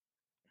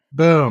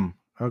Boom.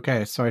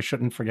 Okay, so I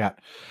shouldn't forget.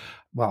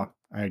 Well,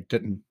 I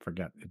didn't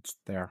forget. It's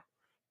there.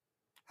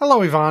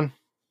 Hello, Yvonne.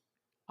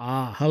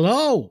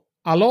 Hello.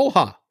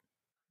 Aloha.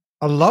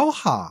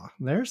 Aloha.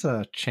 There's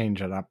a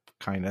change it up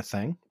kind of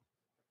thing.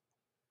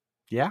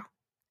 Yeah.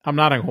 I'm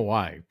not in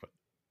Hawaii, but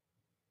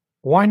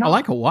Why not? I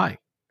like Hawaii.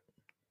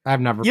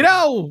 I've never You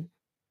been.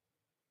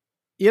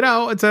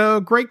 know, it's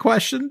a great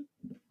question.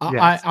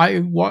 Yes. I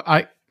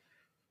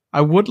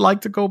would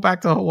like to go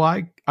back to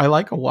Hawaii. I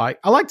like Hawaii.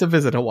 I like to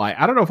visit Hawaii.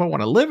 I don't know if I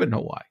want to live in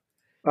Hawaii.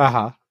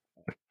 Uh-huh.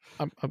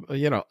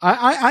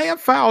 I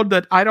have found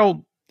that I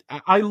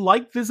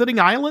like visiting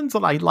islands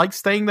and I like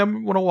staying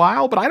them in a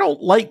while, but I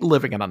don't like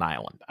living in an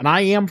island. And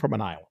I am from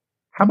an island.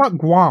 How about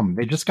Guam?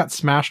 They just got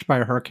smashed by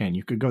a hurricane.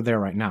 You could go there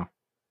right now.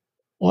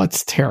 Well,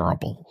 it's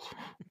terrible.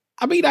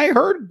 I mean, I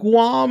heard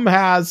Guam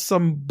has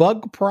some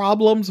bug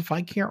problems. If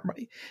I can't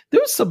remember,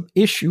 there was some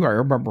issue I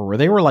remember where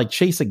they were like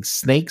chasing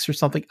snakes or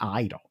something.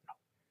 I don't know.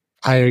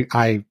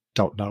 I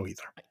don't know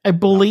either. I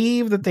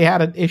believe that they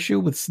had an issue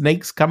with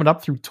snakes coming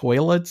up through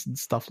toilets and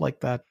stuff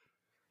like that.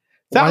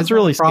 Sounds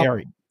really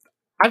scary.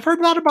 I've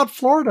heard that about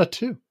Florida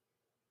too.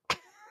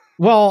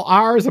 Well,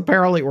 ours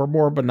apparently were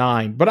more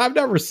benign, but I've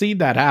never seen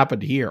that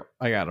happen here.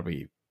 I gotta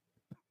be.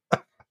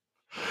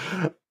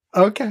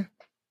 Okay.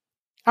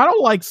 I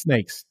don't like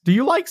snakes. Do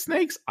you like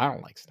snakes? I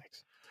don't like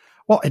snakes.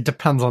 Well, it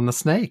depends on the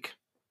snake.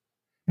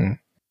 I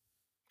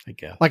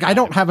guess. Like, I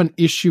don't have an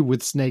issue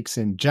with snakes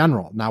in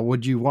general. Now,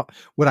 would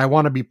I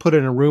want to be put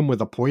in a room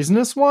with a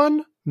poisonous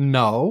one?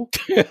 No.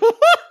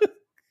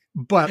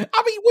 But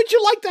I mean, would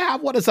you like to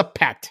have one as a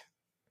pet?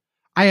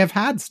 I have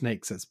had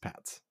snakes as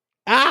pets.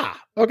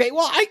 Okay.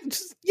 Well,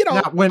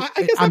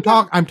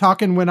 I'm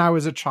talking when I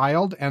was a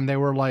child, and they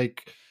were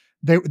like,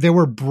 they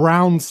were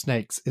brown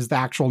snakes is the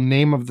actual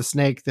name of the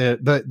snake.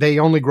 They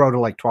only grow to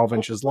like 12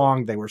 inches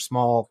long. They were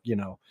small, you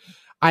know.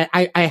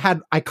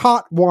 I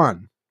caught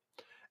one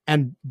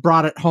and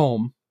brought it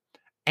home.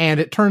 And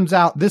it turns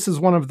out this is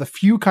one of the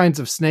few kinds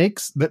of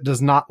snakes that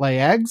does not lay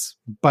eggs,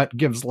 but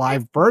gives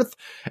live birth.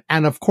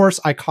 And of course,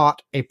 I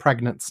caught a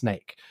pregnant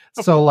snake.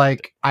 So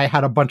like I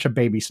had a bunch of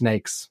baby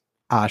snakes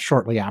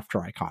shortly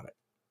after I caught it.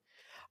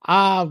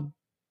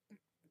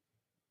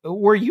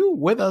 Were you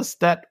with us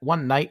that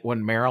one night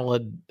when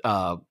Maryland,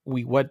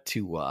 we went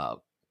to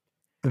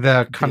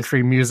the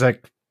country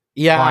music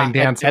line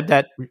dance?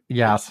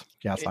 Yes.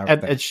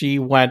 And she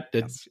went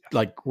and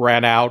like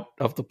ran out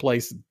of the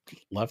place and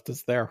left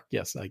us there.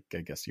 Yes, I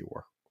guess you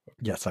were.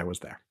 Yes, I was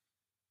there.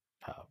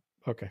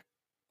 Okay.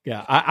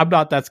 Yeah, I'm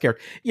not that scared.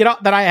 You know,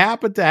 that I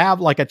happened to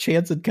have like a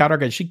chance encounter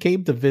because she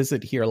came to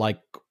visit here like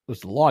it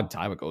was a long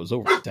time ago. It was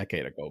over a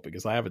decade ago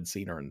because I haven't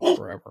seen her in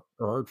forever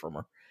or heard from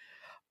her.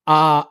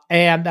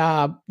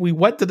 And we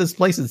went to this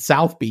place in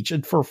South Beach,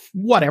 and for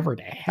whatever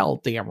the hell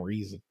damn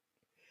reason,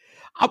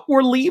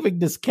 we're leaving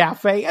this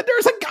cafe, and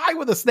there's a guy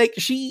with a snake.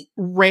 She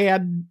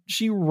ran.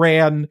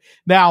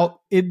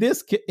 Now, in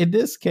this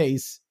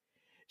case,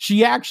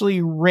 she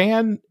actually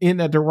ran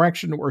in a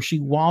direction where she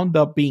wound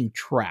up being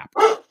trapped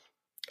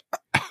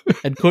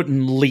and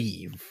couldn't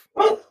leave.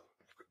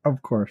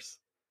 Of course.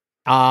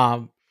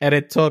 And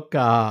it took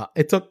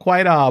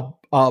quite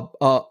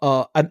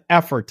an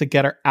effort to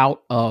get her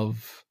out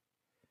of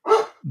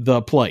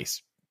the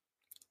place.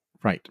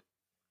 Right.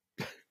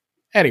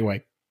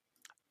 Anyway.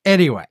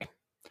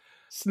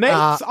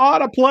 Snakes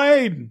on a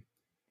plane.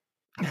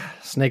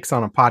 Snakes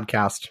on a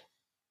podcast.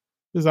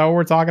 Is that what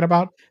we're talking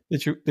about?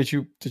 Did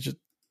you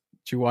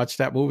watch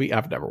that movie?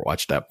 I've never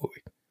watched that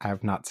movie. I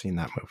have not seen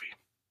that movie.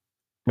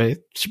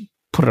 Maybe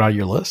put it on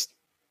your list.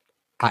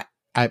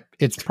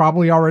 It's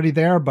probably already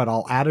there, but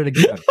I'll add it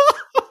again.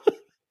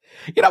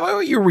 You know,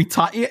 when you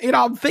retire, you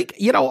know,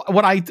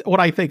 what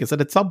I think is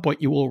that at some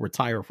point you will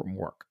retire from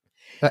work.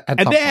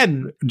 And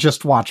then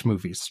just watch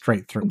movies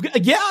straight through.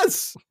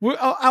 Yes.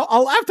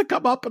 I'll have to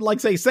come up and like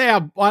say,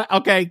 Sam,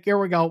 okay, here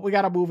we go. We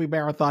got a movie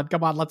marathon.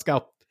 Come on, let's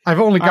go. I've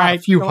only got a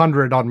few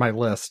hundred on my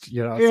list,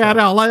 you know. Yeah,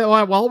 so.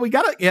 No, well, we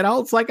got to, you know,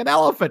 it's like an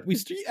elephant.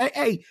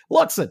 Hey,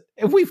 listen,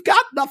 if we've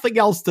got nothing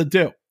else to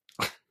do,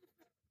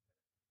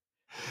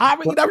 I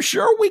mean, I'm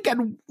sure we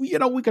can, you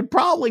know, we could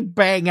probably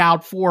bang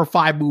out 4 or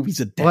 5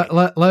 movies a day.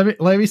 Let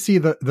me see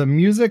the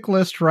music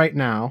list right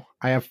now.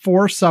 I have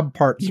 4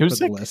 subparts for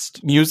the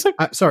list. Music?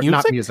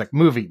 Not music.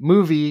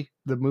 Movie,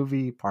 the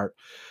movie part.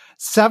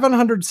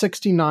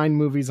 769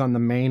 movies on the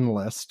main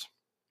list.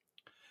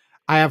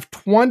 I have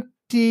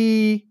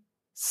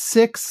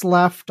 26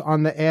 left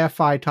on the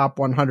AFI Top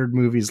 100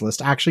 Movies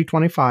list. Actually,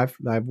 25.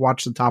 I've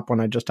watched the top one.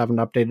 I just haven't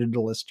updated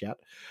the list yet.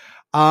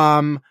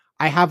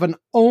 I have an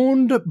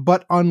owned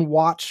but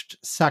unwatched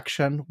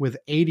section with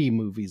 80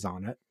 movies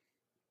on it.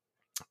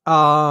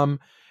 And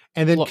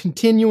then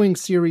continuing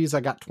series, I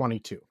got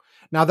 22.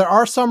 Now, there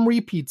are some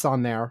repeats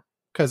on there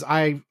because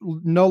I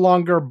no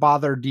longer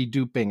bother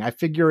deduping. I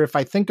figure if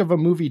I think of a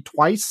movie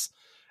twice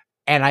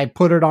and I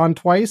put it on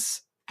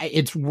twice,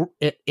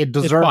 it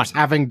deserves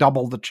having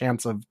double the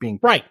chance of being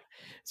right.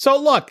 So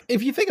look,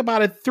 if you think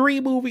about it, 3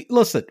 movies.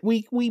 Listen,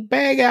 we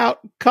bang out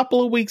a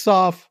couple of weeks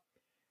off,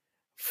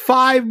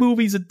 5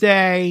 movies a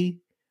day.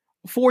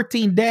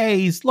 14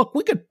 days. Look,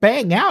 we could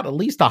bang out at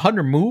least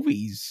 100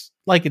 movies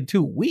like in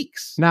 2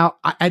 weeks. Now,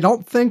 I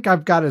don't think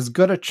I've got as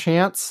good a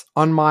chance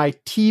on my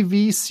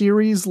TV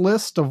series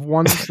list of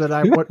ones that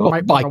I might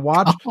want to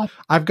watch. God.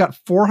 I've got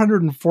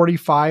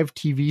 445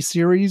 TV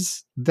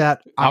series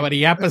that How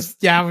many episodes?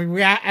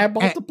 Yeah, I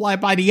multiply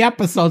by the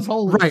episodes.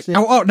 Holy right. shit.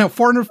 Oh, no,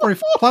 440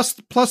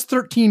 plus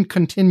 13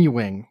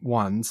 continuing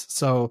ones.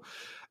 So,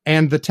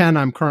 and the 10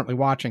 I'm currently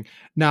watching.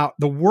 Now,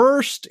 the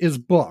worst is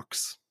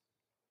books.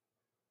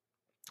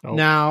 Oh,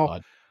 now,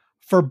 God.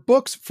 for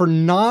books,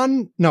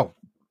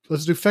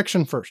 let's do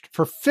fiction first.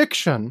 For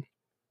fiction,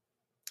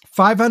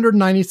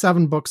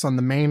 597 books on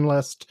the main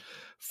list,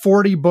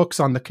 40 books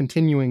on the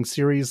continuing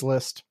series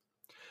list.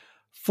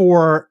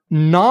 For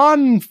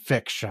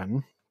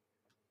nonfiction,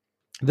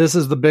 this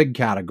is the big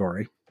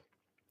category.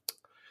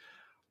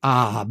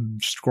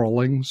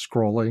 Scrolling.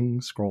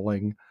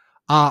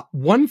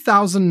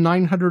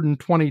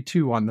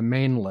 1,922 on the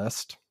main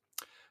list,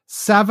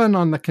 7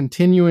 on the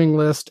continuing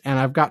list, and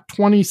I've got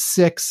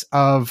 26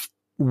 of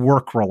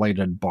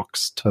work-related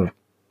books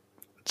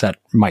that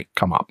might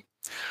come up.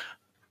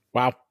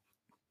 Wow.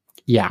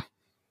 Yeah.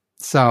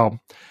 So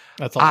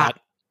that's a lot.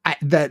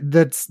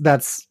 That's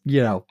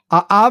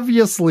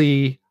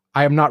obviously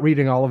I am not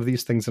reading all of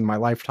these things in my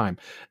lifetime,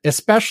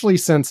 especially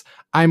since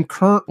I'm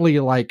currently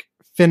like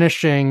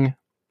finishing,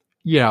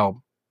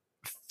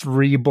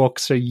 3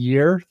 books a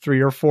year, 3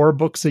 or 4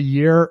 books a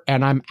year,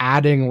 and I'm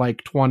adding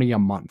like 20 a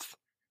month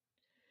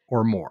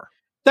or more.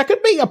 That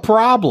could be a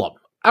problem.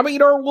 I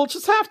mean, or we'll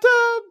just have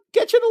to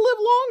get you to live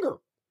longer.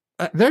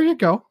 There you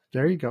go.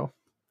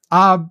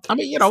 I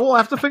mean, we'll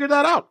have to figure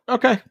that out.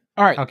 Okay.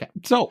 All right. Okay.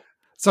 So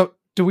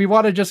do we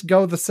want to just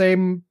go the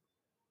same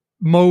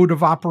mode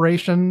of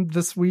operation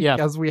this week Yes.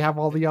 as we have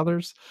all the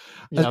others?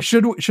 Yes.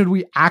 Should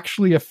we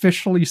actually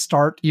officially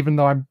start, even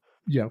though I'm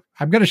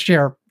going to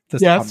share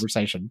this Yes.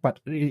 conversation, but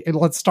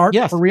let's start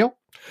Yes. for real?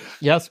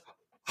 Yes.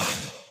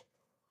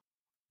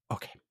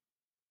 Okay.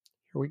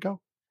 Here we go.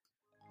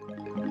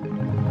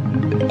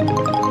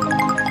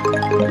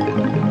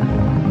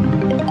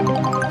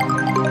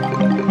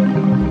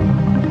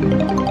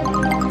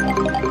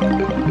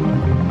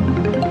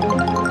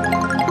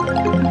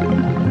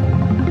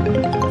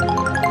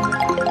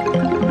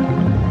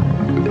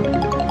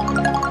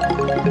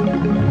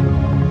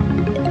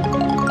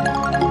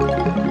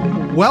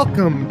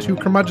 Welcome to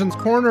Curmudgeon's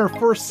Corner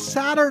for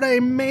Saturday,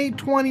 May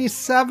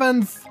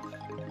 27th,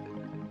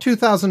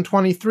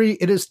 2023.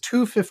 It is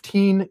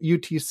 2:15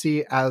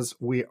 UTC as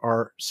we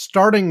are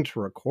starting to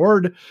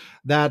record.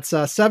 That's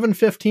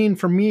 7:15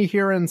 for me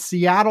here in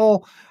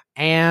Seattle.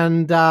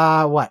 And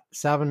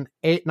 7,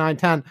 8, 9,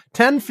 10,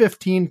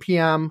 10:15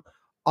 p.m.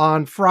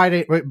 on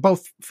Friday,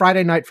 both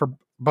Friday night for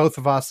both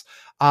of us,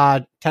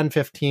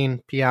 10:15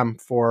 p.m.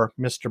 for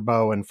Mr.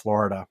 Bo in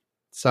Florida.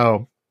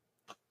 So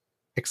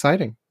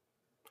exciting.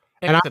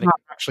 And I'm not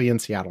actually in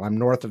Seattle. I'm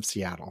north of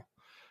Seattle.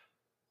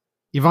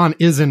 Yvonne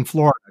is in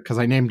Florida because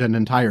I named an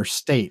entire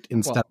state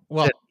instead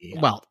of city.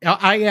 Well,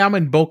 I am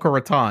in Boca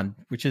Raton,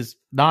 which is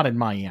not in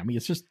Miami.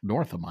 It's just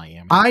north of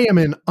Miami. I am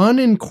in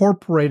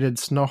unincorporated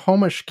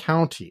Snohomish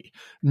County,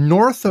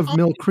 north of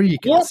Mill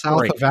Creek and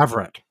south of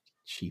Everett.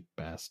 Cheap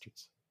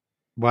bastards.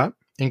 What?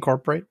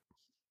 Incorporate?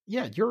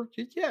 Yeah,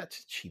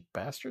 it's cheap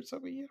bastards. I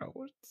mean,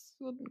 it's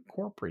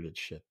unincorporated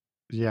shit.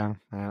 Yeah.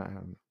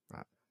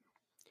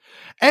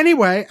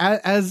 Anyway,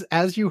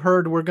 as you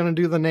heard, we're going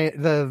to do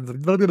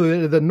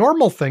the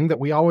normal thing that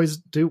we always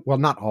do. Well,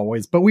 not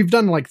always, but we've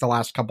done like the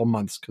last couple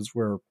months because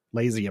we're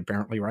lazy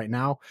apparently right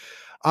now,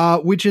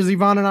 which is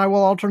Yvonne and I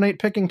will alternate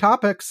picking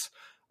topics,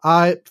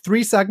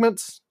 3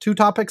 segments, 2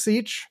 topics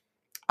each.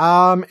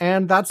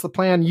 And that's the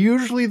plan.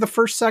 Usually the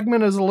first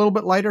segment is a little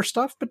bit lighter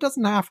stuff, but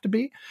doesn't have to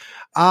be.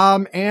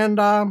 That's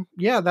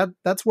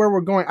where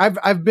we're going.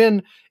 I've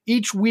been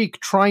each week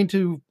trying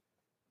to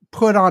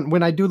put on,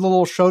 when I do the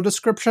little show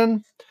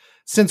description,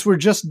 since we're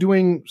just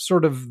doing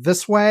sort of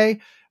this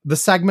way, the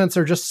segments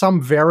are just some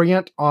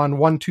variant on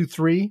 1, 2,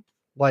 3.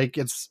 Like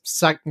it's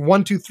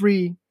 1, 2,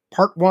 3,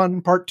 part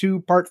 1, part 2,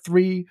 part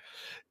 3,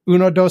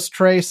 uno, dos,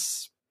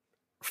 tres,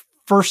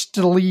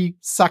 firstly,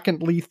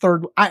 secondly,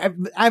 third.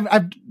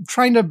 I'm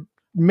trying to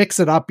mix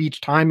it up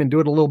each time and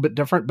do it a little bit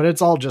different, but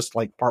it's all just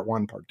like part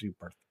 1, part 2,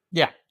 part 3.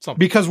 Yeah.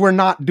 Because we're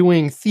not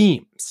doing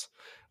themes.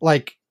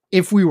 Like,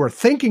 if we were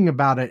thinking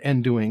about it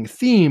and doing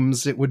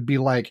themes, it would be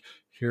like,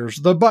 here's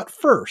the but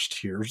first,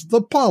 here's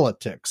the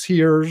politics,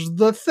 here's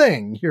the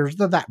thing, here's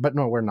the that. But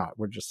no, we're not.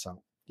 We're just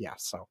so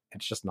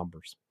it's just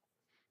numbers.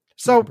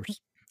 So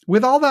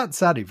with all that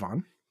said,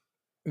 Yvonne.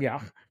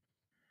 Yeah.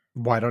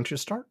 Why don't you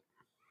start?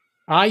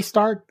 I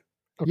start?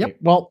 Okay. Yep.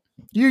 Well,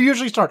 you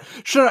usually start.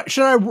 Should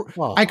I?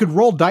 Well, I could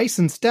roll dice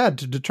instead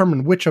to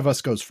determine which of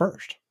us goes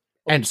first.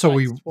 And so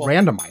we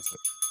randomize it.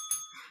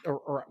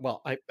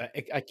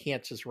 I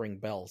can't just ring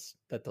bells.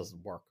 That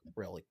doesn't work,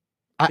 really.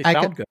 I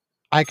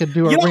could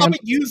do a I've been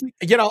using,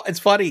 it's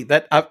funny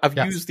that I've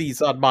used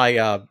these on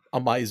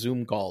my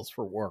Zoom calls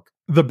for work.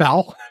 The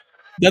bell?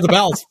 Yeah, the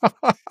bells.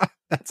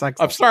 That's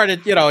excellent. I've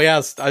started,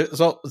 yes.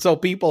 So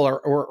people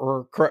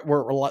were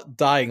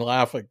dying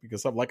laughing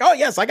because I'm like, oh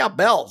yes, I got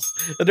bells,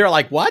 and they're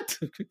like, what?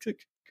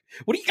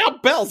 What do you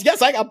got bells?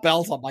 Yes, I got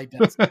bells on my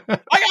desk. I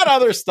got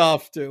other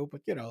stuff too, but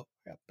I got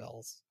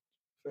bells.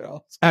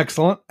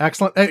 Excellent.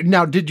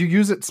 Now, did you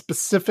use it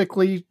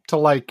specifically to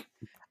like?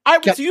 I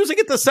was using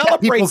it to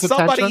celebrate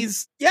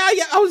somebody's. Yeah.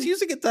 I was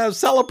using it to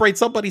celebrate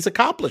somebody's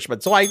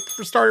accomplishment. So I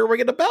started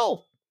ringing the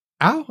bell.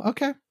 Oh,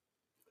 okay.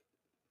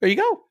 There you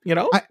go.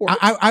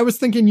 I was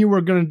thinking you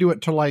were going to do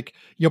it to like,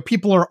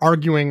 people are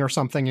arguing or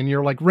something, and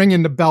you're like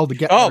ringing the bell to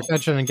get their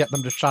attention and get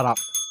them to shut up.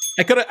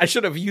 I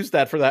should have used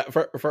that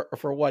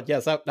for what?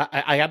 Yes,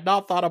 I had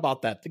not thought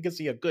about that. I think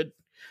it's a good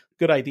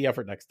idea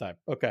for next time.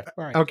 Okay.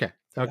 All right. Okay.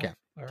 Yeah.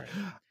 All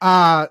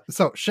right.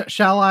 So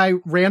shall I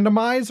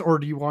randomize, or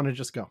do you want to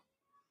just go?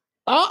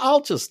 I'll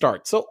just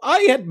start. So I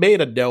had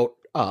made a note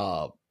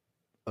to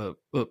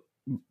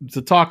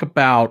talk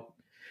about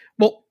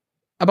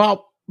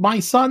my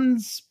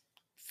son's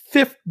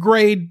 5th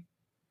grade.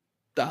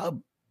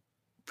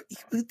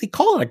 They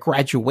call it a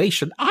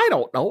graduation. I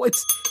don't know.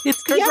 It's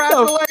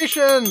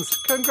congratulations.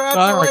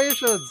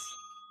 Congratulations.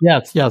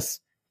 Yes.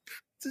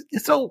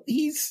 So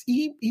he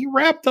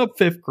wrapped up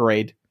 5th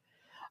grade.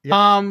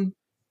 Yep.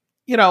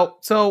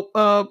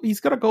 So he's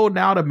going to go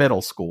now to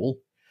middle school.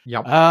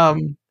 Yep.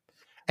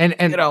 And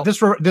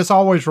this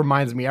always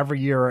reminds me every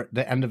year at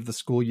the end of the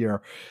school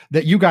year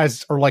that you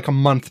guys are like a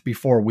month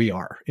before we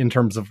are in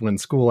terms of when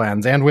school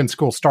ends and when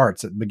school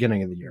starts at the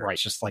beginning of the year. Right.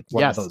 It's just like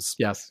one of those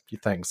few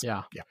things.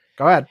 Yeah.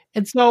 Go ahead.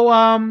 And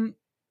so,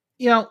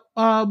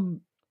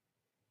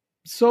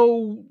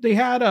 so they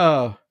had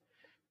a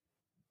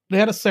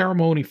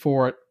ceremony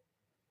for it,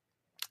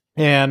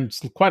 and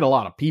quite a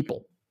lot of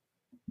people.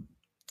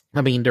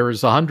 I mean,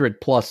 there's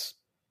 100+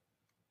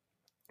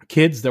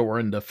 kids that were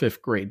in the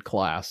 5th grade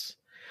class.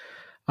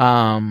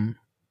 And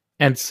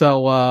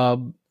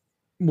so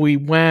we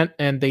went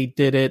and they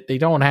did it. They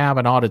don't have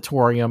an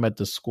auditorium at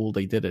the school.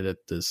 They did it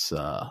at this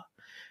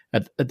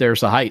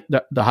there's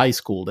the high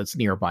school that's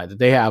nearby.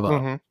 They have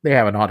they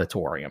have an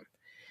auditorium.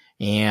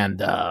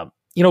 And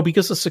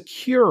because of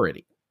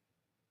security,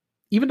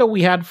 even though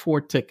we had 4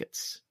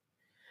 tickets,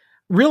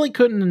 really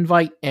couldn't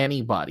invite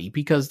anybody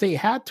because they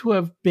had to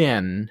have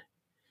been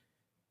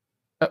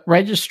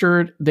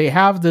registered. They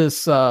have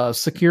this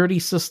security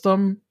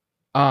system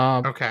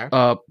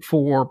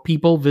for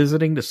people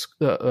visiting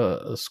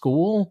the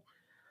school,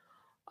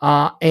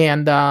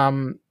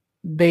 and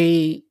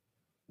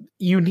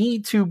you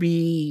need to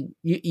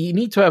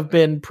have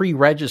been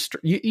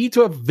pre-registered. You need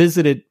to have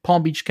visited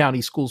Palm Beach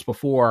County schools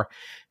before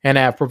and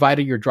have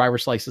provided your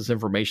driver's license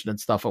information and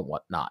stuff and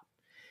whatnot.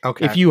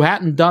 Okay. If you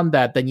hadn't done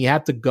that, then you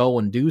had to go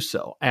and do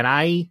so. And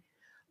I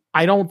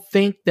don't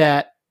think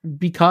that,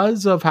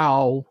 because of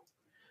how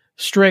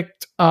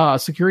strict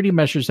security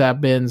measures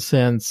have been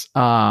since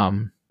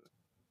the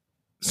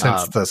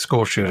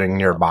school shooting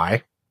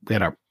nearby,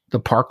 the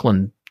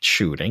Parkland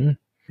shooting.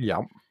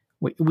 Yeah,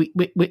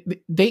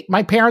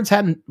 my parents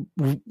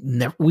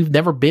we've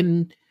never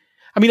been.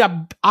 I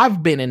mean,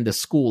 I've been into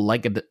school,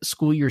 like at the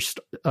school year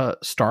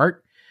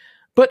start,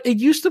 but it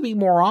used to be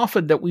more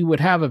often that we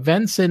would have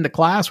events in the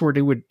class where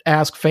they would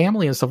ask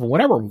family and stuff and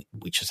whatever.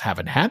 We just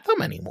haven't had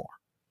them anymore.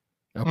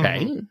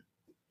 Okay. Mm-hmm.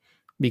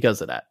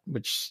 Because of that,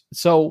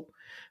 so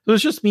it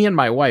was just me and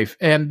my wife,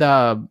 and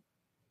the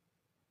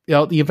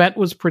event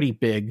was pretty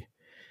big.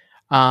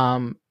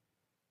 But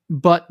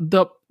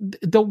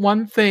the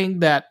one thing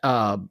that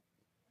I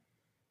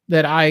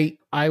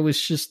was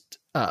just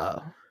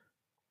I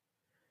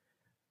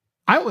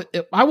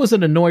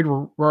wasn't annoyed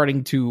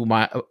regarding to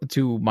my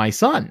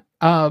son.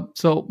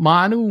 So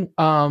Manu,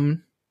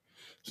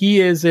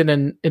 he is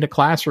in a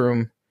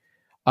classroom,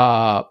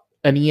 an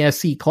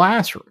ESC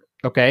classroom.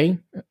 Okay.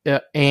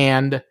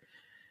 And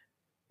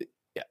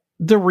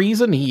the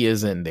reason he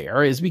is in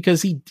there is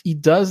because he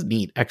does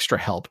need extra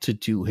help to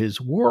do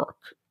his work.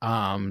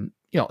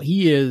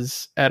 He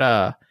is at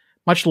a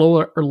much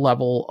lower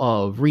level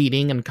of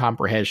reading and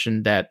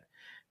comprehension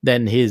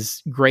than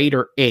his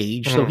greater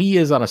age. Mm-hmm. So he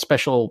is on a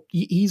special,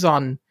 he's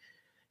on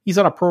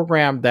a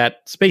program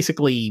that's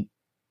basically,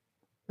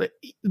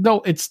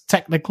 though it's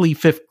technically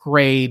 5th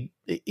grade,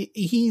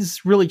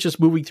 he's really just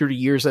moving through the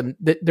years, and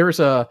there's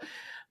a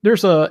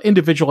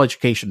individual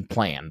education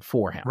plan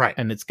for him. Right.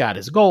 And it's got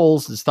his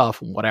goals and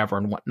stuff and whatever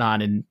and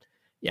whatnot. And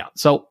yeah,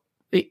 so,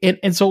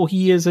 and so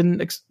he is in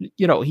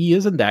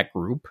that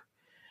group,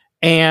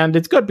 and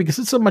it's good because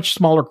it's a much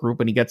smaller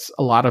group and he gets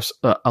a lot of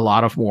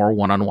more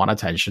one-on-one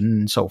attention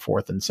and so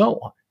forth and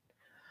so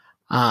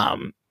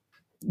on.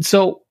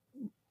 So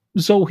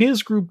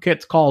his group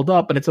gets called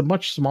up, and it's a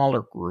much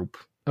smaller group.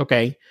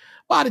 Okay.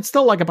 But it's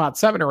still like about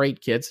 7 or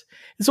 8 kids.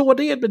 And so what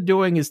they had been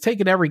doing is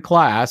taking every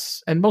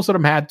class, and most of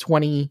them had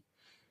 20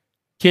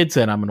 kids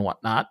in them and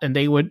whatnot. And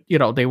they would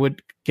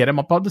get him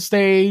up on the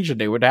stage,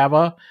 and they would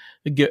have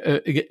give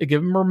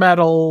him a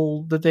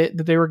medal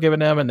that they were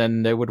giving him. And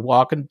then they would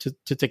walk in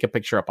to take a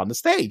picture up on the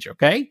stage.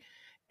 Okay.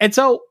 And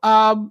so,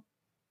 all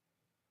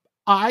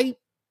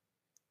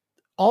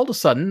of a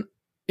sudden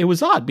it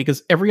was odd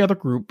because every other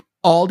group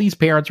all these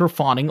parents were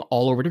fawning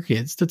all over their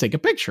kids to take a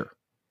picture.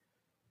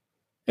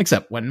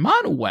 Except when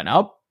Manu went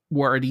up,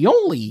 where the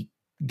only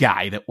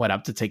guy that went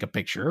up to take a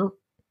picture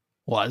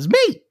was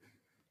me.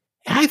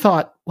 And I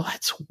thought, well,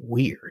 that's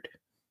weird.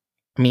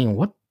 I mean,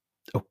 what?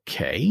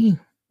 Okay.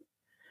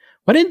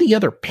 Why didn't the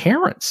other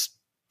parents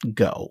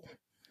go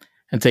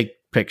and take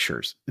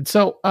pictures? And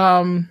so,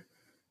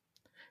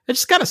 it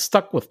just kind of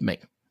stuck with me.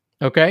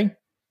 Okay.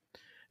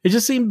 It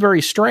just seemed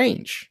very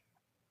strange,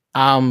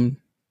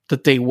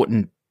 that they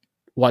wouldn't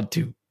want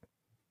to,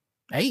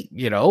 hey,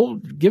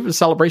 give a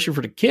celebration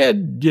for the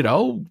kid,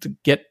 to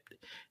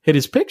hit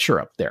his picture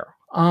up there.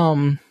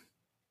 And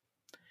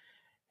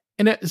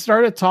it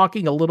started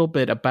talking a little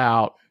bit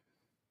about,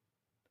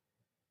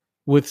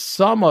 with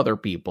some other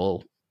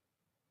people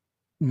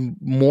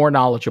more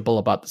knowledgeable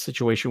about the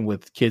situation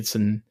with kids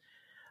and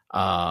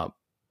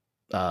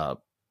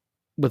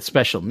with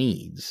special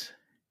needs,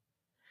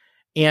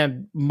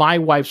 and my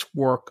wife's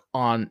work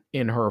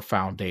in her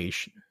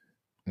foundation.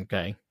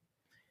 Okay.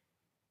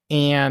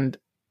 And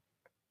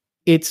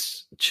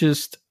it's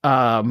just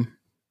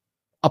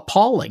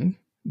appalling,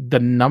 the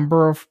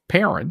number of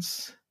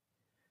parents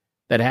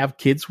that have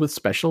kids with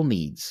special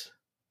needs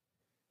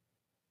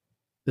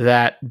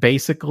that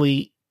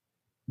basically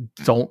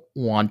don't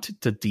want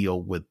to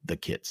deal with the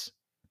kids.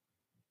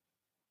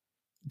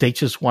 They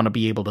just want to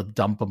be able to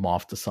dump them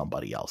off to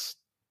somebody else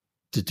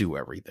to do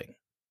everything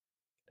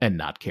and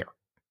not care.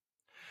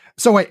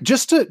 So wait,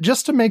 just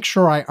to make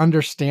sure I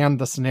understand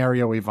the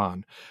scenario,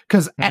 Yvonne,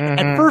 because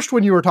at first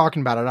when you were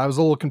talking about it, I was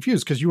a little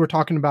confused because you were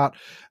talking about,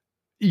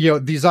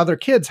 these other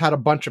kids had a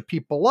bunch of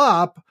people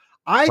up.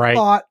 I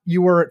thought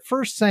you were at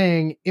first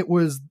saying it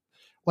was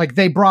like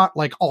they brought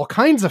like all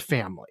kinds of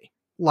family,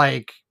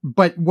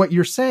 but what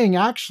you're saying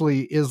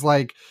actually is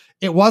like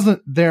it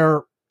wasn't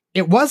their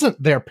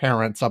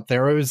parents up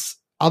there. It was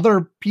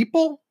other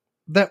people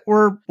that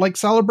were like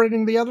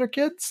celebrating the other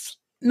kids.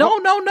 No.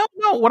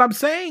 What I'm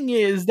saying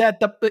is that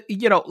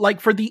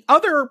for the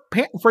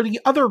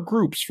other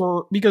groups,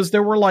 because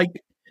there were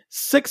like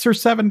 6 or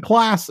 7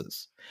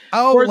 classes.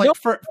 Oh, like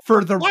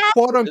for the classes,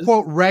 quote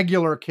unquote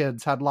regular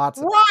kids had lots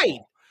of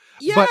people.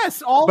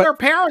 Yes, but their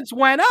parents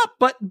went up,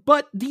 but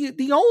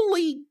the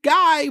only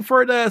guy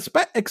for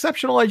the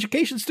exceptional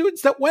education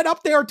students that went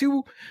up there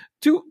to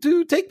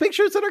take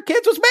pictures of their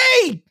kids was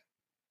me.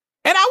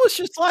 And I was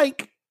just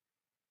like,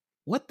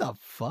 what the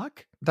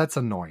fuck? That's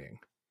annoying.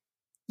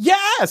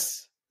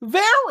 Yes,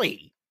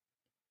 very.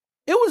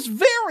 It was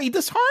very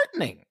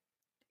disheartening.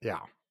 Yeah.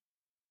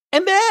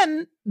 And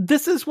then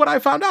this is what I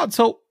found out.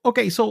 So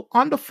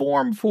on the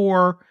form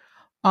for,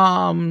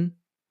 there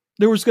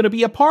was going to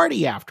be a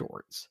party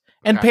afterwards,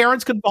 and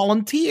parents could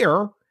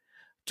volunteer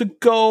to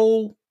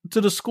go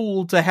to the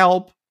school to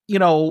help,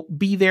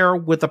 be there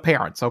with the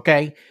parents.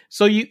 Okay.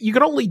 So you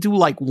could only do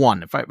like one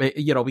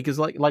because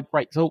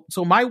right. So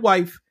my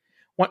wife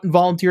went and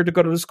volunteered to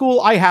go to the school.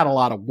 I had a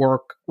lot of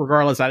work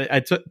regardless. I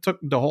took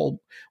the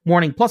whole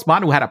morning, plus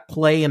Manu had a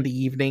play in the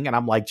evening, and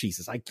I'm like,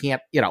 Jesus, I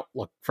can't,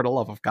 look, for the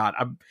love of God,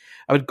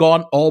 I was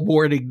gone all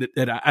morning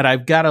and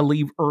I've got to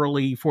leave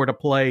early for the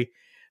play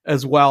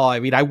as well. I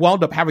mean, I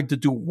wound up having to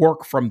do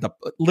work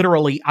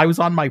literally, I was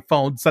on my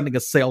phone sending a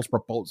sales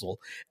proposal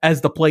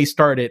as the play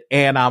started,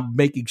 and I'm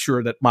making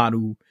sure that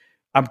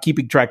I'm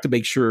keeping track to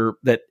make sure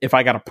that if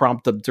I got to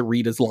prompt him to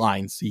read his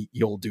lines,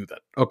 he'll do that.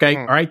 Okay.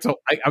 All right. So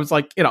I was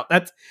like,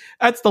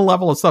 that's the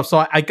level of stuff.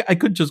 So I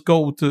could just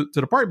go to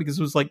the party because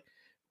it was like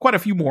quite a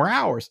few more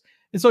hours.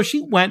 And so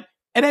she went,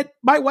 and then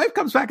my wife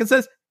comes back and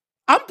says,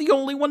 I'm the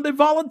only one that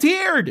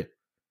volunteered.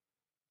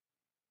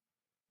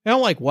 And I'm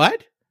like,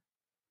 what?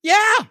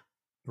 Yeah.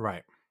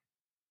 Right.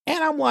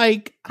 And I'm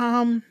like,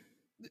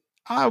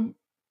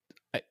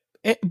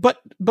 but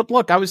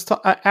look, I was,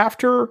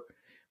 after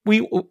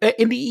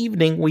in the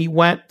evening, we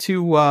went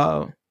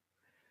to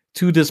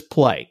this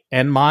play,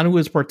 and Manu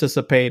was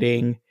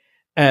participating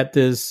at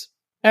this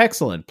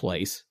excellent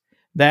place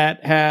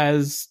that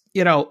has,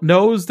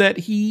 knows that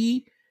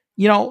he,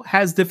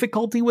 has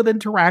difficulty with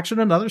interaction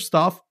and other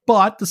stuff,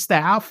 but the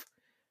staff,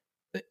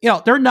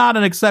 they're not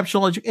an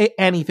exceptional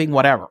anything,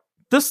 whatever.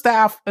 The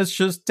staff has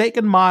just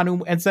taken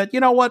Manu and said, you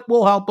know what,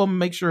 we'll help him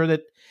make sure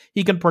that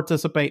he can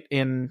participate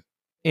in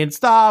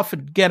stuff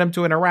and get him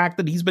to interact,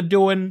 that he's been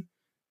doing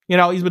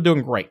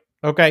great.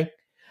 Okay.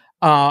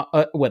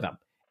 With him.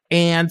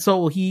 And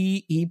so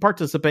he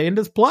participated in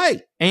this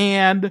play,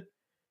 and,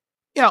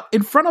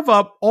 in front of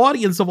an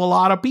audience of a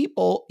lot of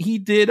people, he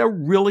did a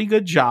really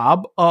good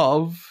job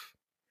of,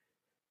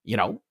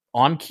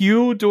 on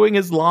cue, doing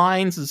his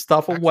lines and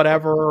stuff or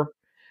whatever.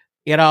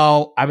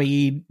 I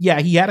mean,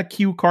 yeah, he had a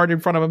cue card in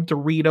front of him to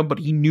read them, but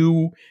he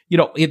knew,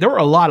 there were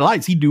a lot of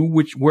lines. He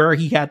knew where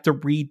he had to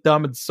read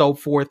them and so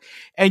forth,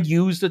 and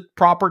use the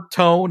proper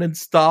tone and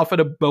stuff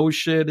and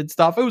emotion and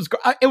stuff. It was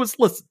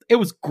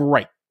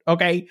great.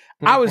 Okay.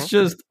 Mm-hmm. I was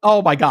just,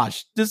 oh my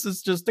gosh, this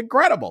is just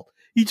incredible.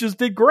 He just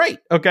did great.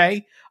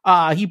 Okay.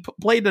 He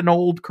played an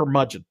old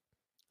curmudgeon.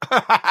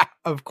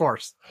 Of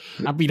course.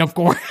 I mean, of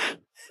course.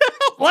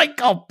 Like,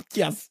 oh,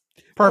 yes.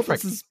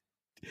 Perfect.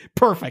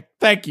 Perfect.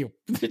 Thank you.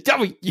 Tell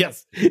me.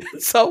 Yes.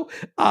 So,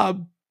 a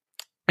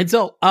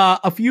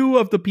few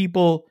of the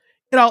people,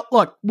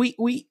 look,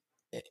 we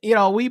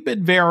we've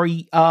been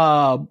very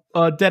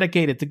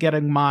dedicated to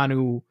getting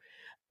Manu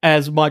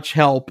as much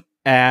help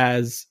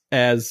as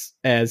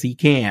he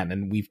can,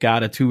 and we've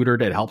got a tutor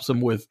that helps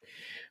him with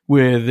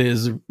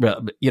his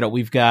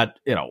we've got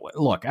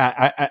look,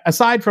 I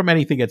aside from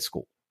anything at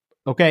school,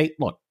 okay,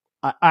 look,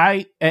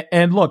 I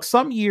look,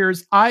 some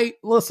years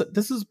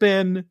this has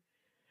been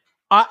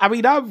I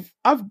mean, I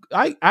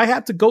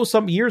had to go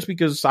some years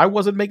because I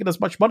wasn't making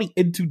as much money,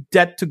 into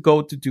debt to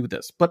go to do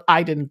this, but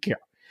I didn't care.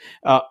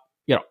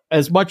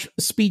 As much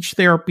speech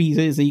therapy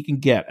as he can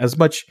get, as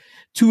much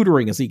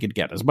tutoring as he could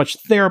get, as much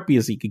therapy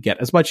as he could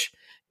get, as much,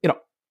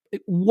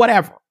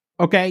 whatever.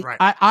 Okay. Right.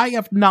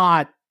 I've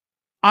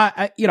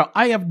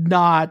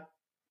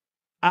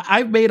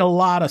made a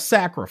lot of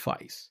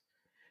sacrifice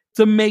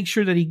to make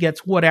sure that he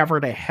gets whatever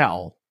the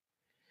hell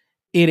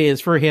it is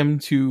for him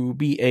to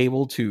be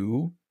able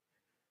to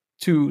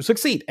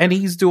succeed. And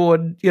he's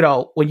doing,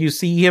 when you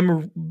see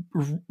him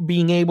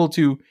being able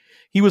to,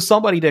 he was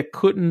somebody that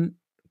couldn't,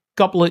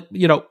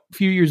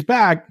 few years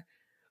back,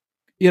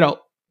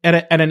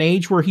 at an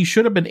age where he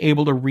should have been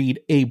able to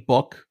read a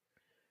book,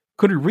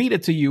 couldn't read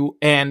it to you,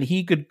 and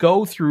he could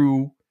go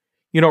through,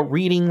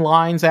 reading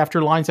lines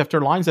after lines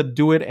after lines and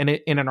do it in an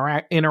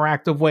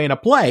interactive way in a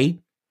play.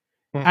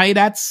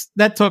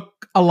 That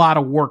took a lot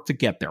of work to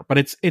get there, but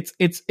it's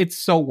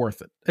so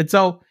worth it. And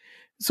so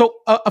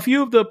a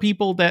few of the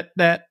people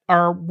that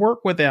are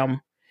work with him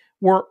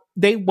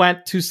they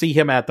went to see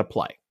him at the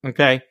play.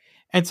 Okay.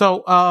 And so,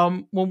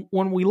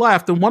 when we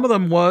left, and one of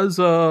them was,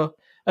 a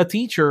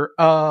teacher,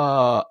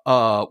 they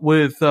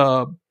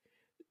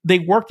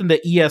worked in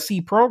the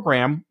ESE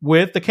program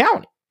with the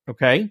county.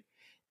 Okay.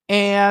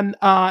 And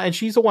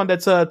she's the one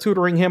that's,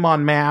 tutoring him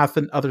on math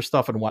and other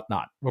stuff and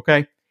whatnot.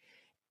 Okay.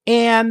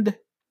 And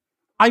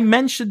I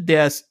mentioned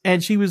this,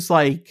 and she was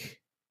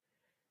like,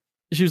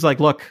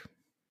 look,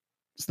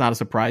 it's not a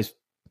surprise.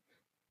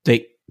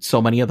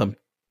 So many of them,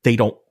 they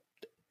don't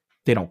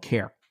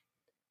care.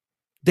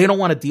 They don't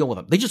want to deal with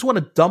them. They just want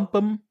to dump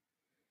them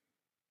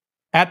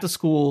at the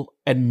school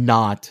and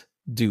not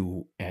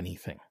do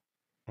anything.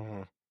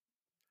 Mm-hmm.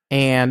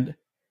 And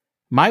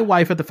my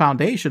wife at the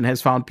foundation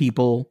has found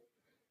people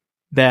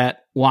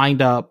that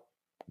wind up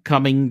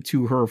coming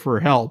to her for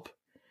help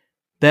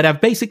that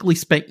have basically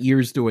spent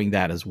years doing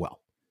that as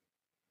well.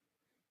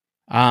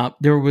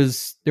 There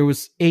was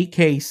a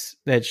case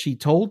that she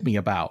told me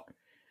about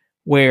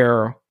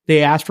where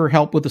they asked for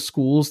help with the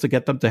schools to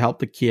get them to help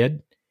the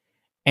kid.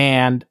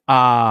 And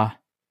the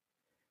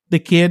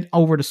kid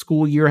over the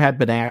school year had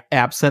been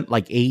absent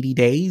like 80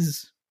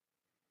 days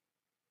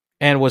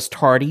and was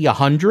tardy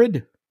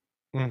 100.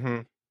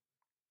 Mm-hmm.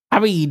 I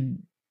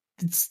mean,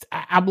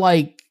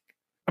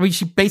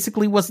 she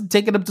basically wasn't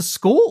taking him to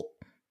school.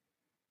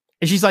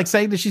 And she's like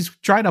saying that she's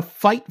trying to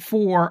fight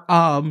for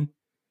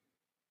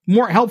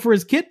more help for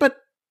his kid, but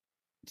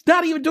she's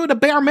not even doing the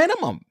bare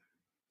minimum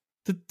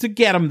to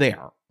get him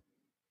there.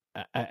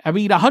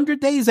 100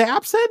 days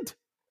absent?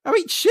 I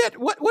mean, shit,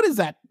 what is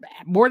that?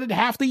 More than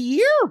half the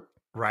year?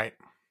 Right.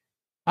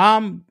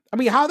 How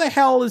the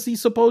hell is he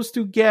supposed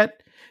to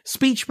get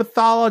speech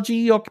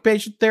pathology,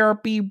 occupational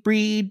therapy,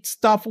 breed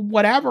stuff,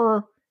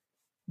 whatever,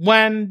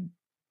 when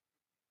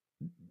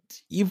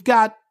you've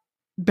got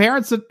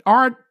parents that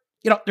aren't,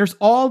 there's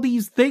all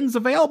these things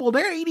available.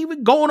 They ain't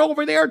even going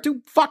over there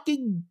to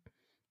fucking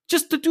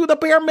just to do the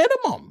bare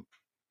minimum.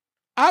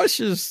 I was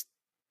just,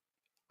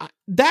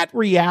 that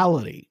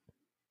reality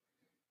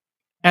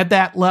at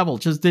that level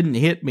just didn't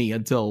hit me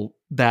until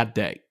that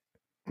day.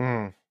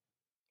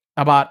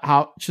 About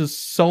how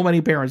just so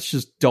many parents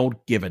just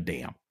don't give a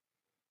damn.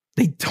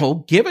 They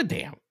don't give a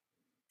damn.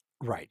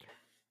 Right.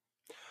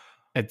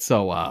 And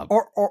so,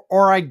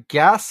 or I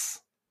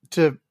guess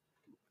to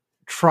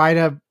try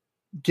to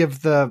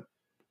give a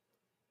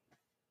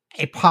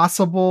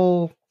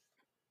possible,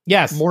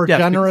 more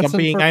generous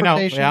interpretation. I know,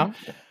 yeah.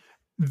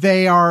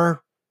 They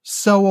are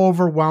so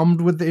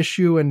overwhelmed with the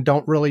issue and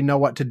don't really know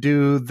what to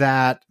do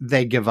that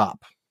they give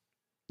up.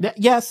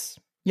 Yes.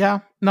 Yeah.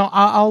 No,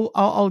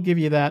 I'll give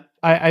you that.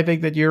 I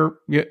think that your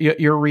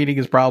reading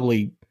is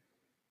probably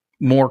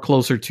more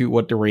closer to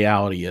what the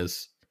reality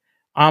is.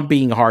 I'm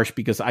being harsh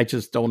because I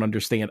just don't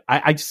understand.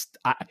 I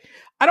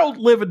don't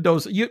live in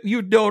those.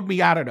 You known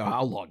me, I don't know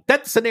how long.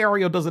 That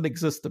scenario doesn't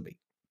exist to me.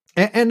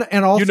 And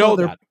also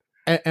that.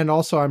 And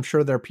also I'm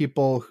sure there are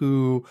people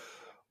who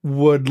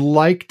would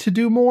like to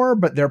do more,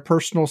 but their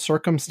personal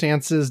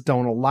circumstances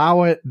don't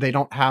allow it. They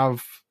don't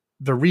have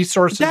the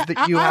resources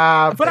that you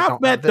have. But I've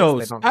met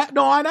those.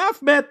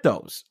 I've met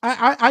those.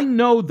 I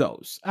know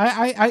those.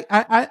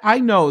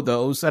 I know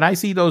those, and I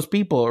see those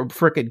people are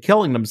freaking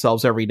killing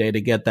themselves every day to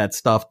get that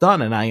stuff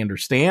done, and I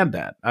understand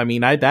that. I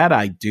mean, I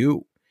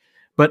do.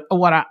 But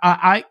what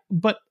I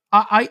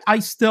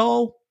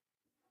still,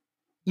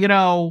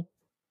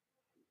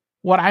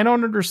 what I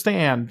don't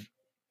understand.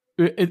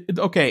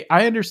 Okay,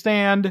 I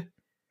understand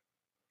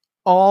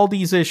all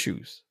these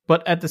issues,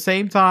 but at the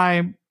same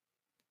time,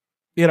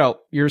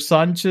 your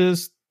son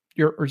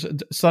your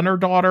son or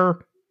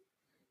daughter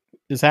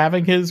is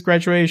having his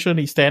graduation.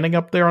 He's standing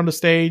up there on the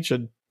stage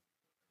and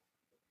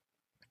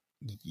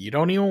you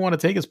don't even want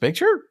to take his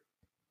picture.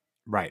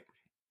 Right.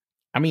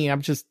 I mean,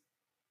 I'm just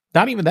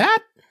not even that.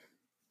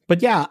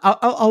 But yeah,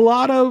 a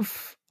lot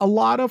of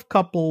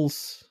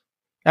couples,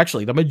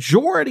 actually, the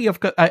majority of,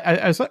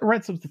 I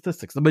read some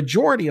statistics, the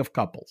majority of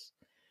couples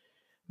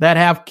that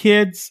have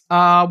kids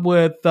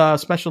with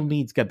special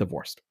needs get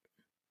divorced.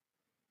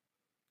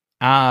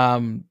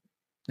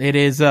 It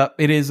is the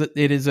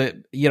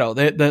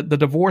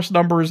divorce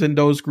numbers in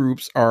those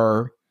groups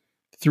are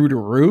through the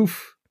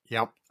roof.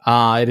 Yep.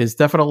 It is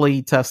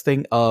definitely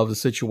testing of the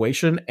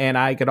situation, and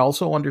I could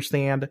also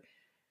understand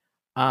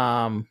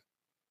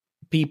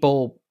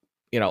people,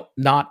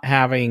 not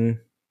having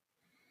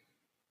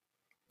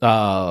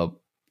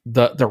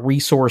the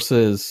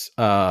resources,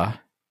 or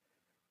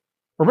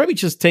maybe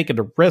just taking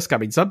the risk. I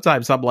mean,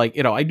 sometimes I'm like,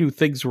 I do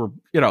things where,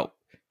 let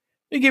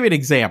me give you an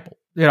example.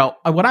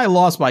 When I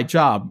lost my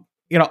job,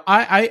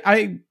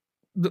 I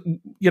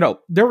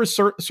there were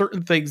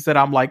certain things that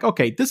I'm like,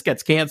 okay, this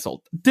gets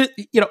canceled.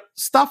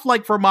 Stuff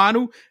like for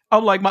Manu,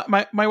 I'm like,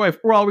 my wife,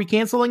 well, are we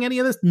canceling any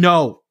of this?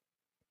 No.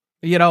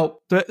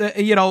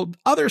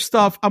 Other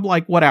stuff, I'm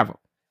like, whatever.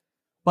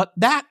 But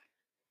that's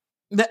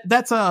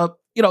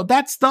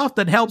that stuff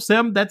that helps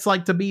him. That's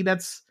like, to me,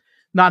 that's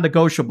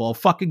non-negotiable. I'll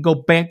fucking go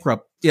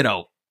bankrupt,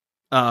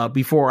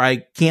 before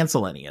I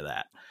cancel any of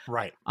that.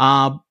 Right.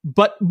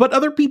 But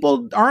other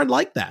people aren't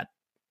like that.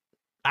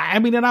 I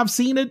mean, and I've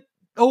seen it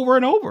over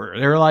and over.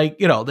 They're like,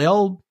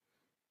 they'll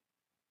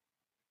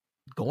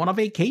go on a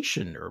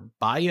vacation or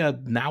buy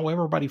now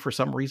everybody for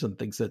some reason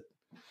thinks that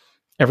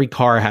every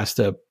car has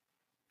to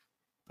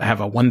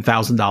have a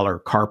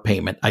 $1,000 car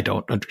payment. I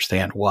don't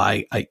understand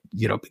why.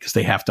 Because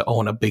they have to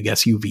own a big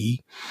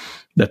SUV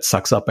that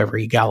sucks up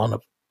every gallon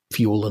of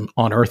fuel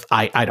on Earth.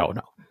 I don't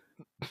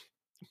know.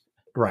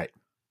 Right.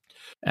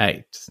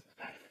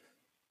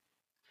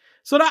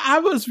 So I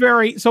was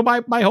very. So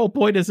my whole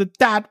point is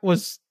that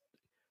was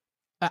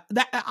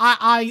that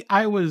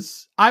I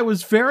was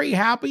very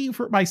happy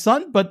for my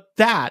son, but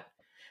that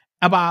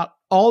about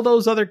all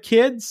those other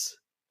kids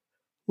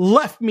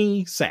left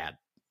me sad.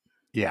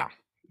 Yeah.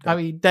 I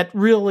mean, that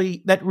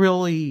really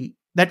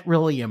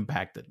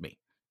impacted me.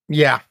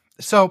 Yeah.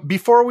 So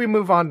before we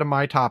move on to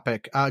my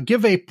topic,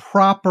 give a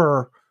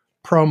proper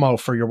promo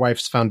for your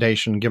wife's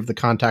foundation. Give the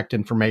contact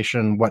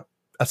information,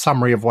 a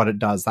summary of what it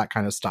does, that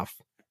kind of stuff.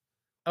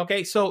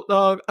 Okay, so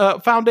the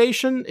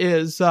foundation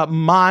is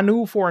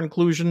Manu for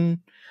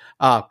Inclusion.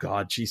 Oh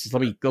God, Jesus!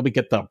 Let me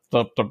get the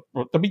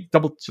let me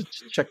double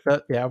check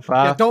that. Yeah,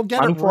 don't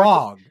get it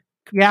wrong.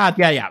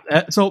 Yeah.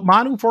 So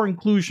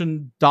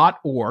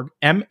manuforinclusion.org,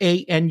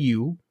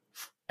 MANUFOR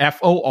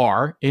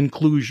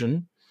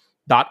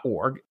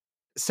inclusion.org.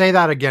 Say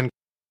that again.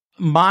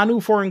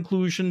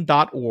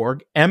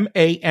 Manuforinclusion.org,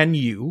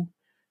 MANUFOR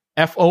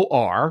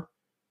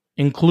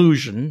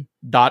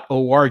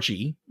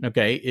inclusion.org.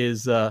 Okay,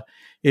 is a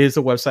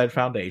website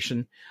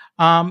foundation.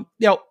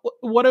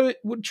 What I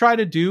would try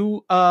to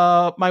do,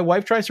 my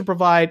wife tries to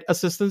provide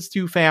assistance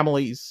to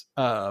families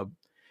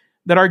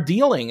that are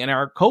dealing and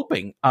are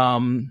coping,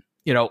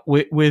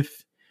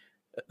 with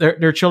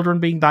their children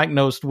being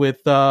diagnosed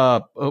with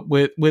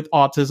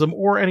autism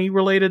or any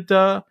related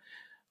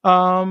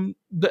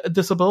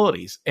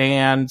disabilities.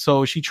 And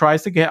so she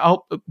tries to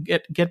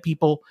get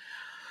people,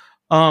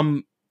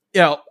 one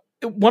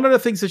of the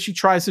things that she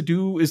tries to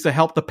do is to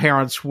help the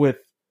parents with.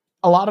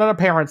 A lot of the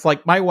parents,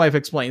 like my wife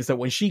explains that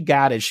when she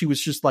got it, she was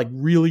just like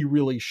really,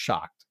 really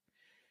shocked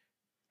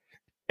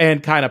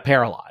and kind of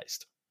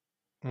paralyzed.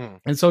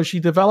 And so she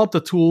developed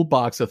a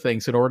toolbox of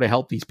things in order to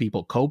help these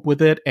people cope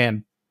with it,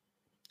 and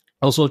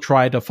also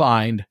try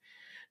to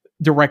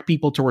direct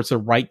people towards the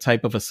right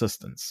type of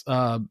assistance.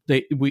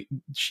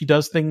 She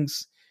does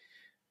things,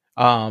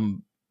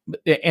 and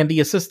the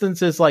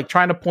assistance is like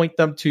trying to point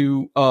them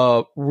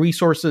to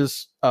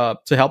resources to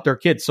help their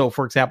kids. So,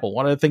 for example,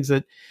 one of the things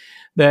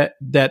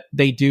that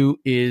they do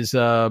is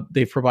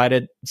they've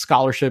provided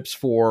scholarships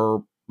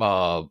for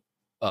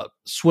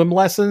swim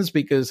lessons,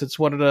 because it's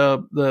one of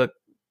the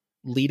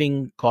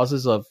leading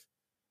causes of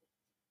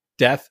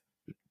death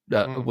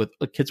with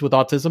kids with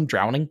autism,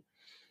 drowning,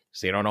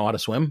 so they don't know how to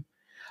swim.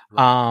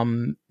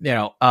 Right.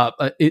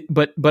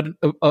 But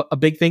a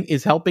big thing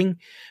is helping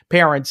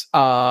parents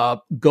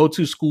go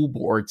to school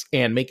boards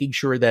and making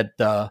sure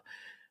that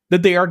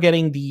they are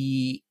getting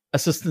the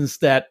assistance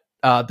that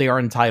they are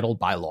entitled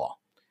by law.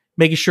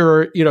 Making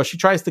sure, she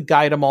tries to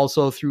guide them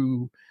also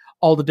through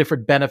all the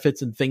different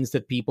benefits and things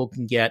that people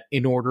can get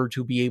in order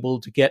to be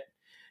able to get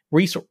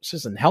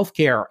resources and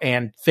healthcare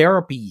and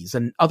therapies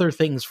and other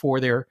things for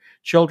their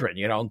children,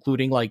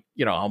 including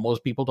how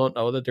most people don't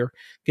know that their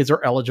kids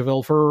are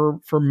eligible for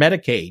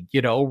Medicaid,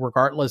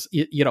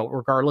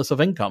 regardless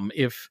of income.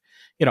 If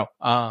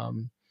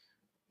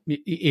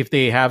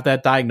they have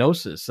that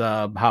diagnosis,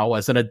 how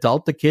as an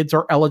adult, the kids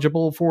are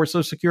eligible for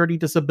Social Security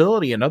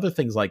disability and other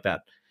things like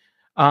that.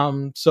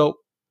 So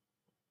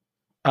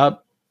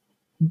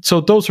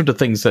those are the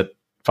things that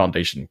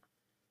Foundation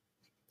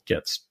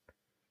kids.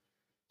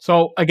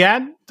 So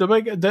again,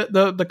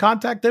 the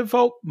contact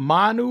info,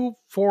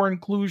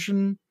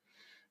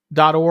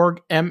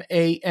 manuforinclusion.org,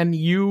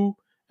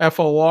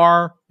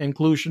 MANUFOR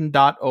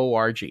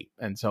inclusion.org.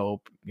 And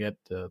so get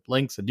the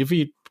links, and if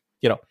you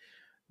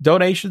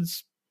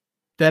donations,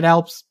 that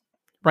helps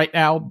right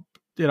now,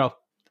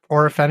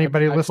 or if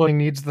anybody listening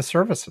needs the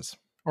services.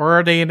 Or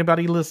are they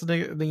anybody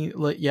listening?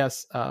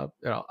 Yes,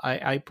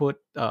 I put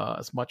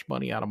as much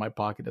money out of my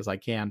pocket as I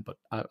can, but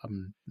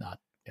I'm not,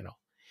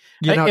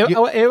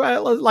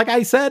 like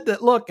I said,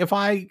 that look, if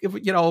I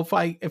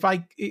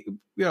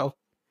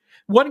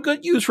one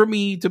good use for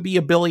me to be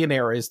a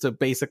billionaire is to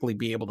basically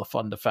be able to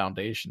fund a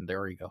foundation.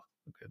 There you go.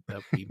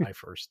 That'd be my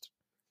first.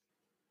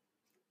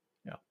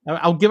 Yeah,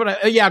 I'll give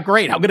it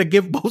great. I'm going to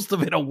give most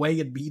of it away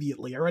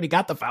immediately. I already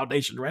got the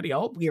foundation ready.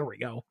 Oh, here we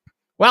go.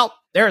 Well,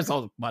 there's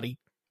all the money.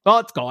 Well,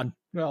 it's gone.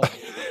 Well,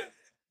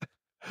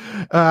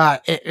 blah,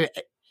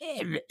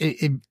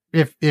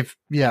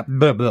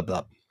 blah,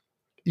 blah.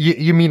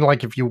 You mean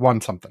like if you won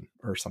something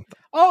or something?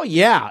 Oh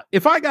yeah.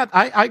 If I got,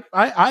 my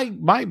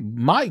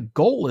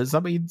goal is,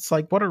 it's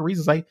like, what are the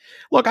reasons my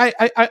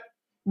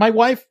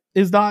wife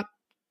is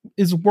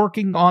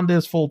working on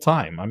this full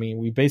time.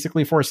 We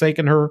basically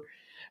forsaken her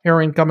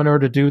income in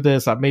order to do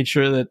this. I've made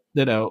sure that,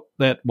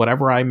 that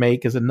whatever I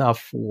make is enough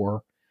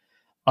for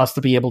us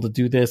to be able to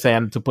do this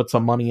and to put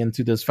some money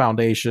into this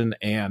foundation.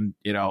 And,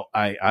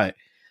 I've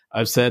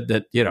said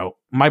that,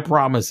 my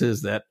promise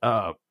is that,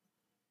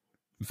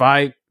 if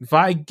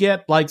I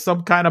get like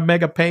some kind of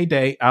mega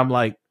payday, I'm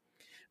like,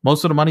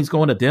 most of the money's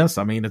going to this.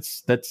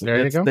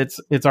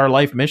 It's our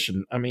life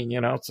mission.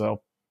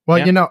 So.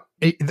 Well,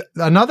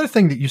 another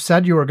thing that you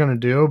said you were going to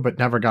do, but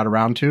never got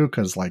around to,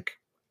 because like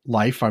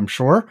life, I'm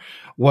sure,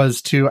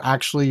 was to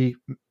actually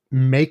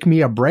make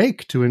me a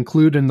break to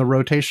include in the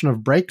rotation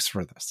of breaks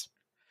for this.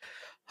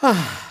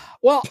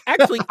 Well,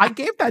 actually, I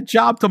gave that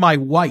job to my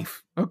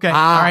wife. Okay.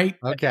 All right.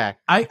 Okay.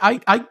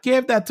 I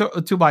gave that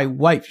to my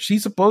wife.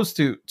 She's supposed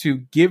to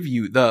give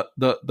you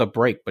the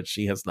break, but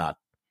she has not.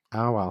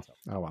 Oh well.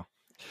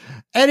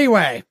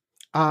 Anyway,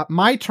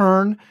 my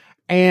turn.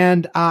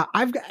 And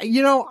I've got,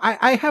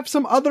 I have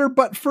some other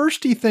but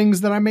firsty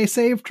things that I may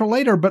save till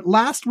later. But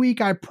last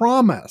week I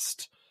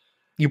promised.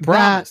 You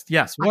promised,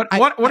 yes. What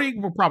do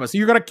you promise?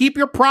 You're going to keep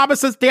your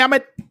promises, damn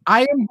it!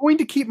 I am going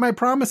to keep my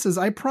promises.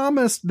 I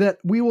promised that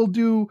I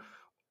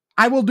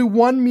will do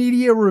one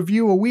media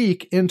review a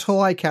week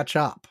until I catch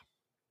up.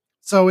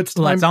 So it's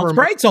time. That sounds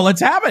great. So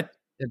let's have it.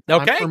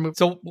 Okay.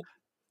 So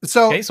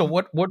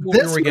what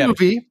this we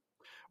movie,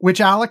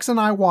 which Alex and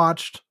I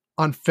watched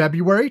on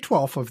February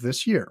 12th of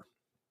this year,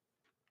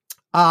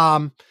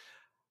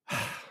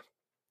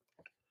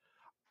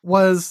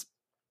 was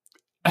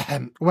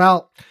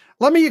well.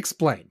 Let me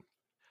explain.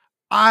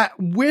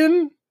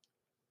 When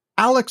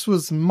Alex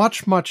was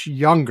much, much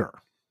younger,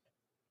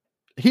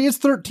 he is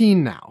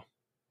 13 now,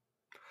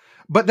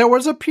 but there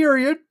was a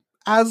period,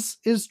 as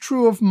is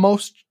true of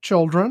most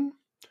children,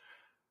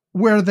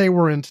 where they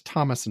were into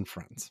Thomas and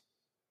Friends.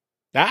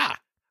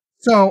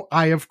 So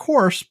I, of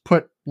course,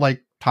 put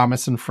like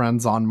Thomas and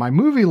Friends on my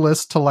movie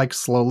list to like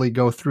slowly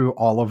go through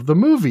all of the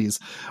movies.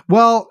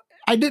 Well,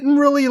 I didn't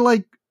really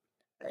like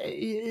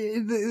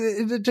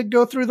to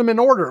go through them in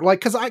order,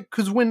 like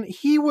because when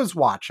he was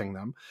watching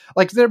them,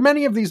 like there are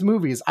many of these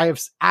movies I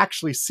have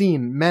actually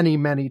seen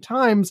many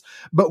times,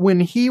 but when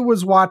he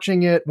was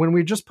watching it, when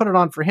we just put it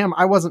on for him,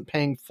 I wasn't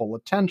paying full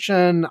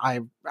attention.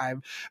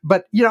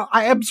 But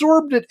I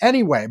absorbed it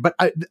anyway. But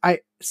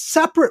I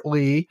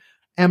separately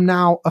am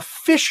now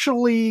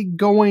officially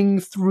going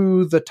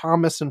through the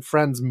Thomas and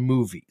Friends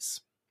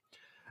movies,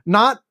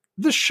 not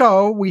the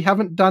show. We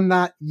haven't done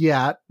that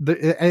yet.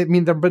 There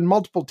have been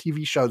multiple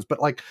TV shows, but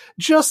like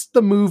just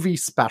the movie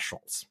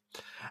specials.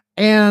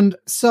 And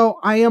so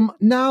I am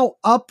now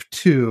up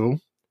to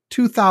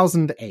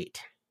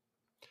 2008.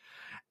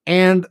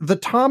 And the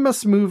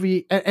Thomas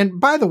movie,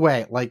 and by the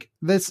way, like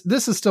this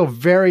is still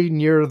very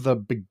near the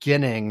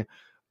beginning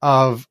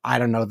of, I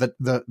don't know,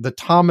 the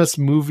Thomas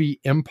movie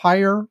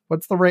empire.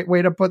 What's the right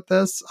way to put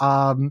this?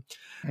 Wait,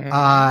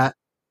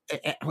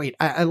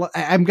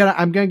 I'm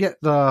gonna get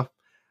the,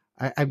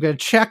 I'm going to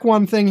check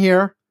one thing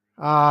here.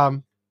 Cause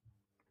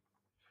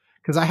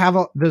I have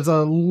there's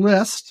a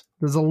list.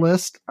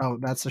 Oh,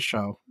 that's a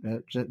show.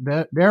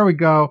 There we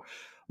go.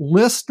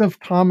 List of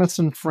Thomas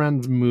and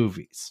Friends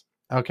movies.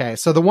 Okay.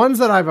 So the ones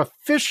that I've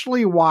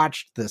officially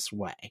watched this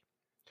way,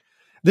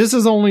 this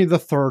is only the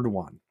third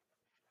one.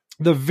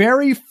 The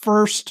very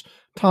first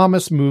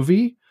Thomas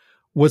movie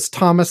was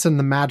Thomas and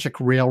the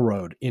Magic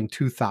Railroad in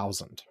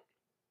 2000.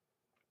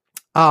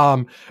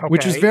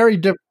 Which is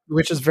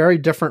very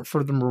different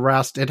from the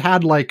rest. It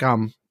had like,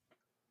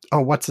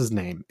 what's his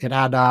name? It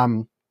had,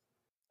 I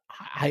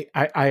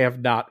have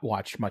not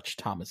watched much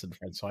Thomas and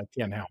Friends, so I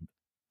can't help.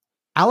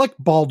 Alec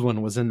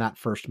Baldwin was in that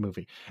first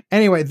movie.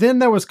 Anyway, then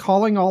there was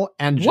Calling All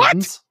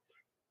Engines.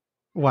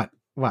 What?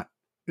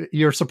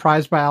 You're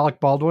surprised by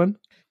Alec Baldwin?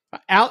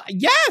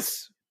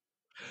 Yes.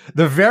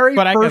 The very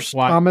first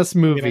Thomas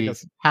movie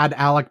had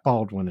Alec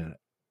Baldwin in it.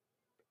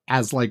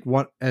 as like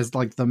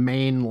the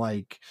main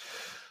like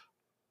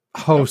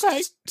host.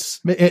 Okay.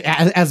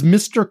 As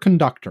Mr.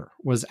 Conductor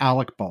was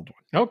Alec Baldwin.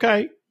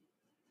 Okay.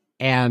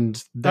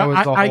 And that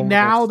was I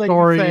now that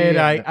you say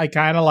it, I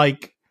kind of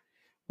like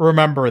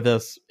remember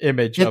this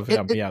image of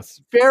him.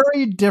 Yes.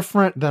 Very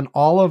different than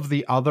all of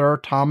the other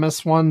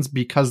Thomas ones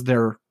because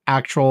they're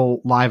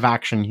actual live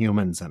action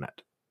humans in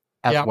it,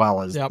 as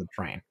well as the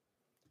train.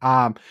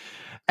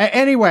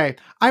 Anyway,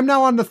 I'm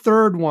now on the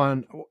third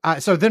one.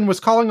 So then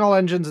was Calling All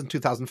Engines in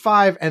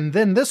 2005. And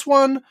then this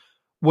one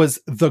was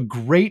The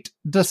Great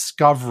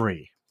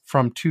Discovery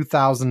from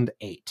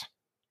 2008.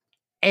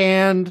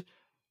 And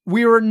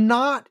we were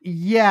not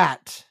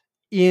yet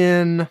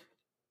in,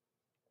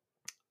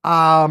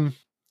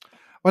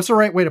 what's the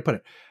right way to put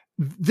it?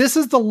 This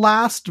is the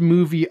last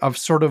movie of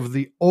sort of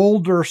the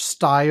older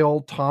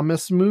style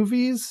Thomas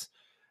movies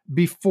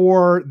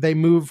before they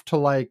moved to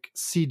like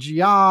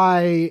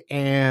CGI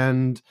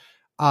and,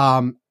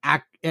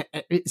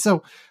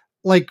 so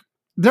like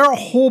there are a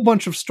whole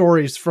bunch of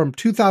stories from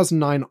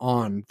 2009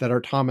 on that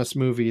are Thomas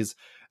movies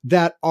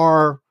that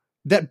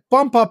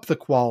bump up the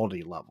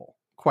quality level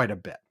quite a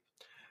bit.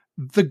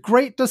 The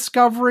Great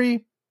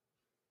Discovery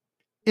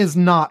is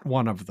not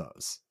one of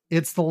those.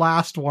 It's the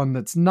last one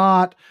that's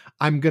not.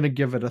 I'm going to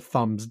give it a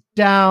thumbs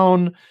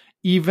down,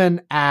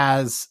 even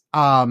as,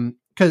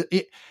 cause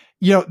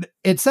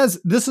it says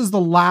this is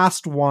the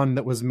last one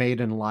that was made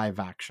in live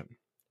action.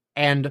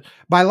 And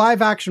by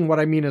live action, what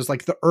I mean is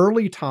like the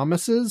early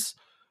Thomases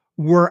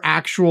were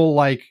actual,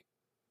 like,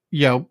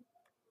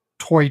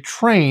 toy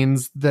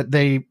trains that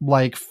they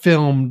like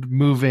filmed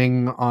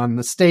moving on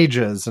the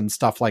stages and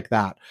stuff like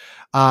that.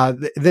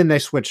 Then they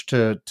switched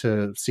to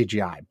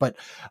CGI, but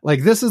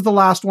like this is the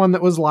last one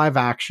that was live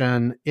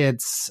action.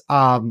 It's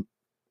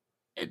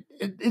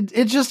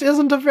it just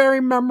isn't a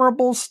very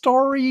memorable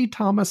story.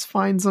 Thomas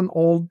finds an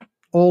old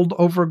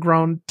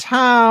overgrown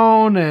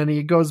town and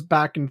he goes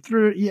back and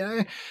through.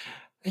 Yeah.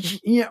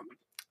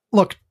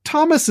 Look,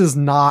 Thomas is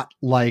not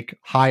like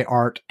high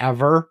art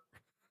ever.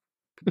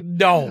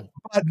 No,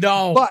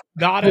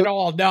 not at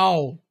all.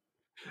 No.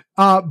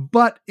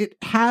 But it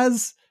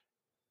has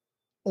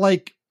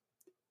like,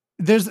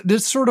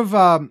 there's sort of,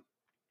 I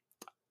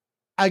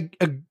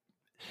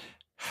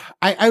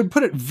would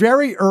put it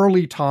very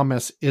early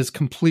Thomas is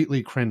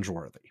completely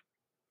cringeworthy.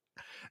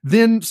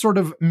 Then sort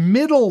of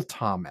middle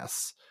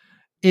Thomas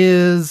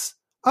is,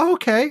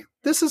 okay,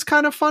 this is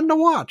kind of fun to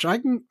watch. I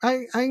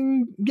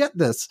can get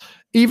this.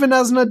 Even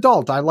as an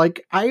adult, I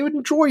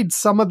enjoyed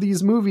some of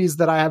these movies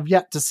that I have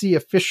yet to see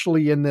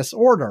officially in this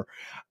order.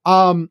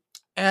 And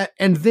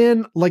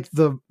then like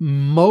the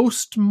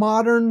most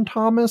modern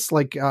Thomas,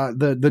 like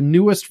the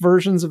newest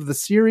versions of the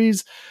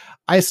series,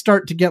 I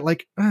start to get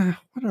like,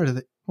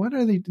 what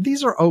are they?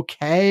 These are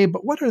okay,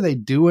 but what are they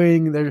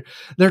doing?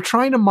 They're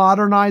trying to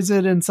modernize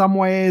it in some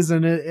ways,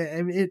 and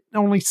it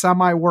only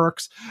semi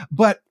works.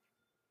 But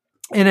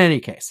in any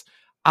case,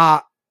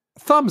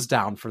 thumbs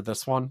down for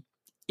this one.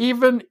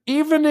 Even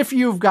if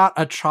you've got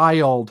a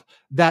child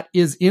that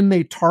is in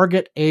the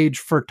target age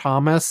for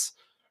Thomas,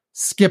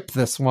 skip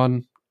this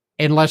one.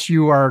 Unless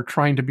you are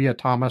trying to be a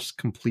Thomas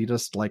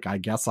completist, like I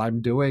guess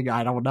I'm doing.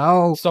 I don't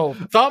know. So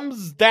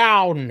thumbs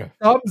down.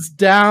 Thumbs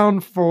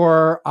down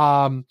for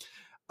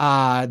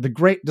The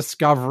Great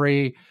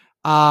Discovery.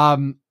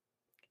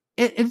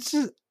 It's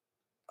just,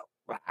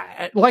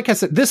 like I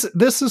said,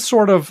 this is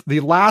sort of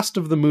the last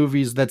of the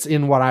movies that's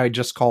in what I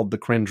just called the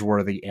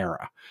cringeworthy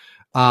era.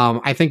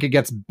 I think it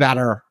gets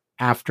better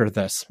after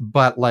this,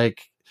 but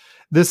like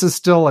this is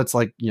still, it's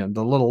like,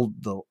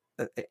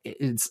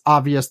 it's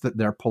obvious that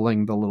they're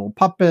pulling the little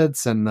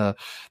puppets and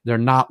they're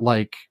not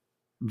like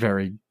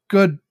very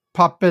good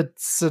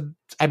puppets.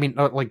 I mean,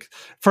 like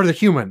for the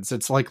humans,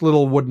 it's like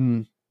little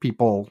wooden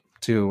people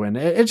too. And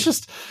it's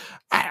just,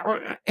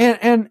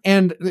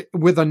 and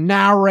with a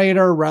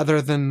narrator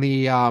rather than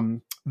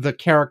the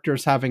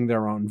characters having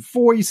their own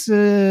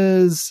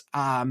voices.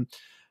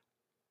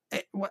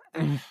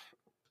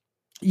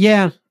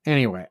 Yeah.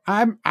 Anyway,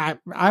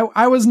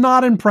 I was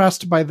not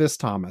impressed by this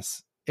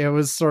Thomas. It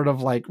was sort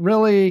of like,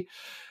 really?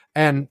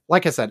 And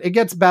like I said, it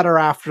gets better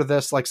after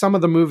this. Like some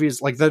of the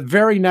movies, like the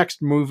very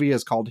next movie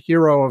is called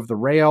Hero of the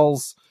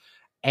Rails.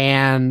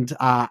 And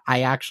I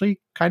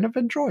actually kind of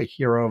enjoy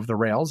Hero of the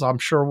Rails. I'm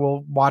sure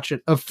we'll watch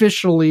it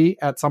officially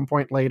at some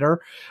point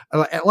later.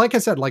 Like I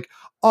said, like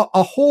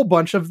a whole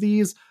bunch of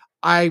these,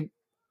 I've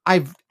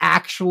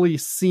actually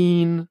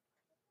seen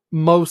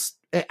most.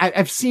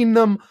 I've seen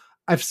them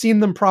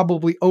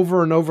probably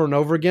over and over and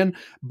over again,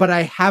 but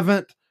I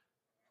haven't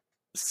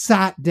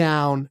sat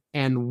down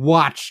and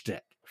watched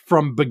it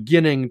from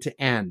beginning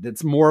to end.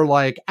 It's more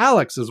like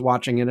Alex is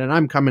watching it and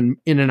I'm coming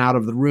in and out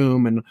of the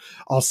room and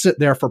I'll sit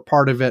there for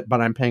part of it,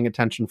 but I'm paying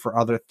attention for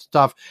other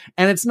stuff.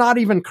 And it's not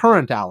even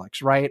current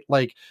Alex, right?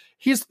 Like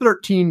he's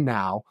 13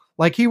 now.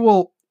 Like he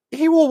will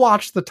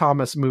watch the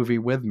Thomas movie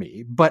with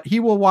me, but he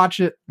will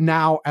watch it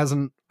now as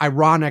an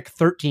ironic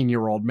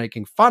 13-year-old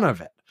making fun of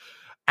it,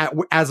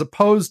 as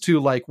opposed to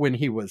like when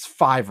he was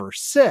 5 or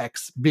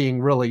 6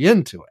 being really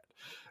into it.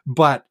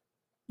 But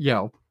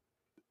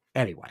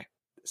anyway,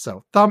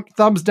 so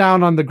thumbs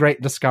down on the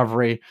Great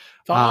Discovery.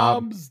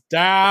 Thumbs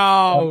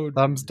down.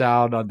 Thumbs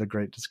down on the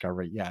Great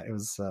Discovery. Yeah, it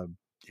was.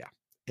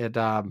 It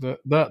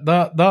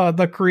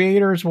the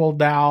creators will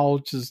now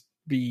just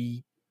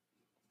be,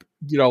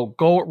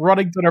 go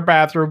running to their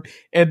bathroom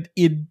and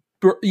in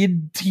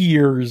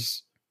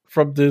tears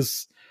from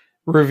this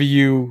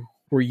review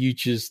where you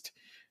just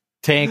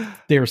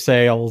tanked their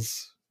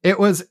sales.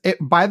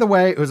 By the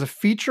way, it was a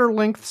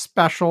feature-length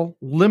special,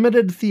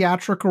 limited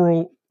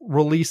theatrical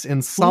release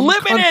in some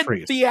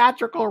countries.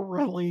 Theatrical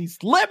release.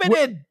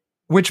 Limited!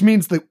 Which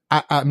means that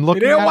I'm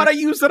looking at They didn't want to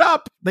use it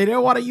up. They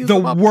didn't want to use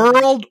them up.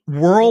 The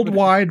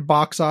worldwide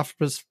box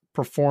office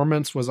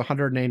performance was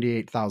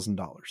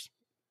 $188,000.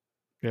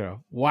 Yeah.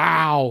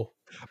 Wow.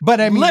 But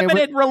I mean,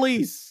 limited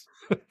release.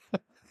 They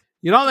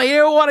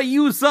didn't want to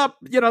use up,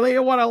 they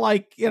didn't want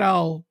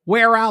to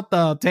wear out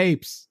the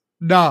tapes.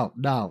 No.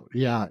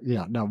 Yeah.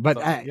 No, but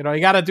so,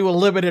 you got to do a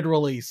limited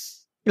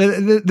release.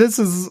 This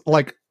is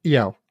like,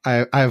 I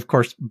of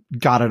course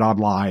got it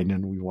online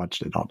and we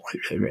watched it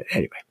online.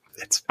 Anyway,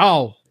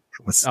 well,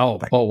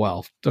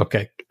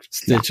 okay.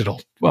 It's digital.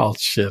 Yeah. Well,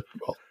 shit.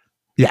 Well,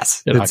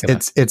 yes,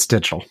 it's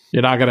digital.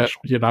 You're not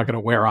gonna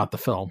wear out the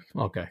film.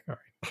 Okay, all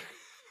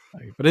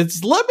right. But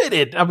it's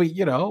limited. I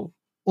mean,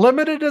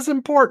 limited is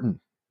important.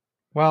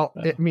 Well,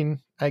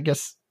 I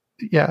guess,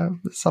 yeah.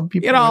 Some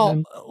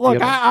people,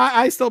 look,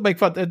 I still make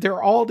fun. There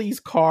are all these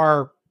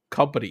car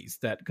companies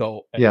that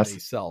go and they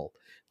sell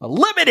a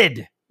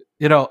limited.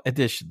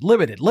 Edition.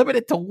 Limited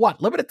to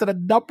what? Limited to the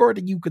number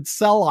that you could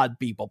sell on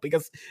people,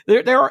 because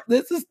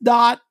this is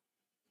not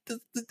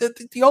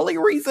the only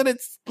reason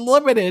it's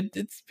limited.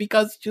 It's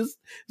because just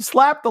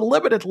slap the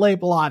limited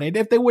label on it.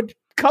 If they would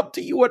come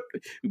to you and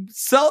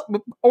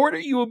order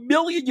you 1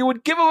 million, you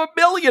would give them 1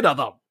 million of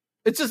them.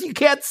 It's just you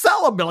can't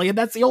sell 1 million.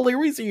 That's the only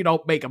reason you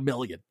don't make 1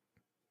 million.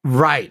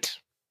 Right.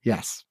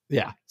 Yes.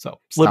 Yeah. So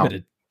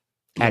limited.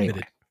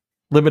 Anyway.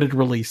 Limited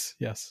release.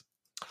 Yes.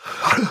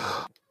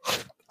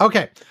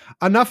 Okay,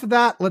 enough of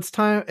that. It's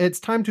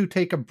time to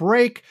take a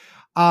break.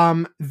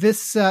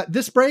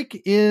 This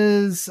break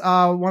is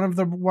one of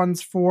the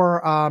ones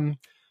for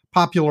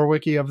Popular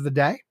Wiki of the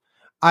Day.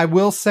 I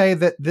will say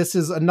that this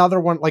is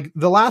another one. Like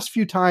the last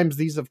few times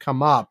these have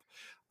come up,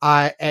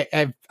 I've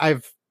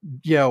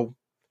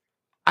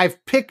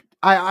picked.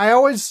 I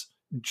always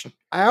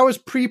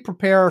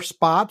pre-prepare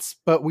spots,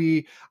 but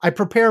I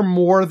prepare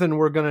more than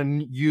we're going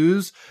to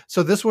use.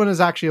 So this one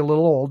is actually a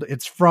little old.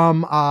 It's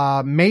from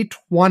May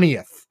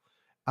 20th.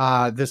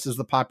 This is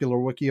the Popular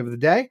Wiki of the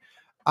Day.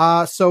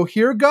 So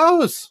here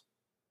goes.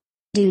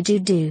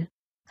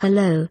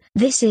 Hello,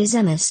 this is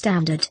Emma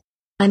Standard.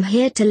 I'm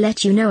here to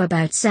let you know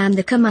about Sam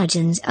the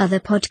Curmudgeon's other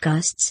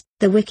podcasts,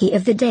 the Wiki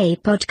of the Day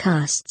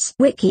podcasts.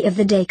 Wiki of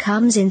the Day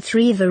comes in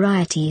 3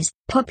 varieties: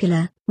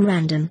 popular,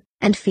 random,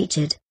 and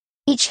featured.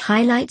 Each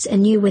highlights a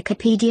new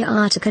Wikipedia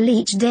article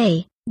each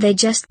day. They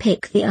just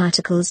pick the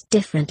articles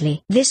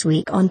differently. This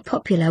week on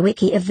Popular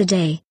Wiki of the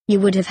Day, you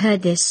would have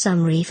heard this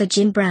summary for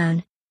Jim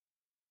Brown.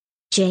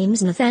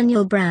 James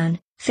Nathaniel Brown,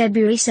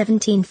 February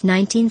 17,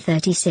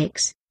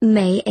 1936,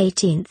 May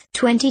 18,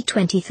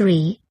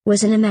 2023,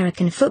 was an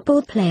American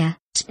football player,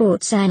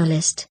 sports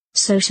analyst,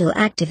 social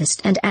activist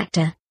and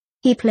actor.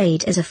 He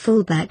played as a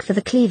fullback for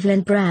the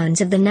Cleveland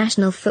Browns of the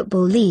National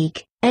Football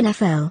League,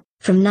 NFL,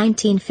 from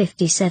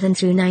 1957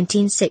 through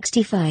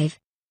 1965.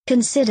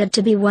 Considered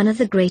to be one of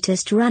the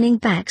greatest running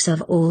backs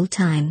of all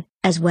time,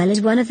 as well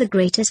as one of the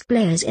greatest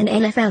players in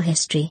NFL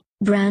history,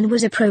 Brown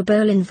was a Pro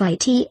Bowl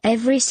invitee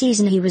every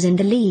season he was in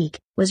the league,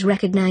 was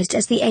recognized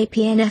as the AP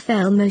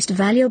NFL Most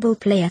Valuable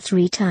Player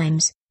 3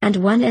 times, and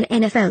won an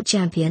NFL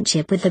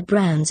championship with the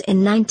Browns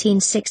in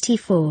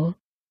 1964.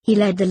 He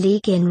led the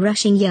league in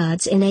rushing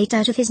yards in 8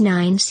 out of his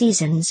 9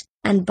 seasons,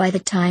 and by the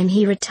time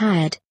he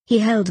retired, he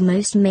held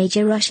most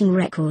major rushing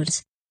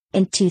records.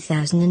 In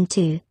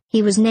 2002,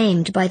 he was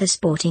named by the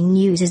Sporting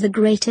News as the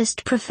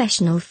greatest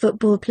professional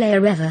football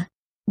player ever.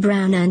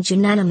 Brown earned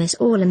unanimous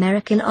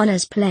All-American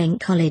honors playing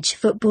college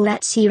football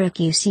at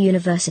Syracuse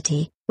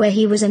University, where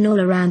he was an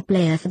all-around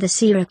player for the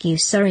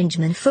Syracuse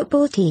Orangemen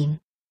football team.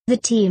 The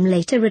team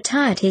later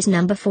retired his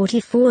number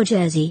 44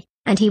 jersey,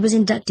 and he was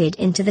inducted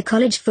into the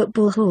College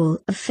Football Hall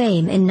of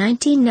Fame in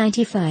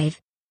 1995.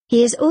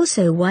 He is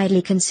also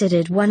widely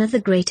considered one of the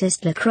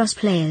greatest lacrosse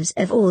players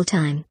of all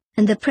time,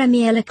 and the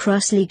Premier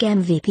Lacrosse League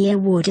MVP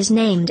award is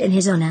named in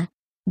his honor.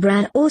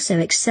 Brown also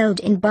excelled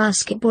in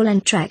basketball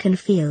and track and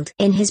field.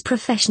 In his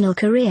professional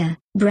career,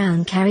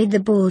 Brown carried the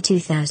ball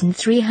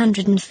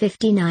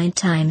 2,359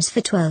 times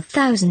for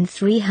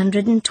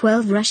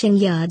 12,312 rushing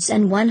yards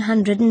and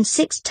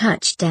 106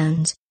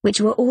 touchdowns,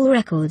 which were all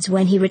records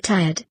when he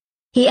retired.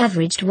 He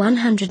averaged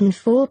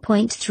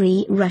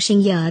 104.3 rushing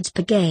yards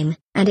per game,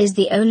 and is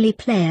the only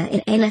player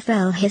in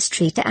NFL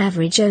history to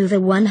average over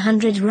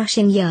 100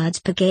 rushing yards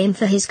per game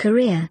for his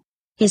career.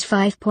 His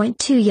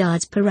 5.2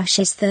 yards per rush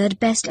is third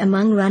best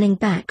among running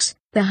backs,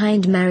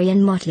 behind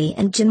Marion Motley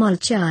and Jamal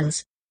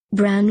Charles.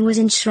 Brown was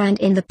enshrined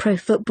in the Pro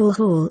Football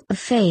Hall of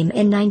Fame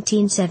in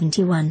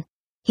 1971.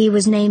 He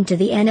was named to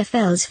the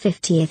NFL's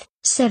 50th,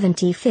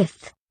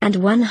 75th, and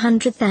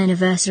 100th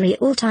anniversary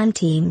all-time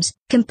teams,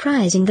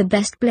 comprising the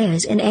best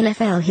players in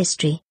NFL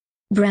history.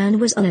 Brown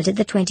was honored at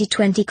the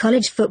 2020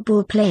 College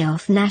Football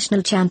Playoff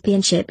National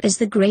Championship as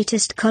the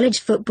greatest college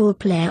football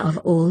player of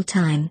all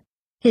time.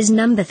 His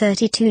number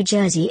 32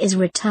 jersey is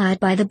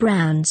retired by the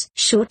Browns.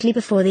 Shortly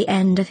before the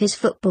end of his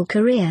football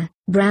career,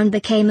 Brown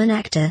became an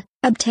actor,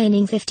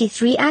 obtaining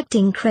 53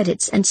 acting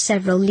credits and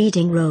several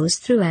leading roles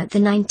throughout the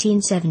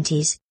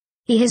 1970s.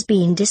 He has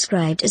been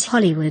described as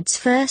Hollywood's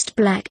first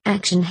black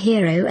action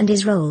hero, and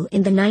his role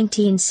in the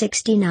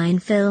 1969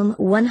 film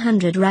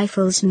 100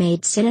 Rifles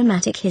made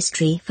cinematic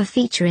history for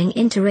featuring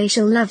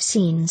interracial love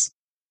scenes.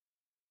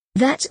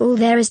 That's all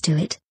there is to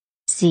it.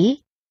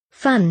 See?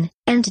 Fun,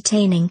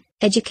 entertaining,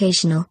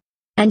 educational,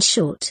 and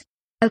short.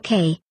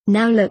 Okay,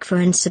 now look for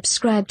and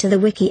subscribe to the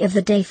Wiki of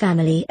the Day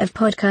family of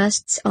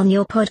podcasts on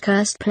your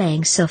podcast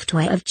playing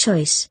software of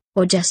choice,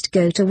 or just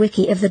go to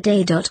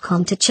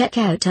wikioftheday.com to check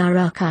out our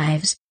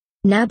archives.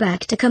 Now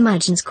back to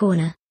Curmudgeon's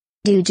Corner.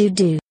 Do.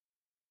 You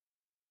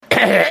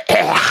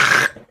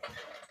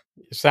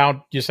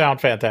sound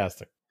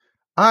fantastic.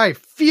 I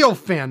feel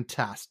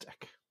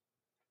fantastic.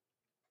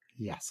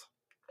 Yes.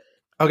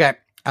 Okay.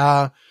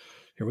 Here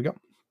we go.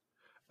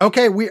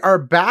 Okay, we are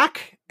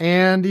back,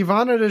 and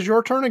Yvonne, it is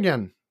your turn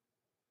again.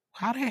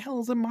 How the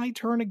hell is it my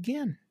turn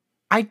again?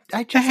 I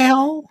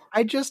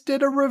just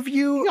did a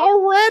review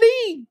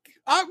already.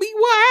 I mean,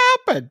 what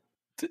happened?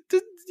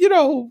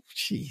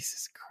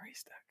 Jesus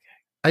Christ.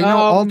 Okay. I know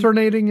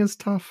alternating is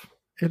tough.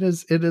 It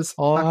is a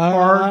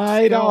hard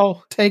I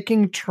know.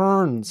 Taking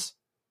turns.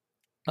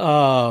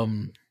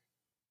 Okay.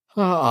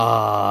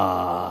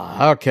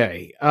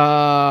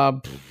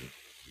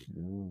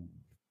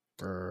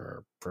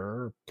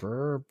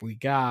 We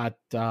got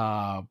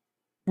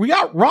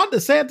Ron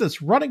DeSantis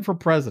running for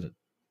president.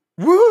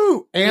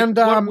 Woo! And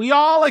what we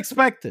all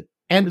expected.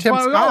 And it's Tim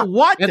Scott.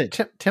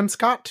 Wanted. Tim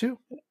Scott too.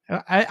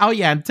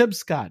 And Tim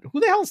Scott. Who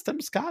the hell is Tim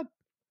Scott?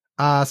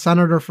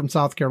 Senator from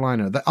South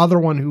Carolina. The other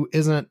one who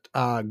isn't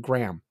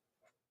Graham.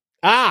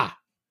 Ah.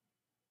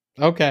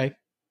 Okay.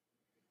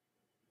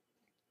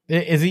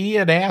 Is he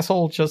an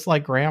asshole just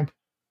like Graham?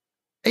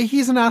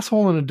 He's an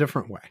asshole in a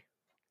different way.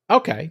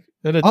 Okay.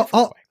 In a different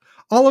way.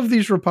 All of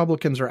these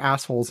Republicans are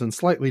assholes in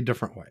slightly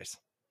different ways.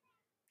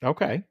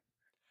 Okay.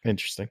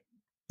 Interesting.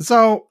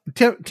 So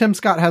Tim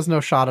Scott has no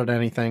shot at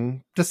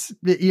anything. Just,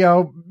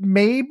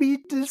 maybe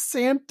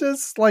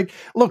DeSantis. Like,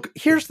 look,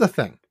 here's the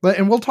thing,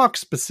 and we'll talk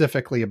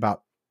specifically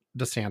about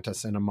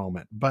DeSantis in a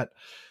moment. But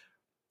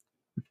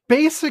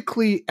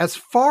basically, as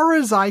far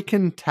as I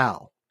can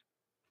tell,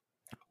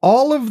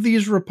 all of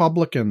these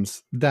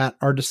Republicans that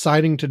are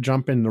deciding to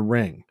jump in the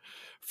ring,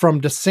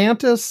 from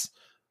DeSantis,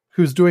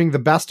 who's doing the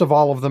best of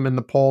all of them in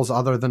the polls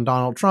other than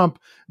Donald Trump,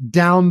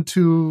 down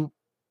to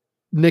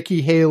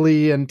Nikki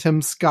Haley and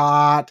Tim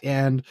Scott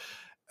and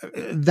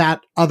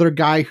that other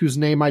guy whose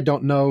name I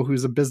don't know,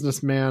 who's a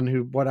businessman,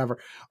 who whatever.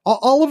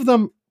 All of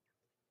them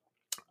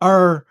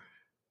are,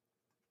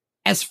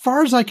 as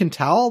far as I can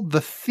tell, the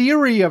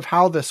theory of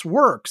how this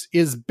works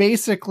is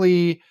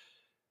basically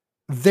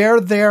they're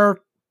there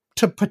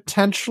to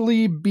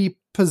potentially be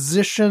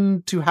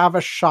positioned to have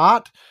a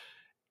shot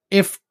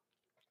if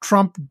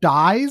Trump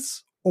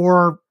dies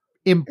or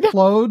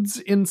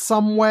implodes in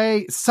some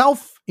way,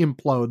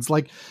 self-implodes.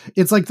 Like,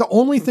 it's like the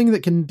only thing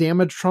that can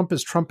damage Trump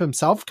is Trump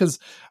himself, because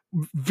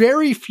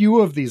very few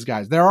of these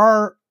guys, there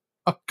are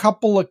a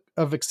couple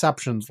of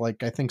exceptions.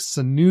 Like, I think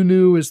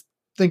Sununu is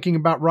thinking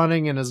about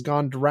running and has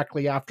gone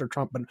directly after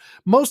Trump. But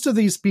most of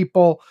these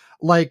people,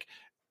 like,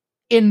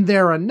 in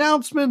their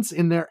announcements,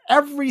 in their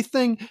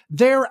everything,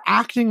 they're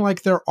acting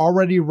like they're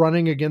already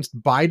running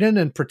against Biden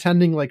and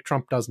pretending like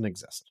Trump doesn't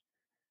exist.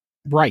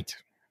 Right.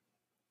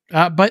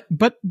 But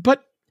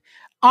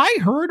I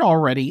heard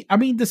already, I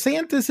mean,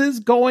 DeSantis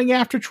is going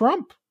after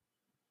Trump.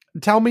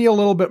 Tell me a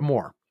little bit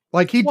more.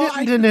 Like, he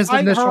didn't in his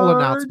initial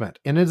announcement.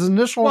 In his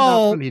initial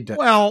announcement, he did.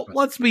 Well,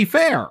 let's be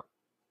fair.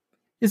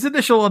 His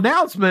initial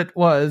announcement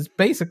was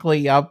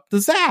basically a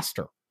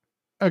disaster.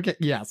 Okay,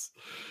 yes.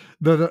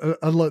 The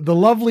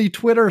lovely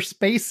Twitter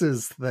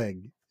Spaces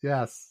thing.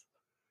 Yes.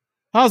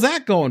 How's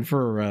that going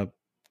for,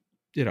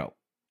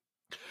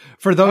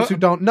 For those who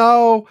don't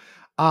know,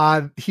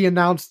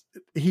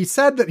 he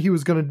said that he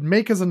was going to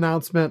make his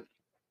announcement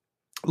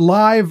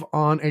live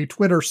on a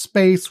Twitter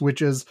Space,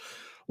 which is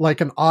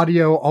like an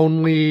audio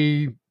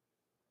only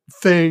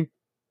thing.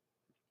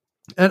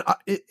 And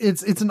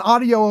it's an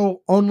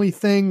audio only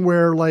thing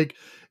where, like,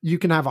 you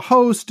can have a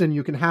host and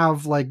you can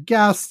have like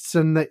guests,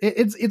 and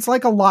it's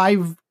like a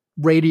live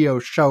radio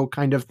show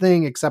kind of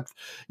thing, except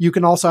you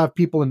can also have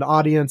people in the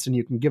audience and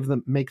you can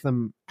make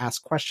them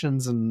ask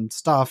questions and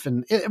stuff.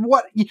 And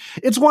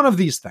it's one of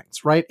these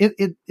things, right?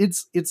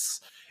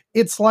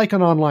 It's like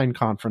an online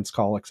conference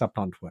call, except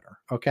on Twitter.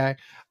 Okay.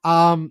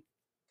 And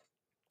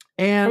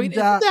isn't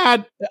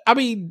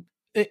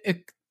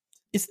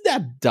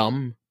that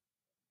dumb?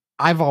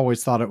 I've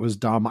always thought it was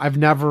dumb. I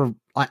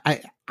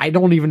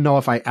don't even know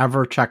if I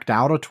ever checked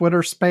out a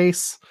Twitter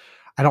Space.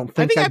 I don't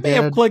think I may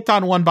have clicked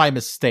on one by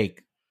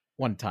mistake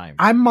one time.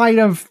 I might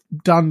have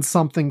done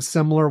something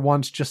similar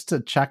once just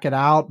to check it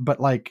out, but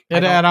like,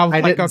 And I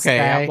was like, okay, stay.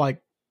 I'm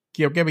like,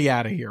 get me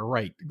out of here,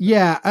 right?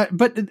 Yeah,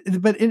 but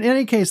in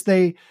any case,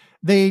 they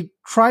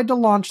tried to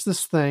launch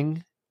this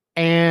thing,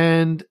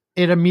 and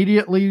it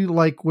immediately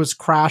like was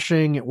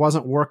crashing. It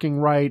wasn't working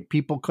right.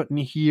 People couldn't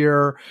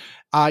hear.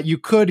 You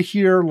could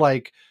hear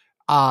like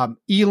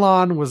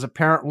Elon was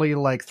apparently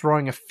like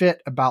throwing a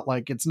fit about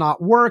like it's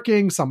not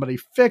working. Somebody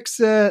fix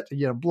it.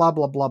 You know, blah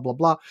blah blah blah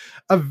blah.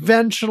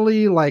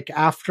 Eventually, like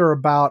after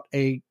about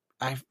it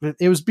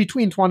was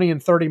between 20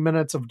 and 30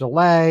 minutes of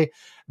delay,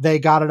 they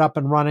got it up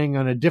and running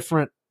on a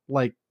different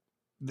like.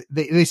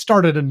 They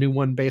started a new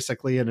one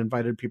basically and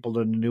invited people to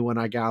a new one,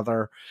 I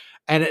gather.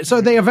 And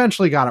so they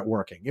eventually got it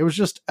working. It was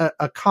just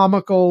a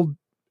comical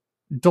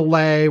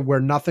delay where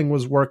nothing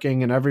was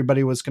working and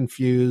everybody was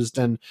confused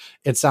and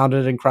it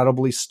sounded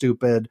incredibly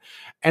stupid.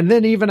 And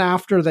then even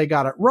after they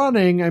got it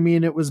running, I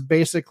mean, it was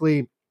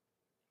basically,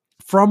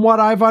 from what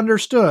I've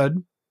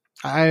understood,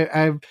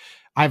 I've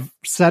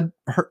said,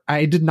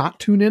 I did not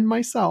tune in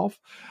myself.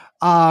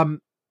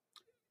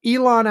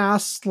 Elon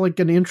asked like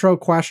an intro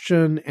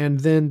question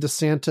and then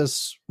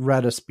DeSantis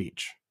read a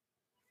speech.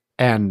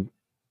 And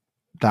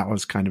that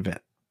was kind of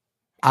it.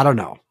 I don't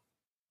know.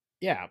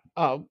 Yeah.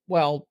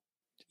 Well,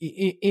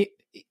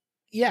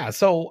 yeah.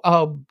 So,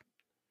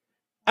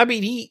 I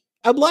mean,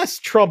 unless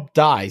Trump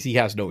dies, he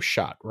has no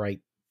shot,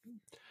 right?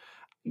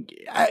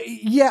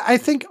 Yeah, I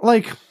think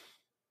like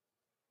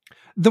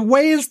the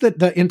ways that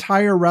the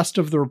entire rest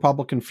of the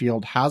Republican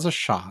field has a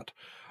shot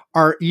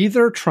are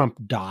either Trump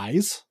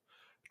dies,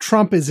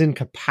 Trump is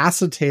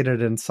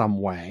incapacitated in some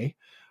way.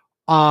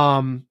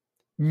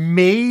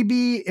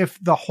 Maybe if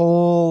the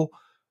whole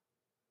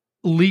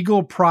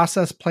legal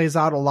process plays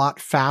out a lot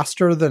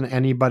faster than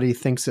anybody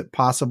thinks it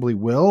possibly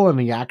will, and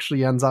he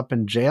actually ends up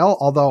in jail.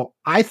 Although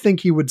I think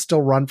he would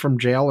still run from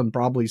jail and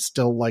probably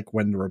still like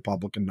win the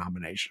Republican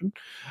nomination.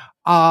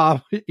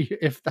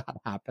 If that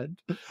happened.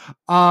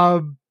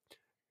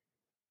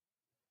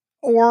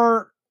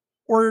 Or,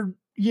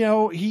 you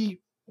know,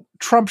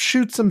 Trump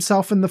shoots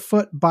himself in the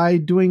foot by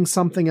doing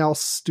something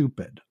else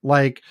stupid.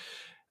 Like,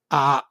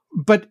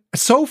 but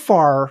so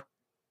far,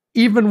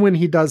 even when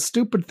he does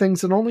stupid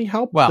things, it only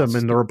helped them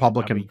in the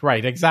Republican. I mean,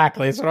 right,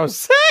 exactly. That's what I was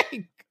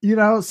saying. You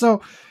know,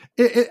 so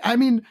I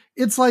mean,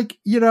 it's like,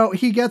 you know,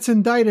 he gets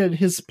indicted,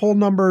 his poll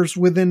numbers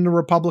within the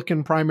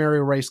Republican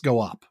primary race go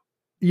up.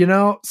 You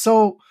know,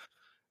 so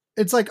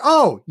it's like,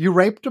 oh, you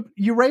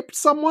raped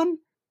someone?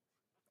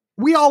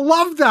 We all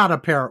love that,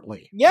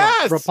 apparently.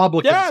 Yes, well,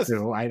 Republicans yes.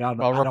 do. I don't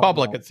know. Well,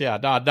 Republicans, yeah,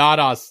 not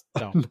us.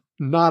 No,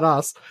 not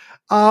us.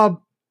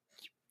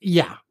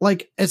 Yeah,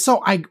 like,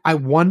 so I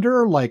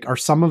wonder, like, are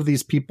some of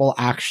these people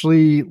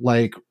actually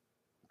like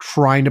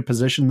trying to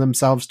position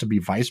themselves to be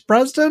vice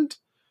president?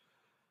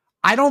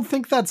 I don't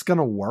think that's going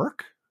to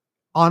work.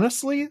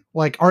 Honestly,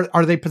 like,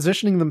 are they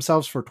positioning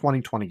themselves for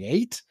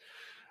 2028?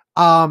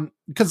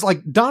 Because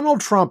like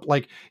Donald Trump,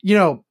 like, you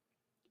know,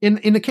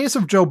 in the case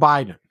of Joe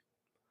Biden.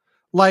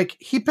 Like,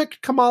 he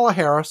picked Kamala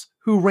Harris,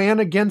 who ran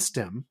against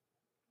him,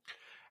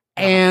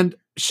 and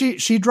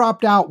she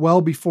dropped out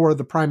well before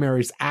the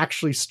primaries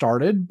actually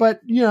started. But,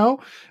 you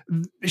know,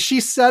 she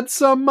said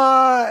some,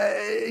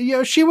 you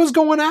know, she was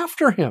going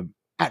after him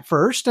at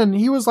first, and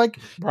he was like,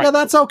 right. Yeah,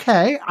 that's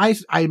okay.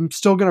 I'm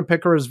still going to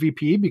pick her as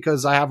VP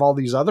because I have all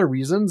these other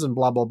reasons and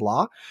blah, blah,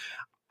 blah.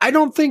 I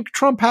don't think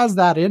Trump has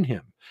that in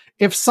him.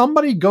 If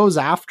somebody goes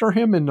after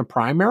him in the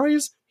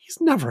primaries, he's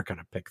never going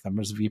to pick them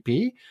as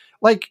VP.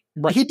 Like,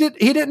 right. He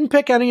didn't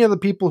pick any of the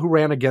people who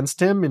ran against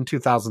him in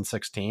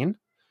 2016.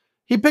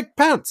 He picked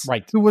Pence,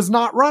 right, who was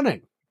not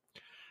running.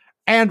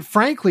 And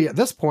frankly, at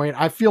this point,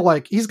 I feel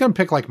like he's going to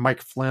pick like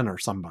Mike Flynn or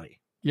somebody.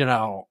 You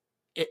know,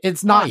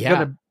 it's not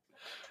going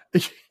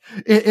to.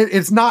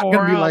 It's not going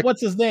to be like,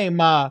 what's his name?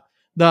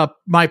 The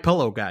My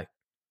Pillow guy.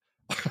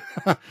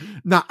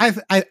 No,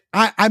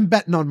 I'm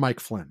betting on Mike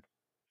Flynn.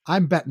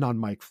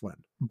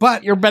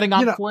 But you're betting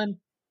on Flynn.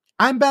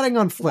 I'm betting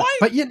on Flynn,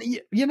 but you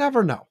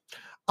never know.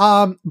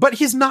 But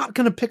he's not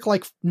going to pick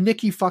like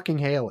Nikki fucking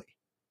Haley.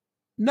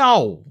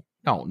 No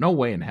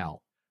way in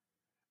hell.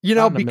 You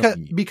know,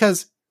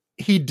 because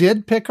he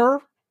did pick her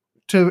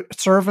to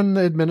serve in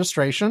the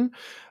administration,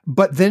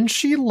 but then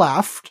she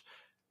left,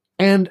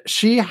 and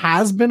she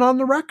has been on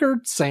the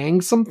record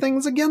saying some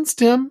things against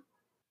him.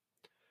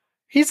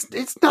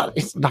 It's not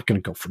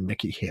going to go for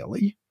Nikki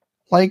Haley.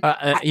 Like,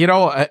 you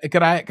know,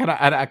 could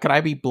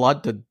I be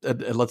blunt?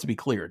 Let's be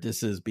clear.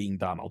 This is being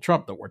Donald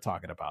Trump that we're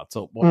talking about.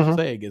 So what I'm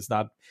saying is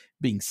not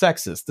being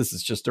sexist. This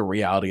is just a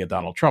reality of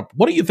Donald Trump.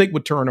 What do you think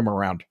would turn him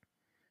around?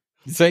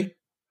 You say?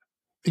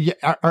 Yeah.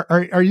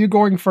 Are you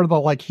going for the,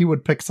 like, he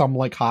would pick some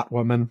like hot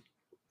woman?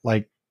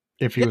 Like,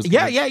 if he was.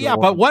 Yeah.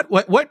 But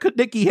what could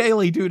Nikki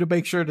Haley do to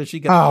make sure that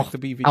she gets back to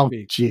BVP? Oh,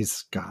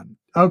 jeez, God.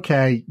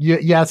 Okay.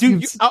 Yes.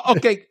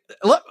 Okay.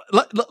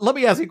 Let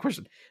me ask you a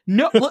question.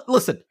 No,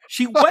 listen.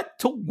 She went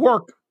to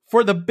work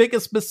for the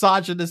biggest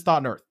misogynist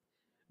on earth.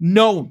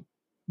 Known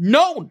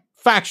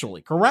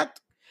factually,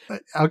 correct?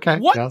 Okay.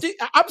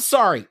 I'm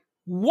sorry.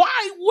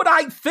 Why would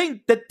I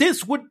think that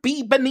this would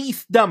be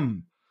beneath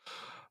them?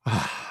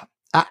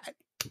 I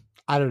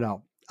don't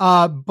know.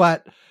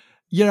 But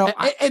you know,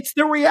 it's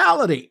the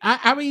reality.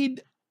 I mean,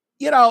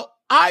 you know,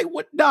 I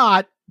would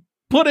not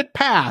put it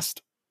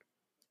past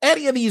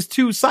any of these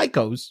two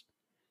psychos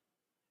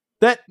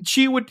that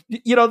she would,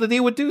 you know, that they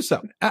would do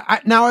so.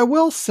 Now, I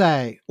will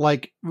say,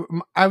 like,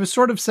 I was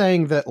sort of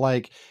saying that,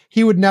 like,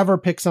 he would never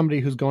pick somebody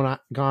who's gone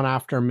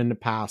after him in the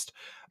past,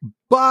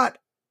 but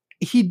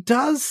he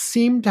does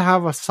seem to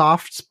have a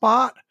soft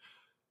spot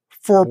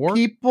for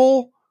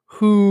people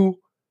who,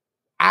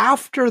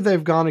 after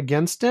they've gone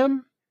against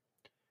him,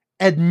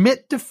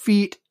 admit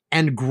defeat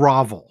and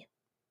grovel.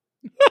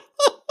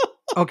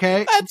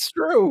 Okay? That's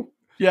true.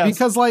 Yes.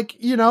 Because, like,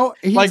 you know,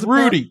 he's like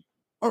Rudy.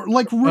 Or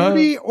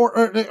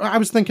I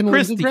was thinking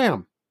Christy. Lindsey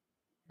Graham.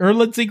 Or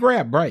Lindsey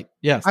Graham, right.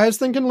 Yes. I was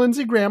thinking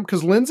Lindsey Graham,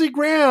 because Lindsey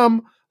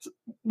Graham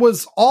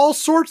was all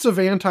sorts of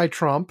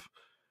anti-Trump,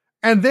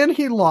 and then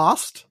he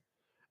lost,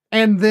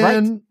 and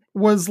then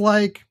was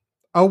like,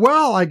 oh,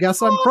 well, I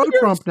guess I'm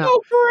pro-Trump now.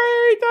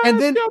 And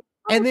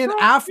then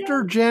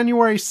after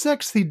January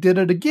 6th, he did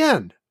it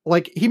again.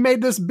 Like, he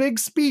made this big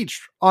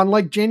speech on,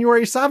 like,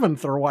 January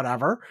 7th or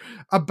whatever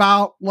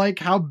about, like,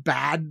 how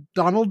bad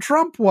Donald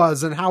Trump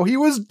was and how he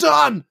was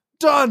done.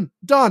 And,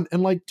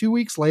 like, 2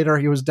 weeks later,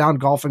 he was down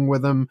golfing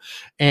with him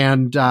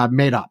and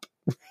made up.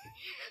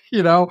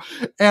 You know?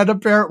 And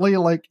apparently,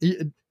 like,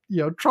 you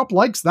know, Trump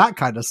likes that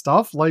kind of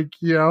stuff. Like,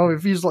 you know,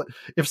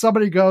 if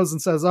somebody goes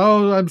and says,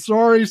 oh, I'm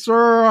sorry,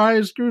 sir,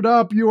 I screwed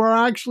up. You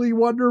are actually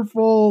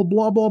wonderful,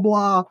 blah, blah,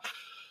 blah.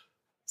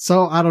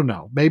 So, I don't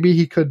know. Maybe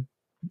he could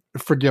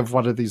forgive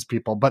one of these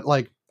people, but,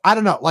 like, I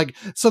don't know. Like,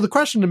 so the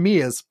question to me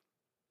is,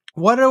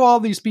 what do all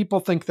these people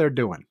think they're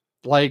doing?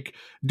 Like,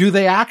 do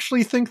they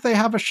actually think they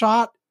have a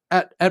shot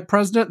at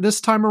president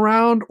this time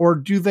around, or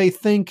do they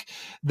think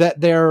that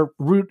they're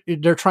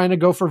trying to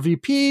go for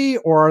VP,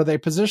 or are they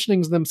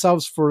positioning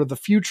themselves for the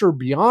future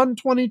beyond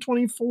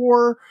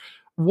 2024?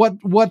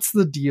 What's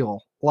the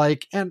deal?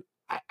 Like, and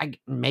I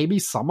maybe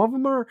some of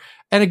them are,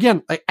 and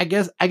again, I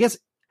guess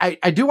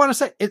I do want to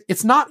say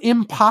it's not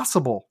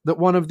impossible that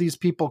one of these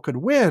people could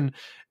win.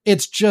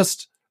 It's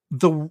just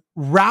the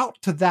route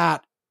to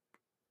that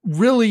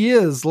really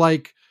is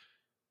like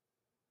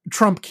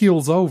Trump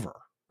keels over,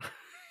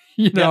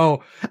 you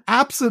know,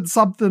 absent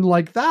something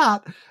like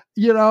that,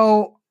 you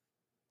know,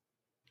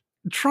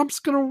 Trump's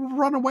going to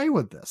run away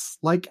with this.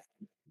 Like,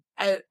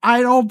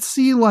 I don't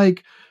see,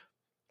 like,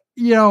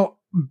 you know,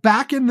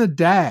 back in the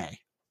day,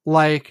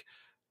 like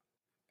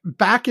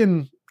back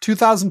in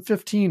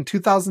 2015,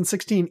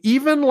 2016,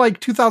 even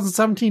like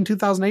 2017,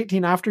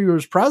 2018, after he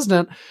was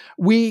president,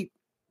 we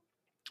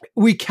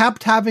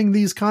kept having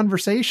these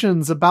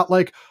conversations about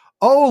like,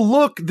 oh,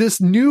 look,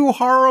 this new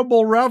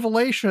horrible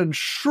revelation.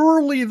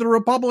 Surely the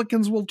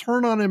Republicans will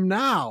turn on him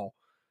now.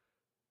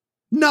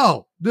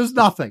 No, there's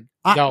nothing.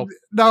 No.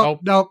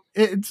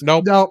 It's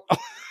nope. No.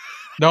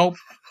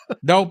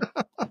 Nope.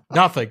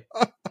 Nothing.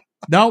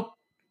 Nope.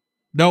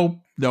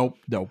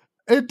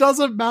 It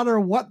doesn't matter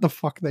what the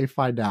fuck they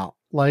find out.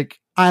 Like,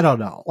 I don't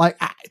know. Like,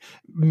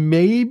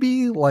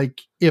 maybe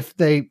like if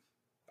they,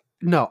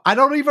 no, I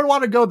don't even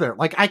want to go there.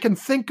 Like, I can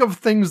think of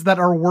things that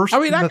are worse. I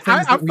mean, than the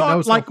things that I've we know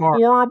thought so like far.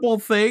 horrible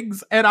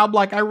things, and I'm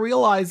like, I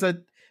realize that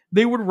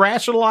they would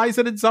rationalize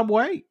it in some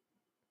way.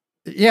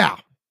 Yeah,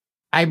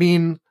 I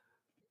mean,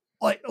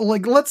 like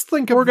let's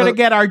think we're going to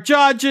get our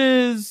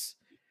judges.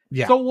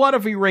 Yeah. So what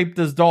if he raped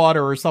his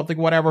daughter or something?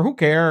 Whatever. Who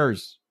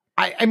cares?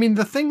 I mean,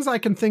 the things I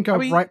can think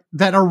of, right,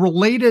 that are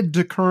related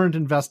to current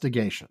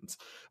investigations.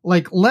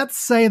 Like, let's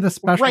say the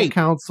special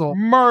counsel.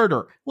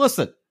 Murder.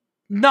 Listen,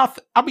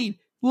 nothing. I mean,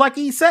 like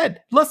he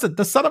said, listen,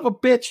 the son of a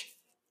bitch,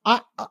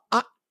 I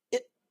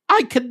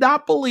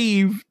cannot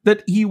believe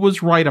that he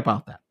was right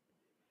about that.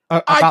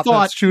 I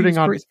thought shooting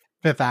on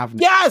Fifth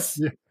Avenue.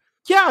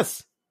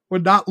 Yes.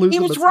 Would not lose. He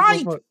was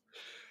right.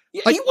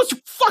 He was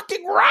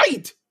fucking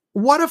right.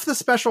 What if the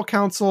special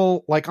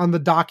counsel, like on the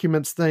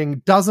documents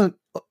thing, doesn't,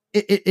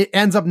 it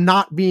ends up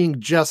not being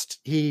just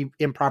he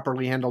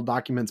improperly handled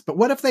documents, but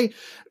what if they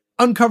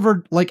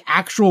uncovered like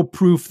actual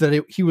proof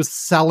that he was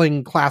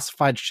selling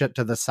classified shit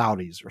to the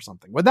Saudis or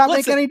something? Would that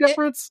make any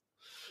difference?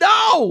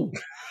 No.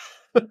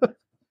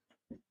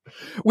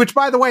 Which,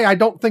 by the way, I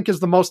don't think is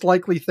the most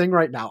likely thing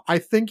right now. I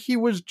think he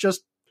was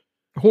just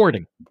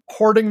hoarding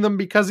them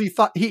because he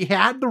thought he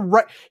had the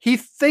right. He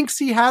thinks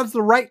he has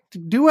the right to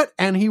do it,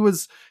 and he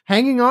was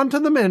hanging on to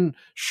them and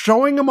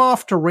showing them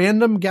off to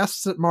random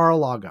guests at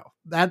Mar-a-Lago.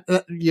 That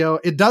you know,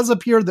 it does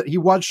appear that he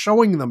was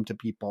showing them to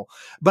people,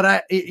 but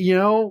I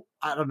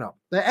don't know.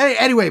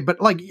 Anyway, but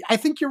like, I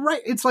think you're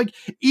right. It's like,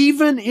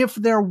 even if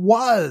there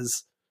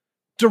was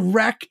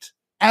direct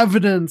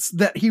evidence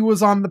that he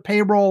was on the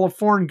payroll of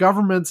foreign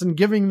governments and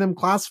giving them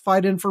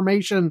classified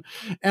information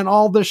and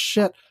all this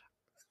shit,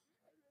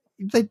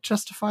 they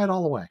justify it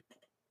all away.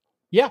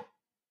 Yeah.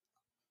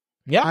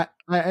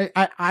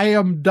 I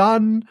am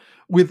done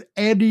with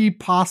any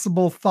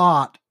possible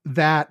thought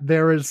that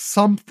there is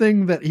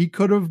something that he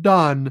could have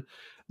done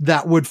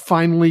that would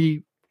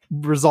finally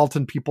result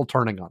in people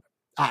turning on him.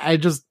 I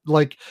just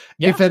like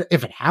if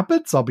it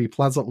happens, I'll be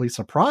pleasantly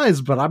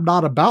surprised, but I'm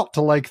not about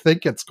to like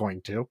think it's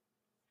going to.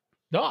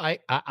 No,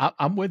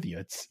 I'm with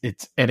you.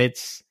 It's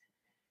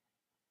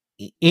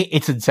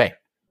insane.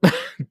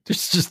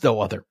 There's just no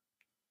other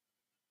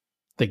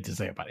thing to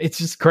say about it. It's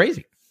just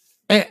crazy.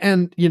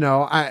 And you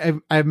know,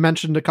 I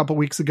mentioned a couple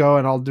weeks ago,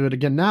 and I'll do it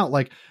again now.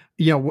 Like,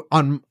 you know,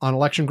 on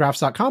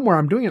electiongraphs.com where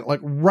I'm doing it, like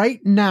right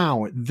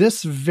now, at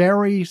this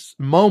very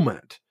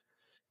moment,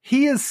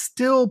 he is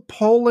still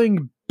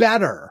polling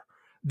better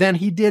than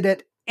he did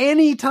at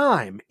any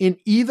time in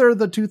either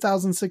the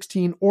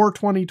 2016 or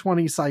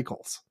 2020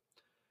 cycles.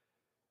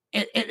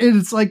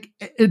 It's like,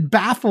 it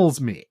baffles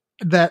me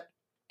that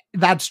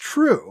that's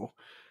true.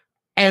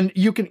 And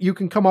you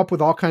can come up with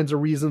all kinds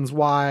of reasons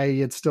why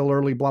it's still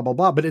early, blah, blah,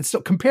 blah. But it's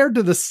still, compared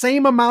to the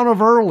same amount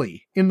of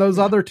early in those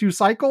other two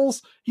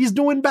cycles, he's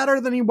doing better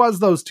than he was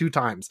those two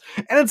times.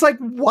 And it's like,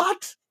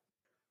 what?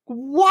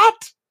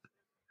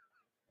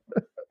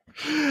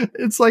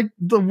 It's like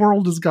the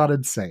world has got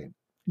insane,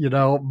 you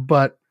know,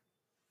 but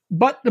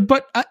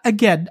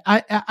again,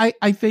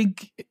 I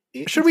think.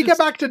 Should we get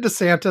back to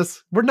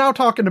DeSantis? We're now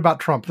talking about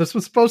Trump. This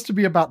was supposed to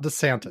be about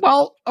DeSantis.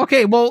 Well,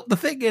 okay. Well, the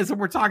thing is,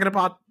 we're talking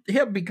about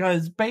him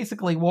because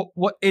basically,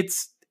 what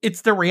it's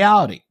the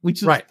reality. We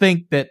just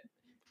think that,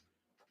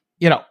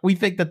 you know, we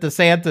think that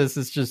DeSantis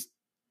is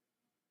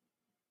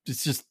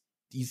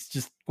he's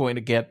just going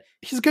to get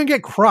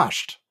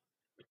crushed.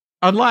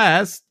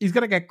 Unless he's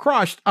going to get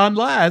crushed,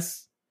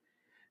 unless,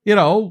 you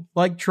know,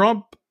 like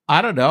Trump,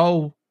 I don't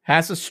know,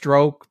 has a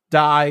stroke,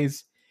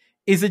 dies,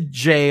 is in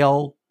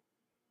jail.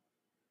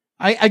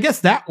 I guess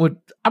that would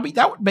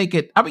make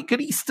it. I mean, could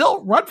he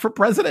still run for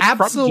president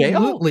from jail?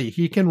 Absolutely.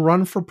 He can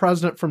run for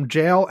president from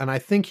jail, and I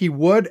think he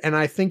would, and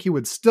I think he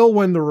would still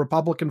win the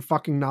Republican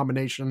fucking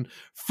nomination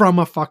from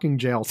a fucking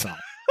jail cell.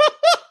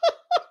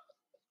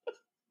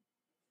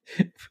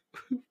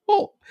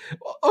 Well,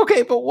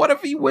 okay, but what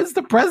if he wins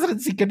the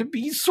presidency? Can it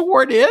be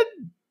sworn in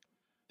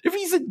if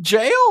he's in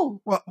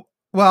jail?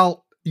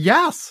 Well,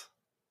 yes.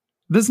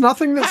 There's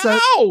nothing that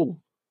says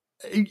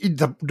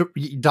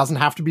he doesn't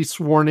have to be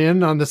sworn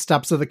in on the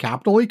steps of the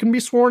Capitol. He can be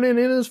sworn in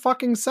his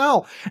fucking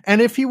cell.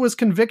 And if he was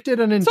convicted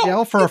and in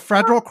jail for a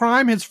federal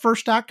crime, his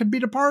first act could be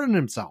to pardon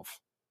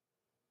himself.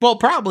 Well,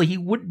 probably he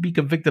wouldn't be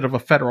convicted of a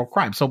federal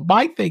crime. So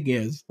my thing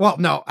is, well,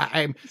 no,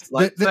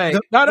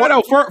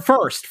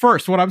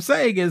 First, what I'm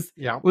saying is,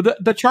 with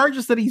the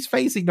charges that he's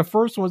facing, the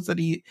first ones that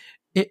he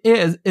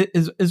is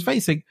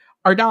facing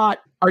are not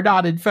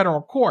in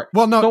federal court.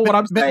 Well, no. So what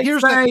I'm saying,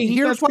 here's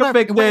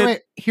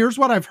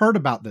what I've heard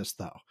about this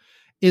though,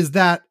 is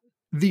that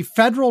the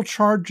federal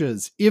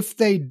charges, if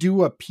they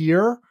do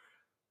appear,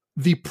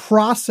 the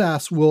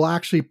process will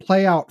actually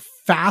play out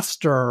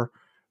faster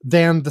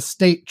than the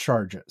state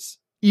charges.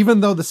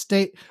 Even though the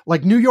state,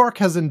 like New York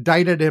has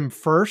indicted him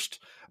first,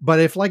 but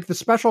if like the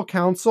special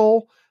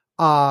counsel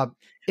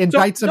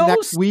indicts him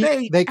next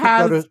week, they could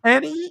go to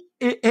any,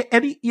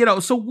 you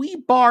know, so we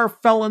bar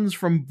felons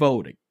from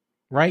voting,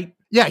 right?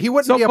 Yeah, he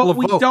wouldn't be able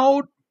to vote.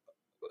 Don't,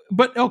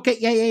 but okay,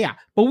 yeah.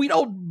 But we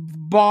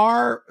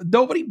don't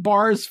nobody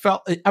bars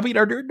I mean,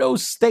 are there no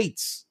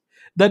states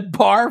that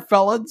bar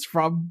felons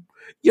from,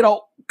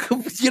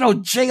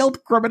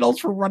 jailed criminals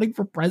from running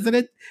for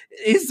president?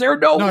 Is there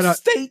no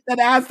state that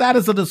has that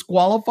as a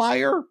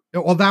disqualifier?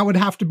 Well, that would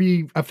have to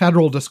be a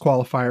federal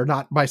disqualifier,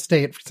 not by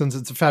state, since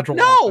it's a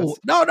federal office.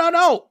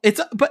 No. It's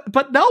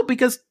but no,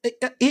 because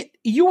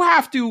you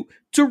have to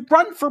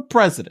run for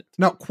president.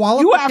 No,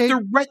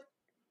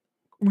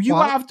 you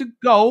have to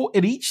go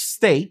in each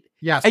state,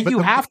 yes, and you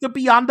have to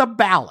be on the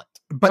ballot.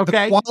 But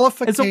okay?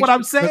 And so what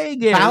I'm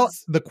saying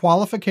is the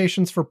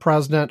qualifications for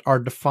president are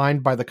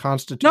defined by the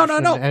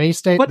Constitution. No. Any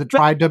state that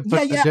tried to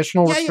put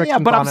additional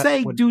restrictions but on I'm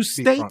saying,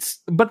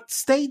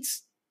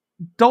 states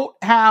don't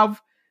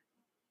have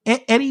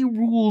any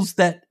rules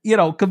that,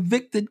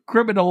 convicted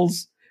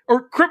criminals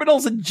or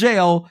criminals in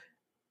jail,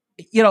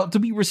 to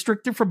be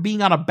restricted from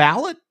being on a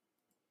ballot?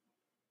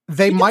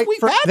 They might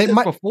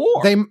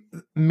before. They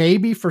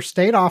maybe for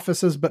state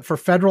offices, but for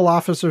federal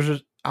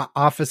officers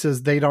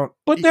they don't.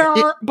 But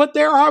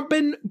there have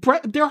been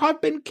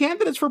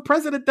candidates for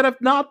president that have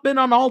not been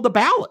on all the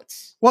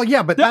ballots. Well,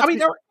 yeah, but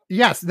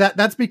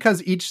that's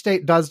because each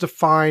state does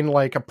define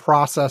like a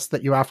process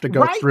that you have to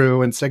go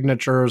through and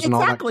signatures and all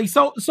that. Exactly.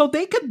 So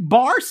they could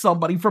bar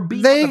somebody from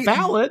being on the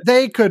ballot.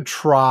 They could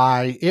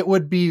try. It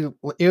would be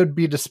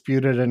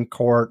disputed in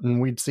court, and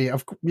we'd see.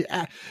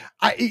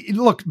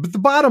 Look, but the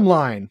bottom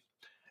line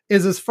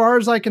is, as far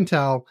as I can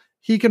tell,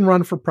 he can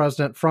run for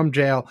president from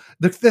jail.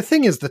 The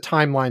thing is, the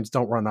timelines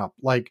don't run up.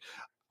 Like,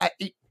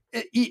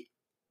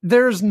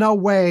 there's no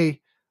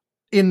way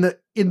in the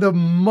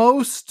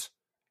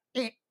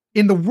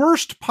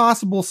worst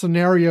possible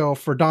scenario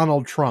for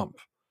Donald Trump,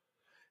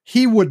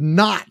 he would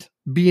not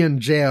be in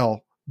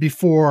jail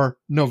before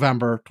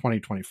November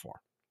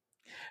 2024.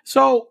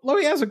 So let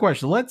me ask a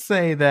question. Let's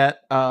say that,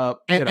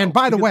 and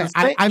by the way,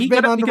 I've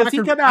been on the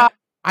record.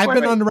 I've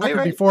been on the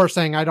record before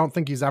saying I don't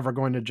think he's ever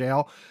going to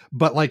jail,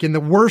 but like in the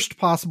worst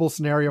possible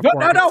scenario,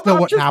 for him, it still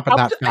wouldn't happen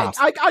that fast.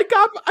 I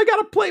got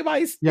to play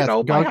my,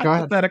 my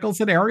hypothetical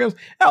scenarios.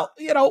 Hell,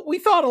 we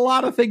thought a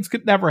lot of things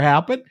could never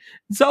happen.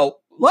 So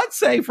let's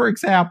say, for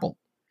example,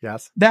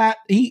 yes, that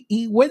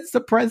he wins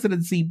the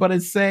presidency, but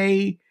is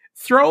say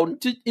thrown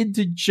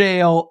into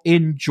jail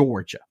in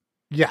Georgia.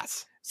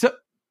 Yes.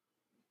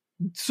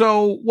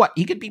 So what?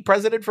 He could be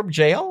president from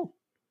jail?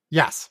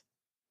 Yes.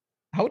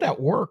 How would that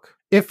work?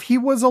 If he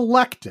was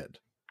elected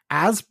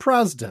as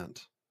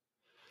president,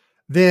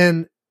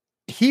 then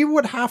he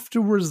would have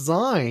to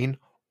resign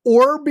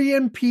or be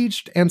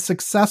impeached and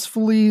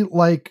successfully,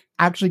 like,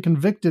 actually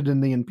convicted in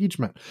the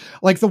impeachment.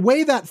 Like, the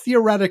way that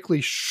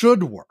theoretically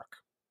should work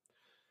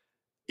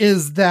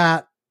is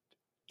that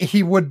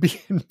he would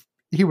be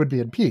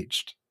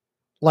impeached.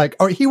 Like,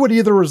 or he would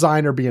either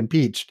resign or be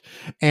impeached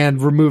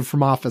and removed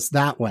from office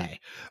that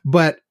way.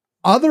 But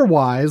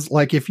otherwise,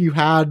 like if you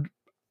had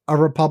a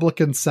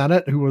Republican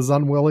Senate who was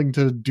unwilling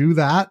to do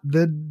that,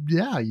 then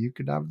yeah, you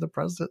could have the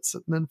president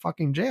sitting in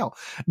fucking jail.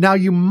 Now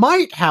you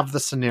might have the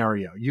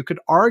scenario. You could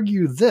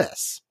argue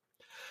this,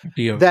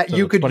 that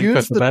you could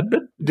use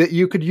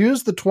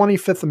the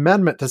 25th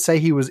Amendment to say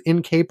he was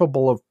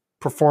incapable of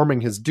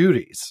performing his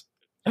duties.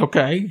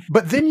 Okay.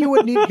 But then you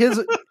would need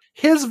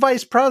his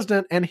vice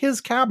president and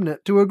his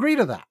cabinet to agree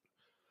to that.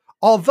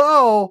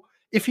 Although,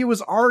 if he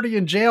was already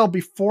in jail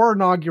before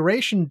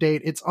inauguration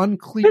date, it's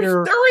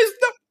unclear.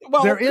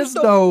 There is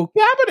no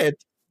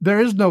cabinet. There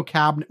is no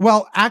cabinet.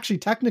 Well, actually,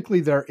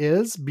 technically there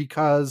is,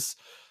 because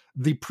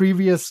the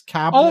previous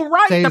cabinet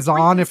stays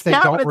on if they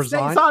don't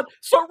resign.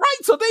 So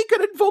they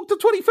could invoke the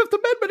 25th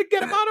Amendment and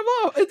get him out of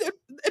office,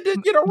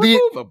 and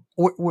remove him.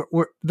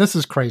 This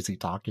is crazy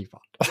talking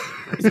about.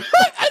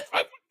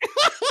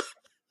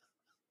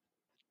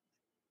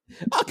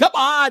 Oh, come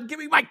on. Give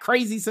me my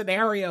crazy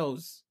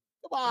scenarios.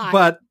 Come on.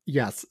 But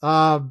yes,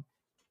 I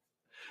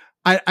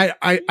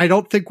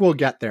don't think we'll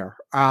get there.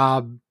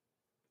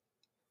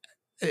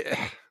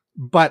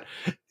 But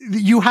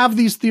you have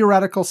these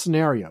theoretical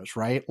scenarios,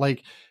 right?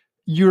 Like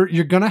you're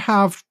going to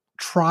have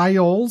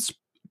trials,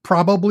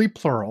 probably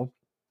plural,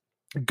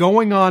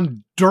 going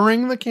on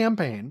during the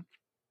campaign.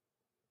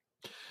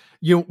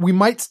 We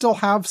might still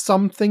have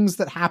some things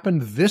that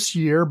happened this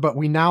year, but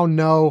we now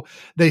know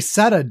they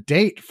set a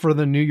date for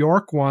the New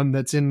York one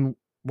that's in,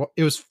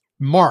 it was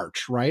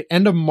March, right?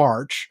 End of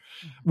March,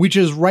 which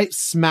is right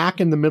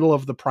smack in the middle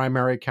of the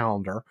primary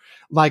calendar.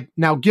 Like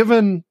now,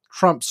 given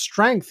Trump's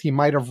strength, he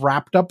might have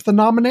wrapped up the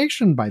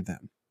nomination by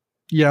then,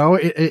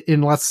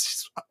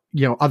 unless,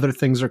 other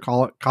things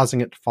are causing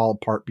it to fall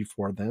apart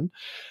before then.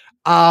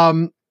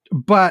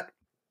 But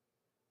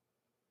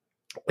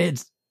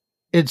it's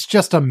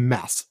just a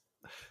mess.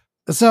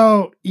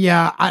 So,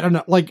 yeah, I don't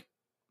know. Like,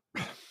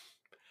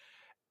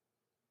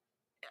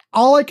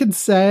 all I can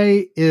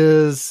say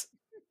is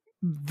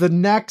the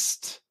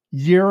next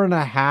year and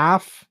a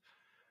half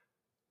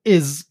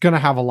is going to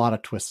have a lot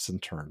of twists and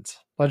turns.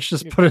 Let's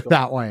just put it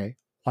that way.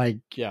 Like,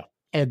 yeah,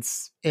 and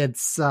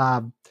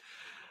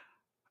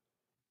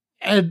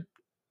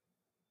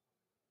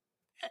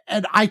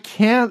I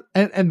can't,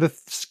 and the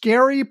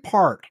scary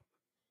part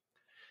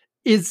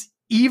is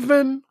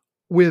even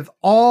with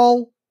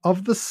all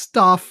of the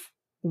stuff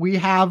we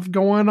have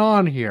going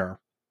on here,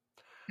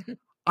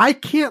 I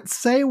can't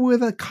say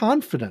with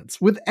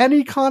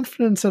any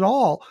confidence at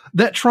all,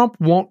 that Trump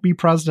won't be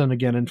president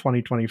again in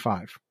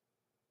 2025.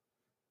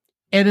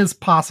 It is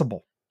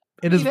possible.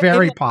 It is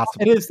very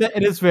possible.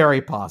 It is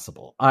very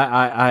possible.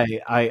 I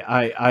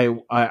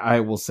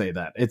will say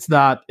that it's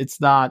not it's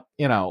not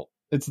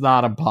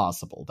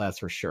impossible. That's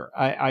for sure.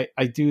 I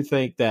do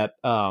think that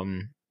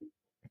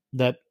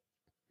that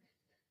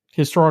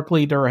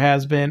historically there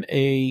has been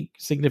a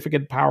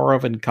significant power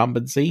of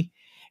incumbency,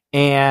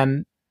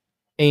 and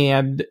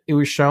it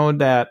was shown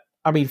that,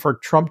 for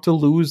Trump to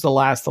lose the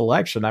last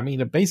election,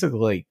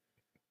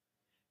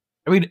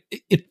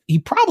 he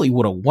probably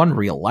would have won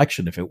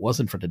re-election if it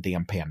wasn't for the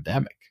damn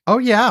pandemic. Oh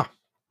yeah.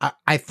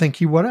 I think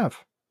he would have.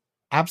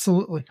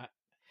 Absolutely.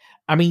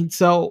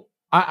 So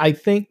I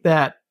think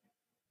that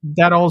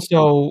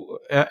also,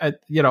 I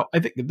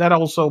think that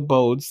also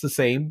bodes the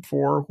same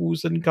for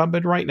who's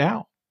incumbent right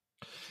now.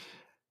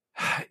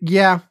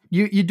 Yeah,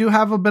 you do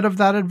have a bit of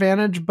that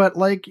advantage, but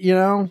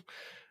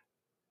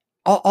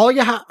all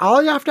you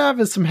have to have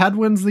is some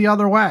headwinds the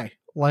other way.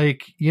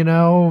 Like,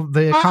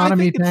 the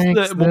economy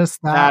tanks,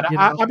 that.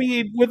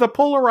 With a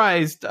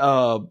polarized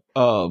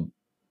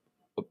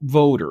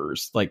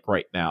voters like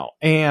right now.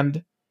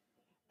 And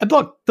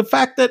look, the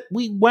fact that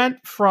we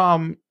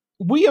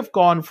have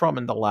gone from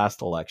in the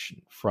last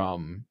election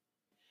from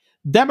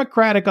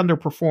Democratic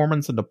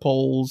underperformance in the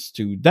polls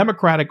to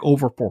Democratic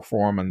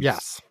overperformance.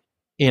 Yes.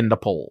 In the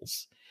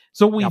polls.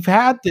 So we've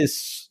had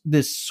this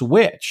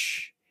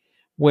switch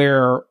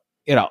where,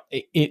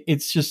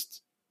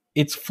 it's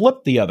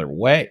flipped the other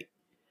way.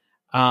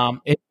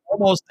 In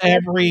almost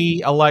every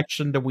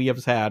election that we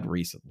have had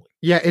recently.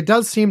 Yeah, it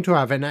does seem to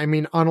have.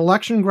 And on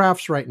election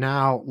graphs right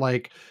now,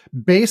 like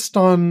based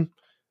on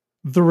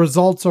the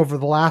results over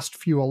the last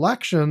few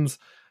elections,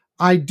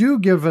 I do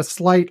give a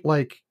slight,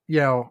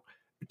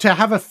 to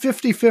have a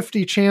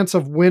 50-50 chance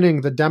of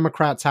winning, the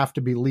Democrats have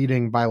to be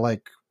leading by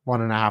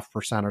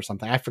 1.5% or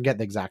something. I forget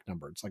the exact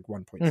number. It's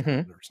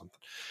 1.7 or something.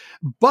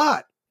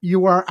 But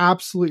you are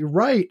absolutely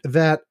right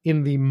that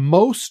in the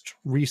most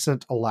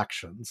recent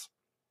elections,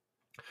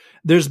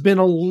 there's been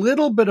a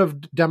little bit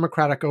of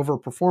Democratic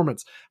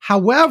overperformance.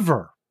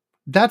 However,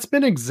 that's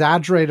been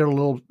exaggerated a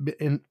little bit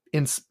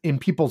in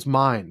people's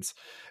minds,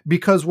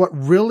 because what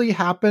really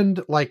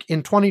happened,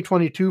 in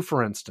 2022,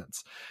 for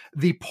instance,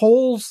 the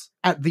polls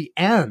at the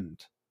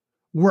end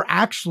were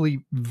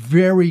actually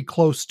very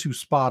close to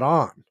spot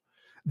on.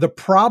 The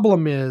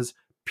problem is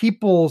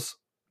people's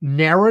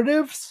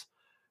narratives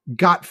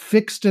got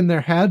fixed in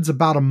their heads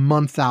about a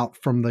month out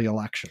from the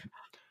election.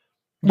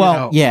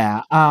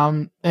 Yeah.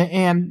 And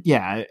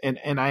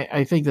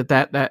I think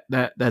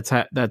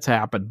that's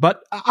happened,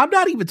 but I'm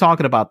not even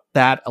talking about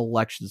that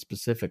election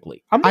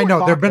specifically. I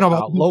know there've been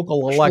about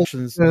local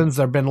elections.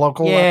 There've been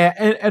local,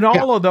 and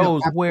all of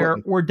those where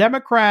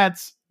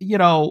Democrats,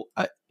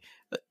 like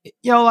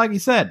you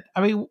said,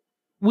 I mean,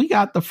 we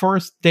got the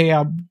first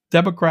damn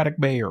Democratic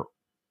mayor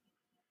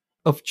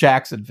of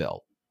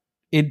Jacksonville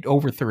in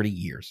over 30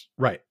 years.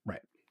 Right.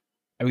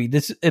 I mean,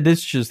 this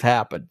just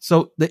happened.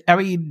 So,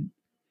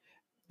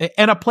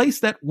 and a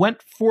place that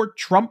went for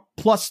Trump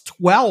plus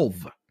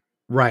 12.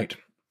 Right.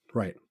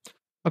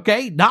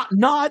 Okay. Not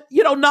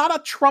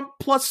a Trump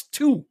plus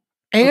 2.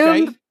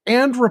 And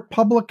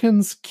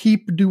Republicans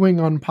keep doing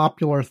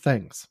unpopular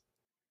things.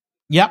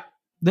 Yep.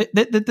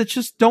 That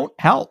just don't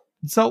help.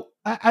 So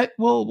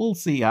we'll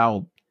see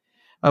how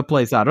it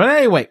plays out. But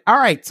anyway, all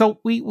right.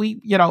 So we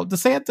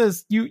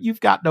DeSantis,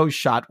 you've got no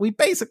shot. We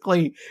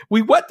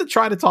went to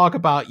try to talk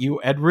about you,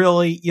 and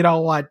really, you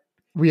know what?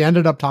 We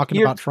ended up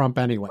talking about Trump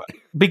anyway.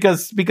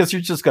 Because you're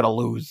just going to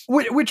lose.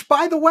 Which,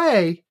 by the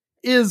way,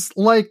 is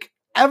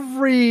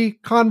every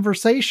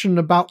conversation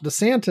about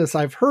DeSantis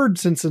I've heard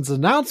since his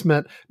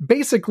announcement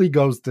basically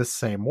goes this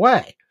same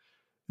way.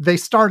 They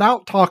start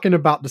out talking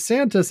about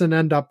DeSantis and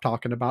end up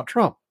talking about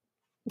Trump.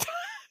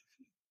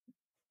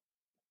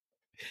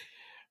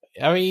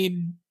 I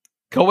mean,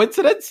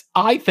 coincidence?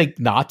 I think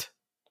not.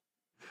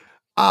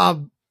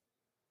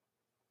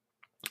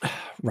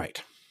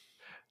 Right.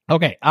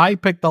 Okay, I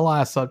picked the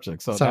last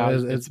subject, so now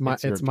it's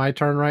my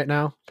turn right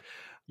now.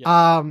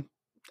 Yeah.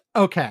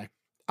 Okay.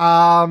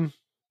 I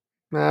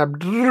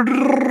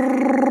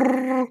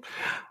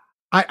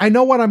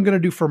know what I'm going to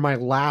do for my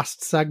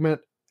last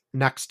segment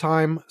next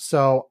time,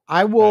 so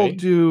I will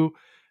do.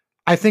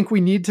 I think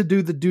we need to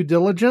do the due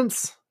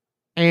diligence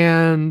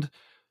and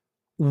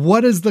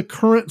what is the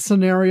current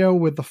scenario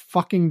with the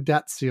fucking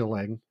debt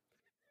ceiling.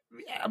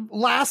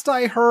 Last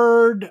I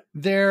heard,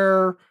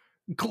 they're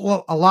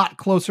a lot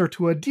closer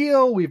to a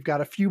deal. We've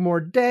got a few more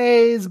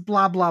days,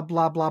 blah, blah,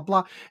 blah, blah,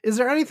 blah. Is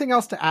there anything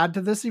else to add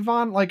to this,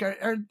 Yvonne?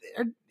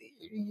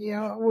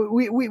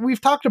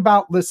 We've talked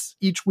about this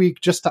each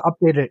week just to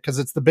update it because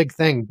it's the big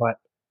thing, but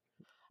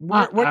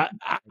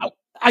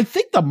I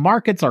think the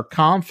markets are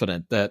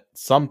confident that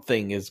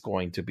something is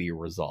going to be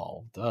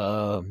resolved.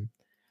 Stock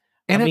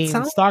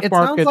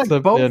markets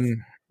have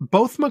been...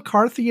 Both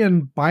McCarthy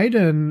and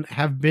Biden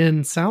have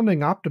been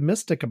sounding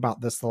optimistic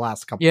about this the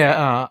last couple of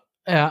years.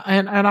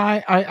 And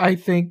I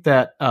think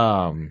that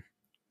I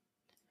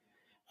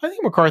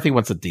think McCarthy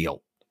wants a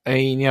deal. I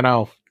mean,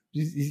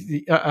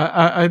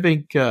 I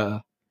think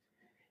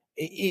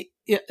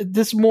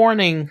this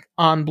morning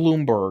on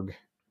Bloomberg,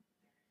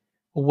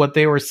 what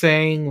they were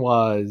saying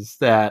was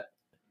that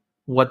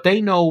what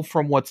they know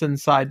from what's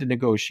inside the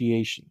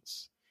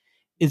negotiations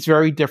is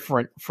very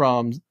different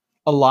from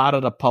a lot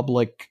of the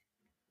public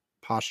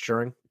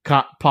posturing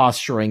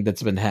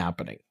that's been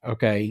happening.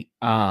 Okay.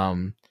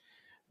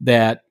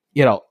 That,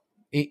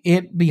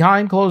 it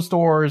behind closed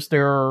doors,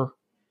 they're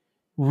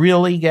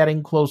really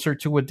getting closer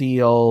to a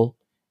deal,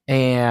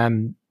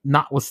 and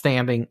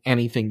notwithstanding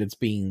anything that's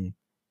being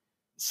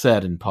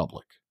said in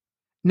public.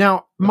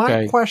 Now,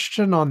 my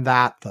question on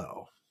that,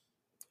 though,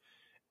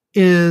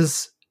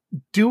 is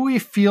do we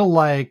feel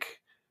like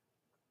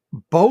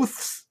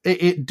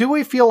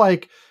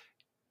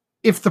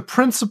if the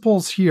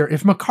principals here,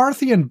 if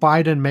McCarthy and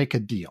Biden make a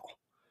deal,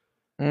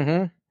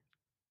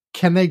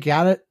 can they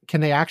get it?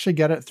 Can they actually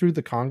get it through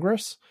the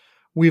Congress?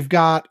 We've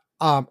got,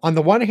 on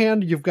the one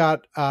hand, you've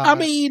got, look,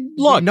 we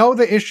know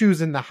the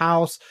issues in the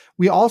House.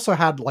 We also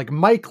had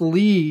Mike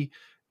Lee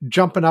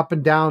jumping up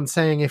and down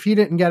saying if he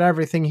didn't get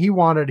everything he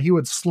wanted, he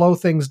would slow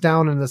things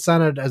down in the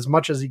Senate as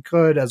much as he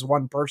could as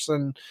one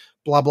person,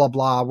 blah, blah,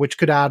 blah, which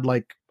could add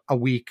a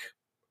week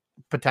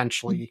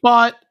potentially.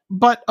 But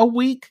a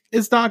week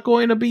is not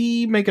going to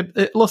be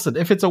listen,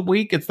 if it's a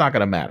week, it's not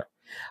going to matter.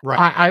 Right.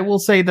 I will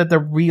say that the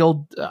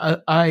real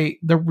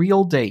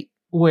date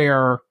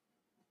where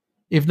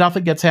if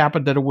nothing gets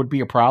happened, that it would be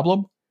a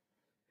problem.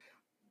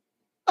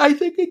 I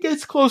think it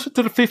gets closer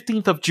to the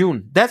 15th of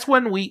June. That's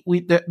when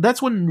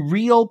that's when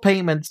real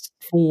payments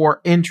for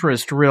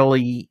interest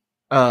really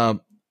have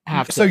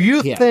so to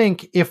you hit.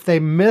 think if they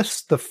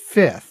miss the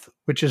 5th,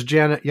 which is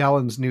Janet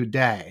Yellen's New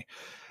Day,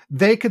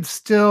 they could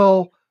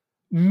still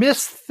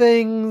miss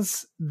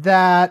things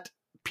that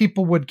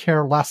people would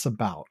care less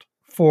about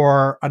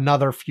for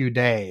another few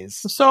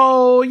days.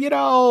 So,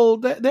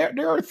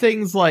 there are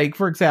things like,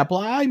 for example,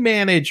 I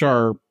manage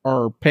our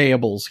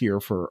payables here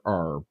for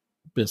our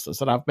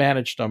business, and I've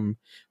managed them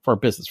for our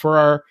business, for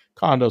our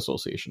condo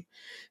association.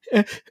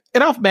 And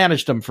I've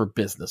managed them for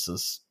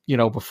businesses,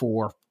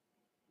 before.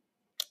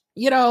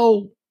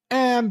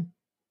 And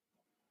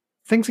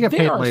things get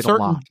paid late a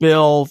lot.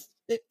 Bills.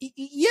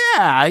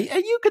 Yeah,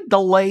 and you could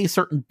delay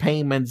certain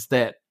payments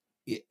that,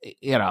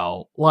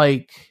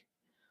 like,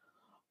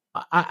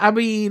 I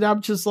mean,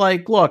 I'm just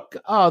like, look,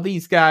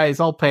 these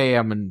guys, I'll pay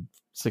them in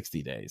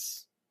 60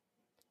 days.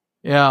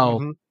 I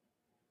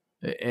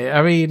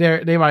mean,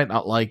 they might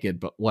not like it,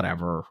 but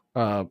whatever.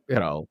 I'll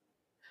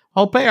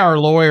pay our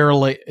lawyer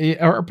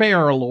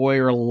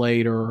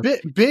later.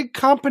 Big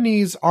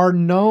companies are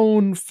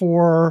known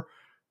for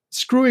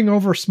screwing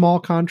over small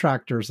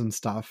contractors and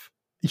stuff.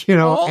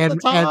 All the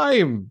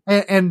time.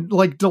 And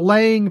like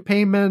delaying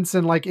payments.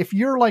 And like, if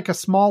you're like a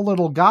small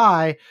little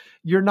guy,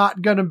 you're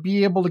not going to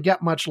be able to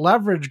get much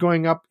leverage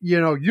going up.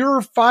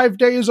 You're 5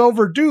 days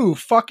overdue.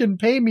 Fucking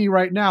pay me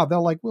right now. They're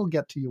like, we'll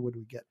get to you when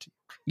we get to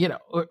you.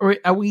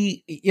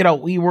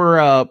 We were,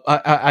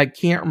 I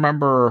can't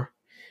remember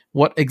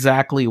what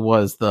exactly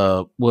was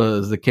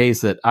the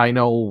case that I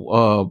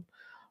know,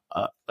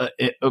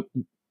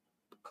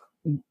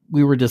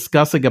 we were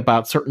discussing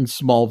about certain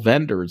small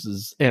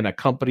vendors in a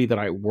company that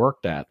I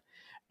worked at,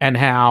 and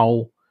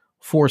how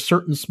for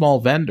certain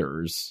small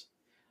vendors,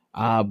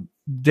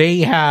 they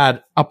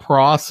had a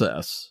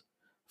process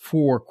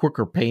for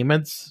quicker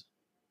payments,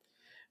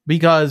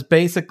 because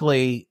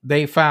basically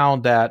they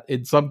found that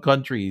in some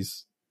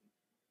countries,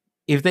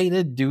 if they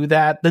didn't do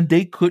that, then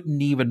they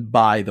couldn't even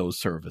buy those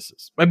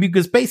services. I mean,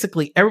 because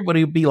basically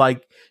everybody would be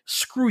like,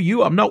 screw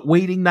you, I'm not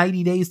waiting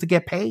 90 days to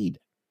get paid.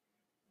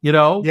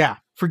 Yeah.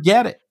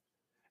 Forget it.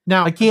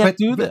 Now, I can't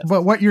do this.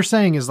 But what you're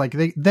saying is like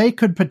they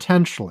could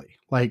potentially,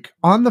 like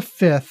on the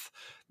 5th,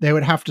 they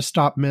would have to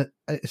stop,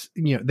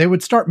 they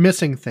would start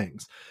missing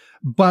things.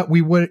 But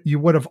you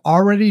would have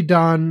already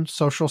done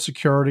Social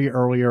Security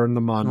earlier in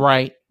the month.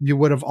 Right. You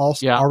would have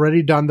also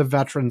already done the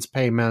veterans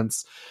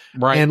payments.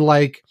 Right. And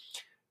like,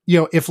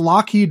 if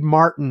Lockheed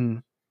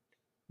Martin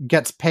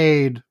gets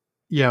paid,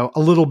 a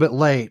little bit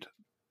late,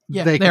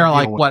 they're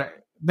like, what?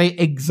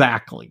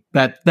 Exactly.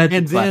 That's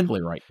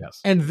exactly right.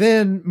 Yes. And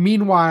then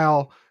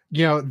meanwhile,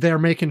 they're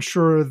making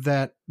sure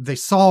that they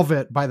solve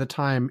it by the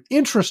time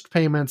interest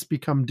payments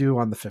become due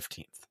on the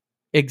 15th.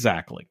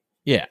 Exactly.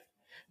 Yeah.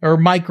 Or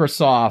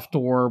Microsoft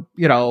or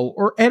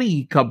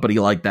any company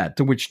like that,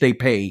 to which they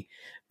pay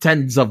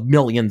tens of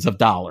millions of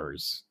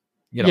dollars,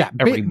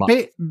 every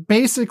month.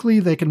 Basically,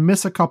 they can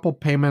miss a couple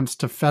payments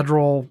to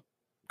federal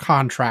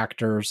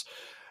contractors.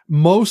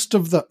 Most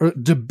of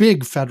the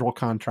big federal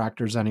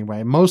contractors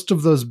anyway, most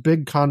of those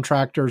big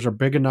contractors are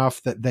big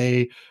enough that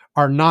they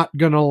are not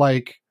going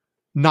to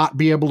not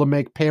be able to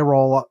make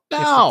payroll if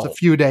it's a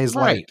few days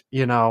late,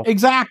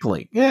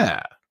 Exactly.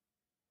 Yeah.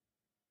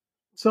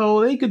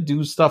 So they could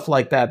do stuff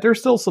like that. There's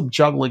still some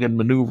juggling and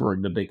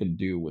maneuvering that they can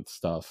do with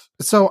stuff.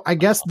 So I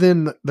guess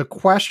then the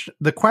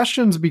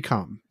questions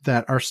become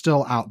that are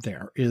still out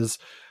there is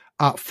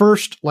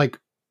first, like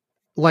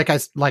I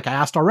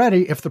asked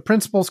already, if the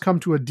principals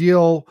come to a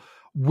deal,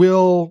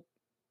 will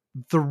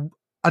the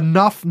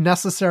enough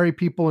necessary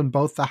people in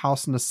both the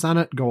House and the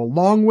Senate go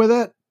along with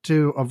it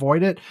to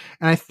avoid it?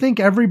 And I think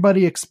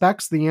everybody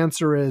expects the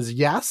answer is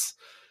yes,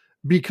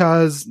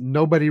 because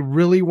nobody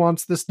really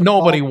wants this.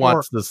 Nobody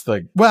wants this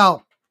thing.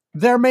 Well,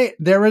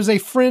 there is a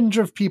fringe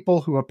of people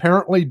who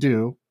apparently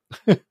do.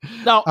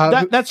 No,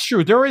 that's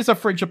true. There is a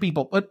fringe of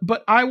people,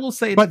 but I will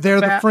say, but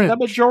they're the fringe. The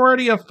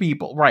majority of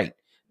people, right?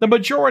 The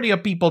majority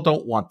of people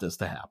don't want this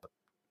to happen.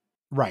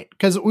 Right.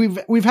 Because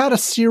we've had a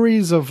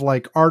series of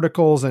like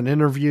articles and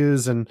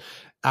interviews and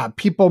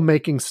people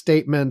making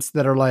statements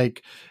that are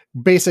like,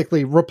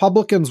 basically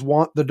Republicans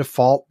want the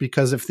default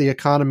because if the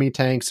economy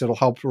tanks, it'll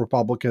help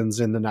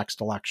Republicans in the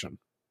next election.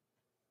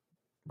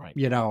 Right.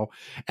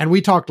 And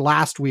we talked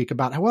last week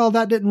about how, well,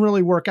 that didn't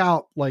really work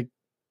out like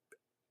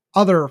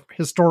other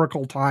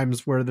historical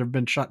times where there've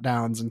been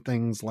shutdowns and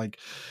things. Like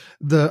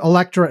the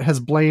electorate has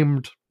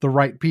blamed the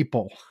right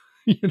people.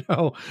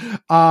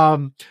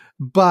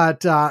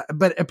 But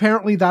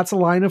apparently that's a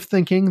line of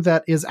thinking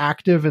that is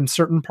active in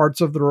certain parts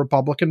of the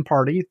Republican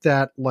Party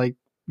that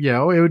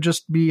it would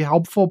just be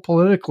helpful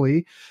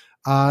politically,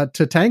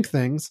 to tank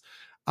things.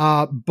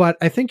 But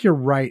I think you're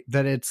right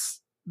that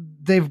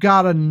they've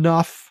got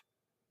enough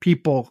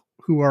people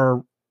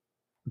who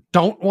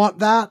don't want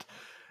that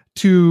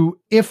to,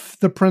 if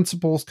the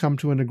principals come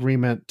to an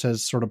agreement, to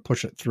sort of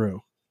push it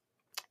through.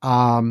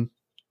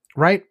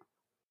 Right.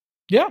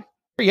 Yeah.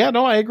 Yeah,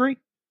 no, I agree.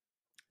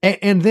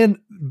 And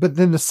then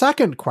the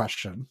second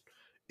question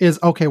is,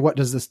 okay, what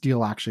does this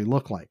deal actually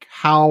look like?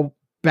 How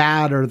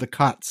bad are the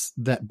cuts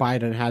that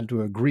Biden had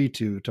to agree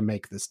to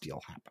make this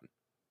deal happen?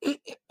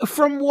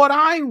 From what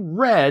I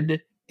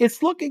read,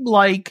 it's looking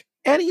like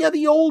any of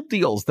the old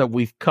deals that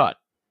we've cut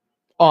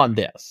on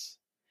this,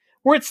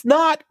 where it's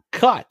not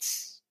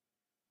cuts.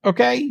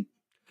 Okay?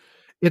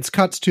 It's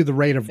cuts to the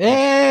rate of growth.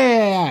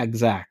 Yeah,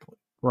 exactly.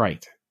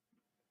 Right.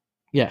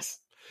 Yes.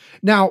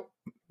 Now,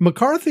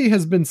 McCarthy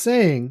has been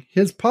saying,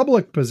 his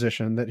public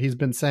position that he's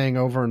been saying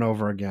over and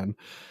over again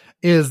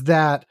is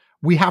that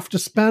we have to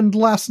spend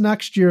less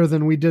next year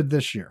than we did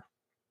this year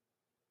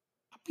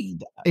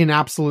in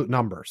absolute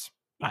numbers.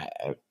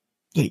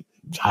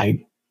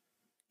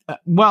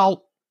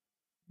 Well,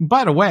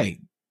 by the way,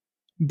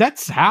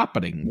 that's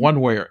happening one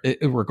way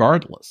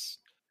regardless.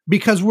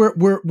 Because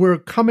we're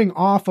coming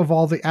off of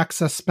all the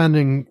excess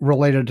spending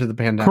related to the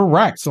pandemic.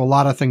 Correct. So a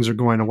lot of things are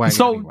going away.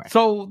 Anyway.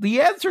 So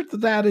the answer to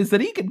that is that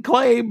he can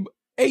claim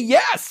a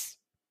yes.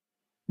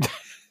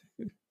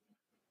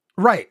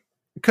 Right.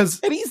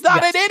 And he's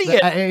not an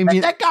idiot. I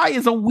mean, that guy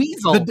is a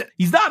weasel.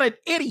 He's not an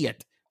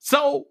idiot.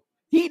 So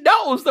he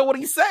knows that what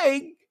he's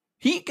saying,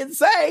 he can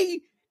say,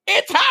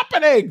 it's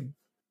happening.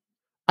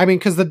 I mean,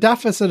 because the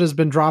deficit has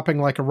been dropping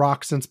like a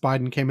rock since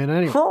Biden came in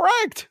anyway.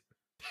 Correct.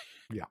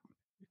 Yeah.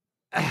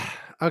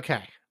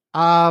 Okay.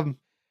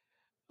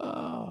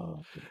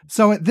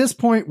 So at this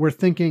point, we're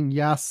thinking,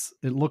 yes,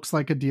 it looks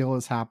like a deal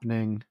is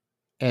happening.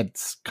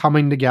 It's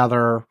coming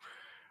together.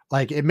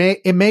 Like it may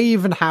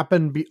even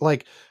happen.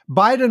 Like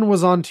Biden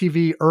was on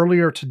TV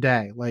earlier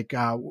today. Like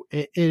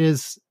it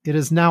is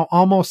now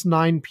almost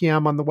 9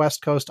 p.m. on the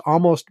West Coast,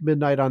 almost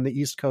midnight on the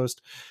East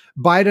Coast.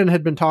 Biden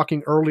had been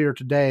talking earlier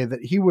today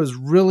that he was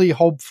really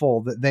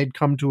hopeful that they'd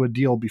come to a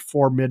deal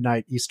before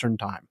midnight Eastern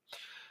time.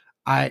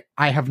 I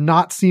have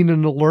not seen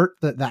an alert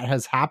that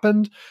has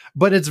happened,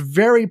 but it's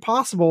very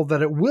possible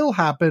that it will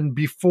happen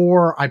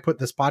before I put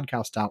this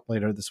podcast out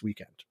later this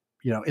weekend.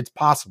 You know, it's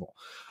possible.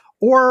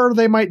 Or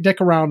they might dick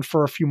around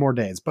for a few more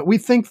days, but we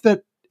think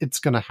that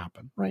it's going to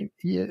happen, right?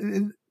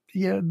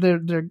 Yeah,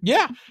 they're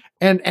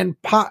and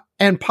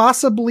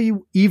possibly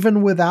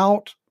even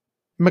without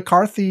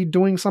McCarthy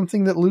doing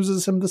something that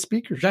loses him the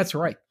speakership. That's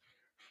right.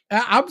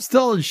 I'm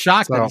still in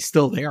shock that he's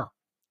still there.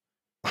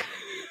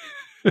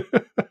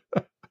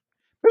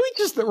 Maybe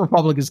just the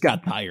Republicans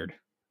got tired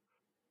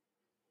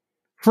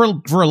for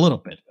a little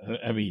bit.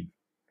 I mean,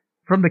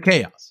 from the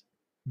chaos.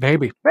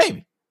 Maybe.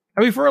 I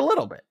mean, for a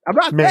little bit. I'm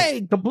not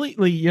saying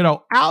completely,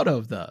 out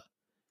of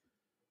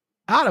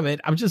it.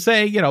 I'm just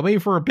saying, maybe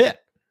for a bit.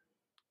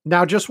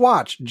 Now just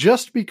watch.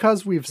 Just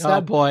because we've said,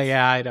 oh boy,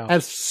 yeah, I know.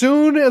 As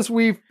soon as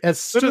we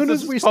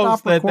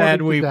stop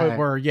recording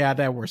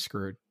then we're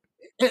screwed.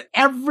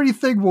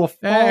 Everything will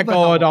fall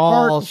down.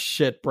 All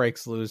shit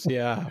breaks loose.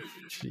 Yeah,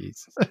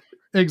 Jesus.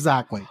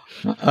 Exactly.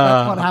 That's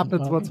what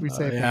happens once we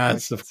say.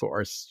 Yes, of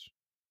course.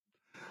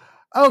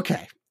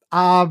 Okay.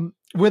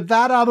 With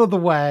that out of the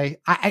way,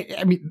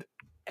 I mean,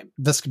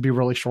 this could be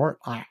really short.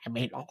 I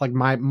mean, like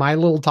my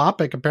little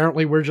topic.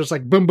 Apparently, we're just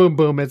like boom, boom,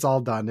 boom. It's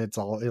all done.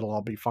 It'll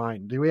all be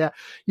fine. Do we?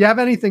 You have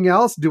anything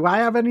else? Do I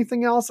have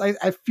anything else?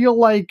 I feel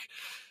like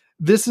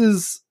this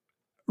is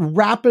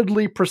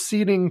rapidly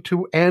proceeding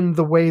to end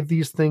the way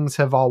these things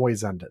have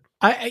always ended.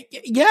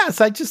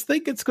 Yes, I just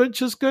think it's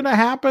just going to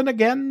happen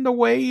again the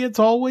way it's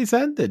always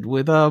ended,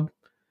 with a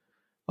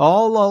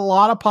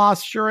lot of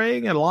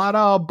posturing and a lot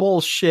of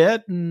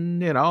bullshit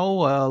and, a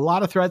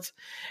lot of threats.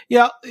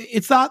 Yeah,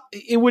 it's not,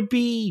 it would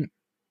be,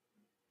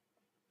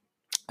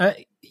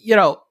 it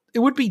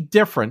would be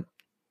different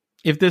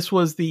if this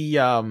was the,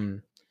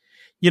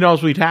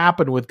 as we'd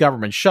happen with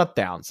government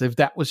shutdowns, if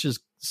that was just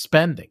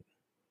spending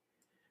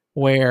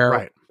where,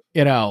 right.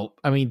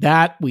 I mean,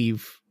 that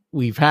we've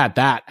had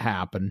that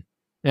happen,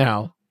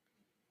 I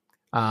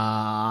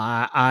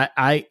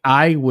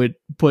would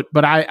put,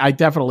 but I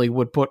definitely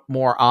would put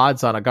more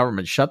odds on a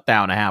government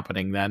shutdown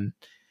happening than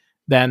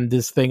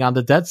this thing on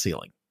the debt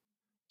ceiling.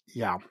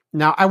 Yeah.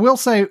 Now I will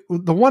say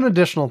the one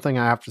additional thing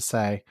I have to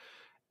say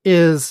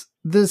is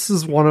this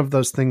is one of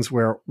those things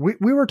where we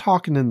were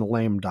talking in the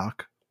lame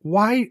duck.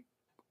 Why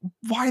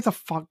the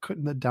fuck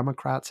couldn't the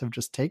Democrats have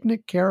just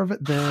taken care of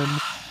it then,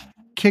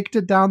 kicked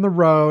it down the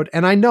road?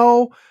 And I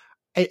know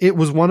it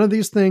was one of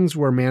these things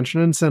where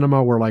Manchin and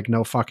Sinema were like,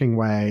 no fucking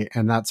way.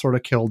 And that sort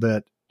of killed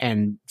it.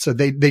 And so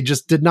they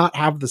just did not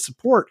have the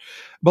support.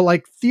 But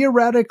like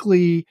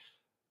theoretically,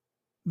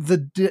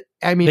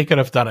 they could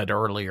have done it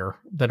earlier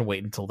than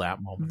wait until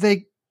that moment.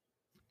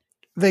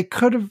 They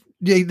could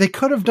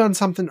have done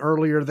something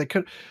earlier. They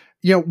could,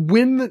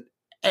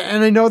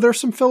 and I know there's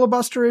some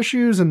filibuster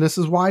issues, and this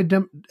is why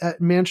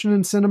Manchin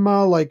and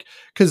Sinema, like,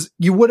 because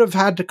you would have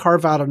had to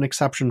carve out an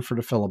exception for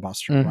the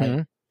filibuster,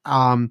 right?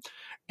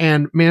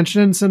 And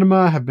Manchin and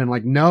Sinema have been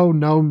like, no.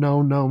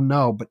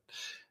 But,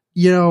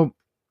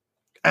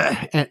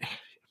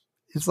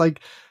 it's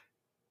like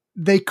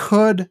they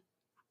could.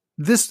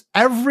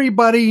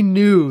 Everybody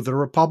knew the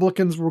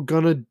Republicans were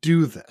going to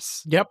do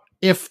this. Yep.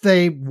 If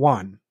they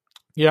won.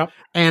 Yep.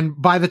 And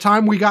by the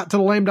time we got to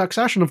the lame duck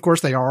session, of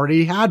course, they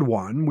already had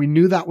won. We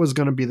knew that was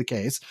going to be the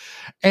case.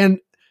 And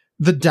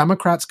the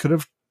Democrats could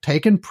have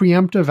taken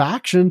preemptive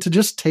action to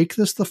just take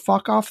this the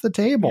fuck off the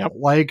table. Yep.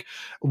 Like,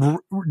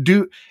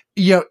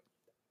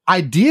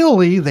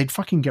 ideally, they'd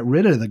fucking get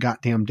rid of the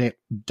goddamn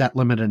debt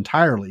limit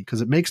entirely,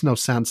 because it makes no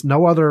sense.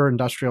 No other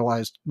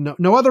industrialized,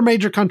 no other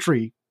major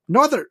country,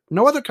 no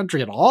other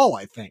country at all,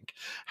 I think,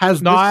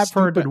 has this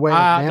stupid way of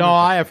managing. No,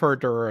 I have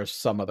heard there are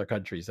some other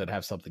countries that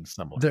have something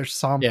similar. There's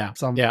some, yeah.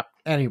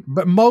 Anyway,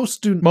 but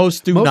most do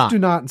not,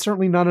 and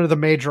certainly none of the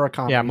major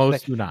economies. Yeah,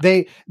 most do not.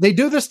 They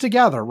do this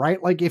together,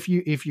 right? Like if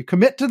you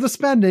commit to the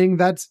spending,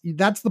 that's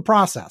the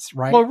process,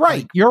 right? Well,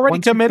 right, like, you're already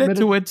committed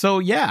to it, so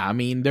yeah. I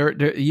mean,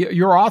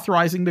 you're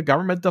authorizing the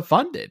government to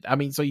fund it. I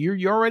mean, so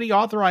you're already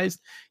authorized.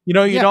 You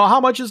know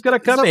how much is going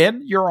to come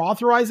in. You're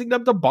authorizing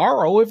them to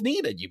borrow if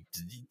needed.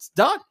 It's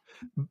done.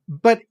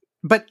 But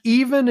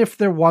even if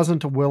there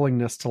wasn't a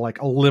willingness to like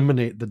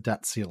eliminate the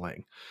debt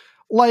ceiling,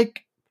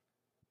 like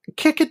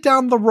kick it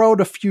down the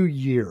road a few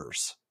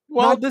years.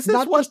 Well, by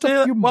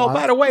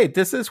the way,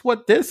 this is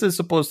what this is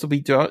supposed to be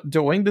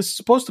doing. This is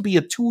supposed to be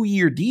a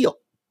 2-year deal.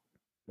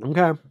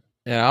 Okay.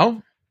 Yeah.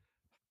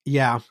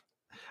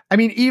 I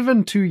mean,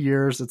 even 2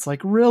 years, it's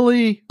like,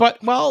 really? But,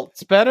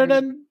 it's better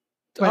than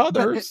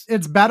others.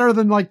 It's better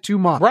than like 2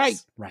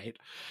 months. Right.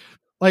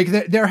 Like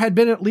there had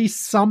been at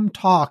least some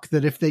talk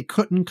that if they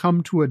couldn't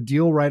come to a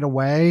deal right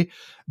away,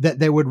 that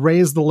they would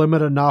raise the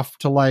limit enough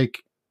to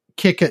like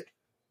kick it,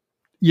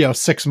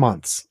 6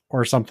 months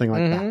or something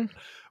like that,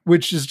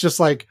 which is just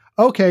like,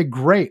 okay,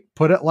 great.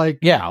 Put it like,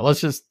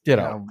 let's just,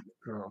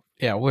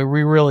 we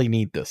really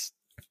need this.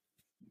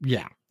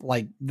 Yeah.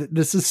 Like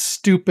this is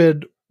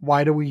stupid.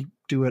 Why do we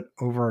do it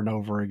over and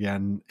over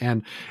again?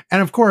 And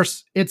of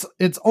course it's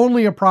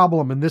only a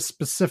problem in this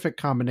specific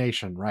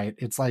combination, right?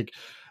 It's like,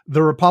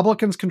 the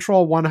Republicans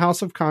control one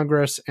house of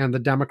Congress and the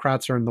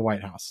Democrats are in the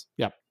White House.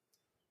 Yep.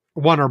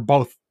 One or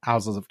both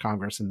houses of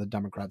Congress and the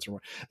Democrats are.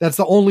 That's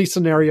the only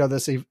scenario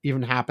this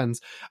even happens.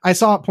 I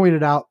saw it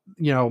pointed out,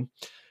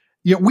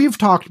 we've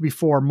talked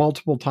before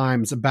multiple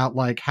times about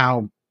like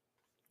how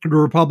the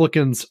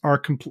Republicans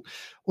are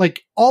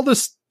like all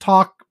this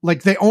talk,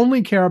 like they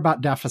only care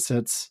about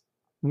deficits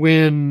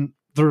when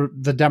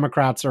the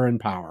Democrats are in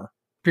power.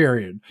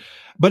 Period.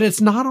 But it's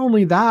not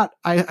only that.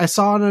 I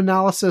saw an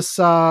analysis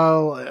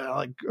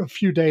like a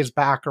few days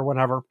back or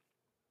whatever.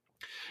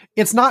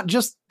 It's not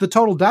just the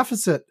total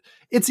deficit.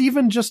 It's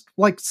even just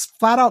like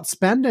flat out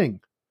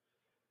spending.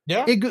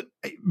 Yeah.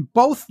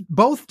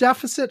 Both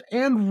deficit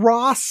and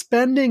raw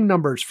spending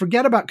numbers.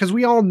 Forget about, because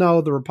we all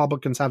know the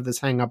Republicans have this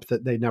hang up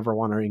that they never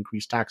want to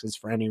increase taxes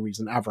for any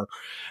reason ever,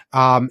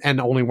 and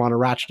only want to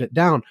ratchet it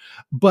down.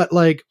 But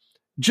like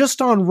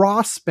just on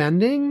raw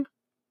spending,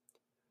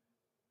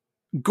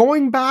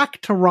 going back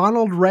to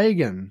Ronald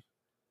Reagan,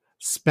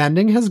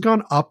 spending has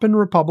gone up in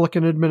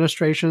Republican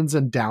administrations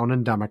and down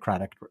in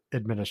Democratic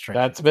administrations.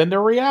 That's been the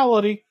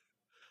reality.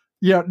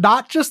 Yeah,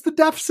 not just the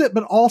deficit,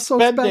 but also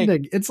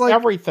spending. It's like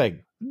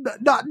everything.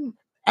 Not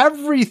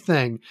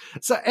everything.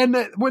 So, and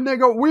when they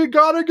go, we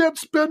got to get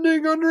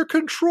spending under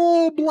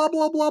control, blah,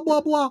 blah, blah,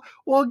 blah, blah.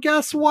 Well,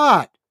 guess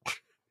what?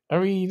 I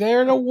mean,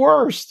 they're the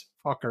worst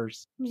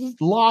fuckers. Just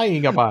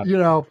lying about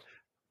it.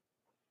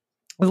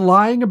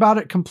 Lying about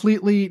it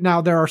completely.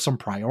 Now, there are some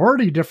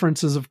priority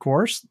differences, of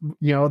course.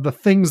 The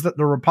things that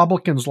the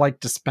Republicans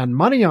like to spend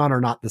money on are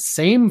not the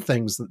same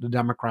things that the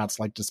Democrats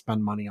like to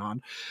spend money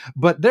on.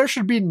 But there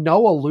should be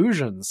no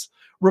illusions.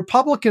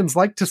 Republicans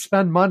like to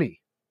spend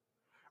money.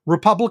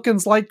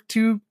 Republicans like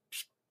to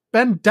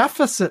spend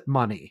deficit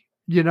money.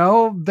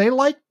 They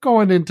like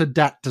going into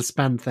debt to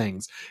spend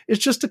things.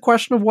 It's just a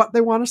question of what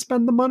they want to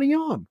spend the money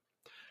on.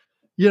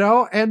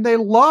 And they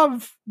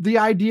love the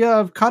idea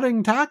of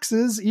cutting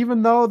taxes,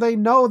 even though they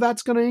know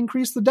that's going to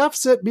increase the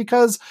deficit,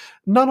 because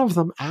none of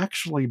them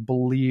actually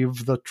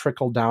believe the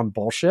trickle down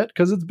bullshit,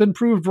 because it's been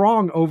proved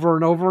wrong over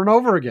and over and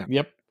over again.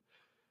 Yep.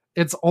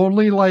 It's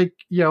only like,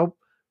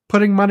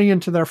 putting money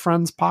into their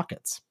friends'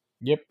 pockets.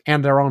 Yep.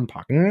 And their own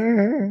pockets.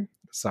 Mm-hmm.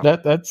 So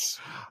that's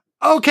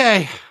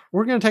okay.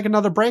 We're going to take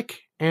another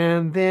break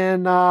and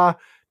then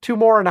 2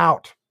 more and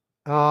out.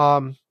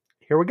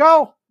 Here we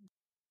go.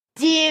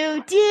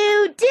 Do.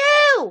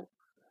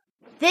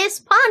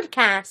 This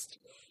podcast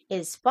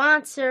is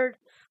sponsored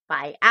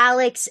by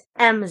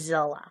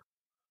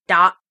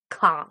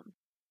AlexEmzilla.com.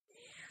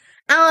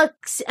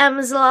 Alex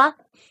Emzilla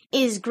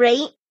is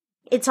great.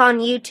 It's on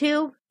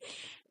YouTube,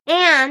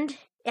 and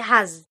it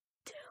has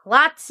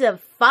lots of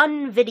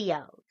fun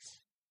videos.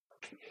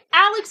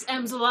 Alex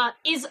Emzilla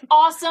is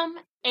awesome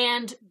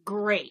and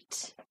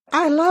great.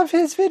 I love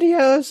his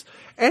videos,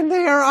 and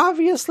they are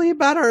obviously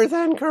better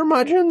than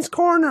Curmudgeon's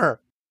Corner.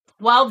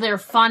 Well, they're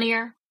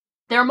funnier.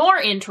 They're more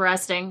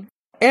interesting.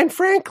 And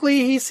frankly,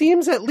 he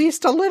seems at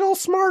least a little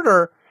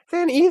smarter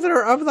than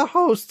either of the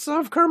hosts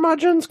of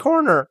Curmudgeon's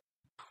Corner.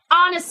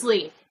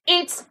 Honestly,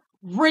 it's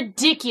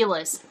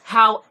ridiculous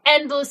how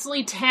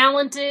endlessly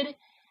talented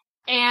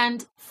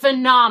and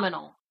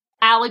phenomenal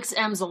Alex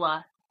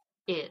Emzilla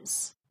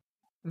is.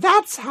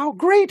 That's how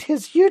great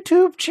his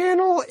YouTube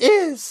channel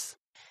is.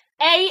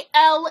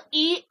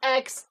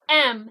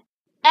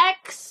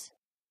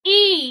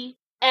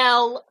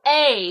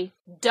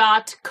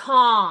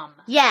 AlexEmzilla.com.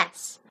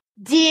 Yes.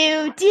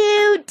 Do.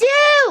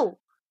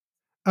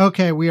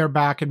 Okay, we are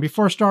back. And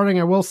before starting,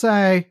 I will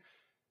say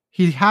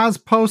he has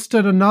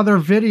posted another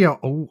video.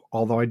 Oh,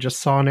 although I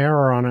just saw an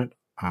error on it.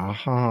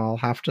 I'll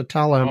have to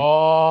tell him.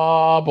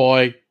 Oh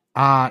boy.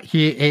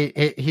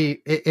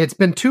 It's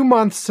been 2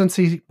 months since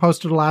he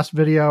posted the last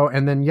video,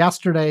 and then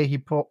yesterday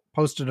he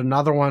posted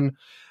another one.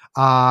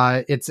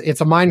 It's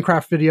a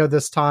Minecraft video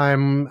this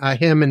time.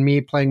 Him and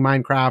me playing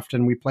Minecraft,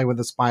 and we play with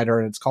a spider,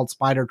 and it's called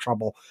Spider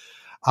Trouble.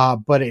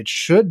 But it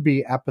should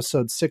be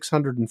episode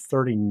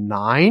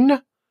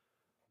 639.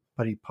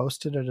 But he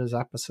posted it as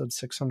episode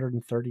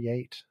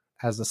 638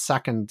 as the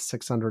second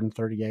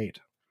 638.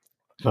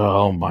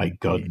 Oh my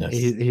goodness.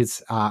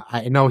 He's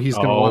I know he's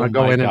going to want to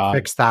go in and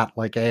fix that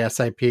like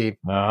ASAP.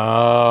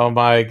 Oh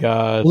my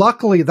God.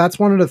 Luckily, that's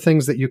one of the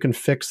things that you can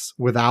fix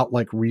without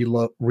like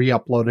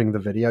re-uploading the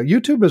video.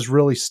 YouTube is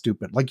really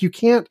stupid. Like you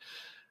can't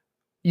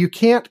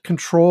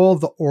control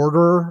the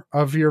order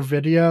of your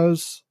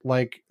videos.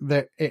 Like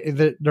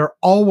they're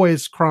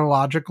always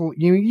chronological.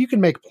 You can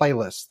make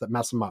playlists that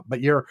mess them up,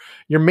 but your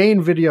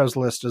main videos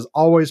list is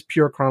always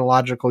pure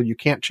chronological. You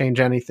can't change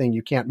anything.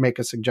 You can't make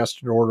a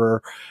suggested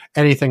order,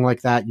 anything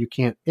like that. You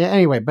can't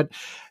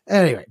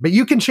but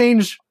you can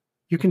change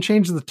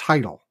the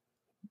title,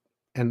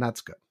 and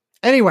that's good.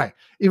 Anyway,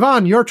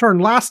 Yvonne, your turn.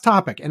 Last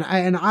topic. And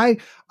I,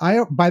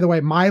 by the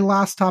way, my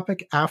last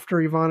topic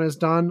after Yvonne is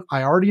done,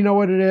 I already know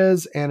what it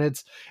is. And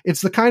it's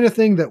the kind of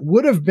thing that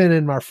would have been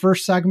in our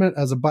first segment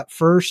as a but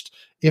first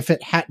if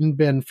it hadn't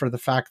been for the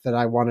fact that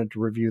I wanted to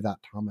review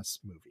that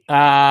Thomas movie.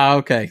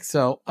 Okay.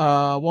 So,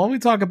 while we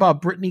talk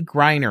about Brittany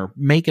Griner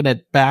making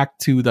it back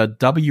to the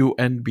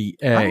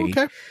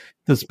WNBA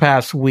this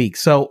past week.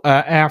 So,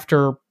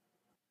 after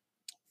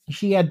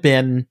she had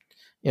been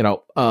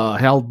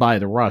held by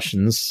the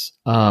Russians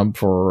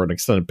for an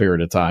extended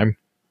period of time.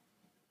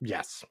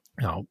 Yes.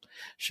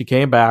 She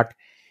came back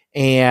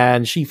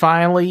and she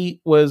finally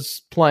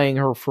was playing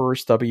her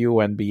first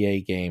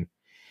WNBA game.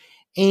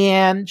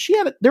 And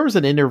there was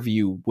an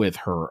interview with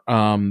her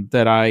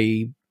that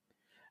I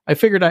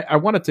figured I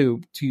wanted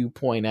to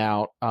point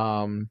out,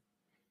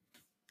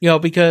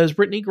 because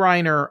Brittany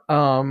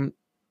Griner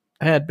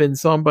had been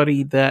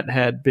somebody that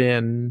had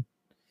been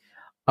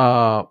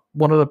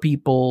one of the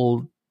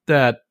people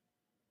that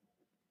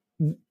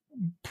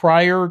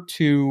prior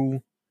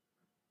to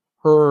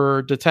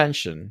her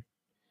detention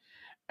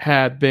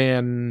had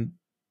been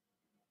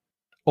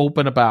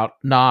open about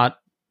not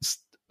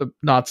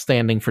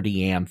standing for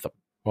the anthem.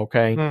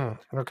 Okay.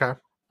 Okay.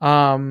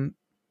 And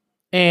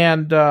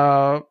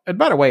by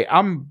the way,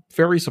 I'm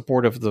very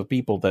supportive of the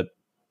people that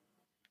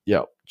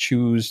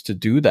choose to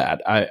do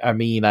that. I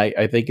mean,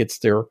 I think it's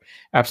their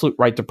absolute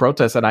right to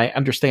protest, and I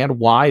understand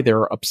why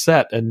they're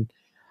upset. And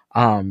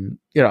I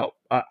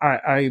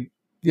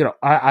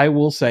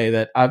will say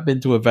that I've been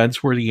to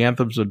events where the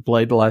anthems have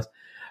played the last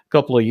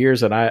couple of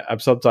years, and I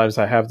sometimes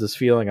I have this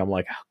feeling. I'm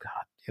like, oh God,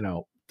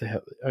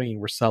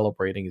 we're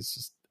celebrating. It's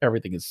just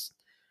everything is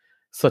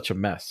such a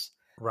mess,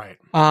 right?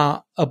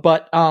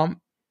 But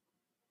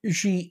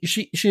she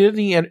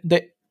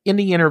in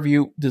the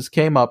interview, this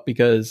came up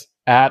because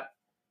at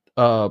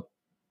the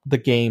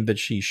game that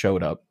she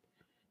showed up,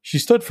 she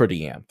stood for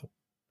the anthem.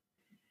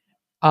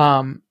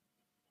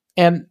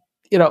 And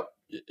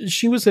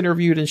she was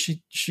interviewed and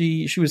she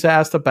was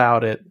asked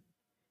about it, and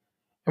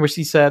where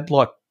she said,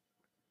 look,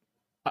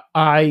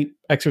 I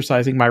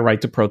exercising my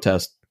right to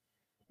protest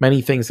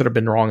many things that have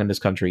been wrong in this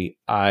country.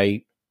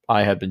 I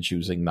had been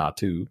choosing not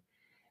to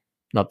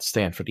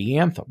stand for the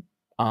anthem.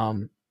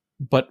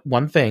 But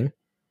one thing,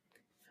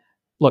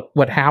 look,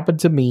 what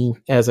happened to me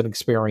as an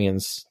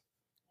experience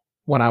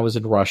when I was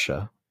in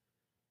Russia,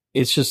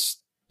 it's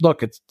just,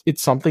 look,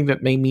 it's something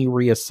that made me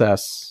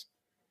reassess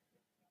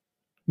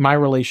my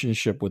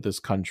relationship with this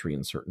country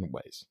in certain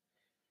ways.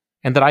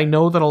 And that I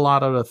know that a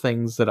lot of the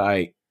things that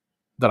I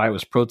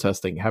was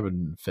protesting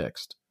haven't been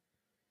fixed.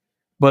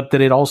 But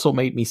that it also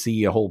made me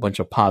see a whole bunch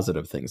of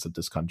positive things that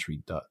this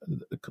country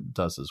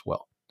does as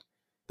well.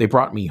 They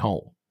brought me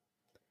home.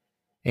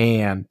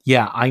 And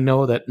yeah, I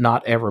know that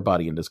not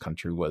everybody in this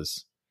country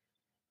was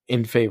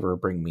in favor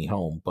of bringing me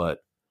home,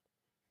 but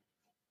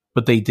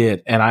they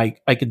did. And I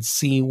could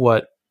see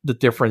what the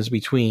difference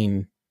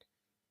between,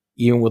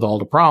 even with all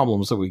the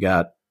problems that we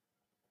got,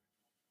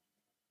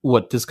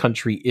 what this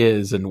country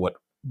is and what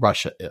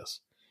Russia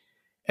is.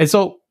 And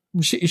so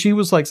she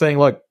was like saying,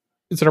 look,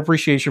 it's an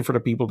appreciation for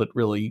the people that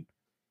really,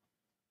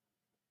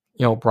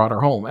 brought her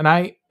home. And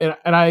I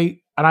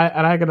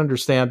can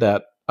understand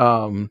that.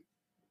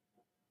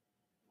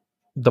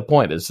 The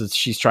point is that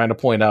she's trying to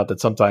point out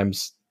that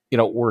sometimes,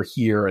 we're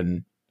here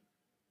and,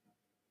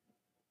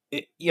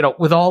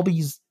 with all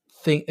these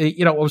things,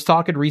 I was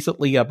talking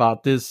recently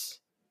about this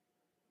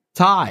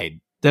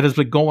tide that has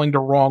been going the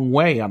wrong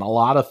way on a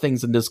lot of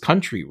things in this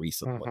country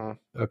recently.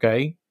 Mm-hmm.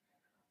 Okay.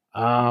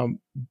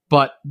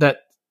 But that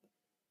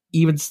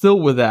even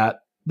still with that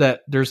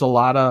there's a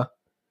lot of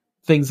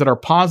things that are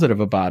positive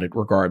about it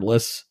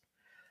regardless,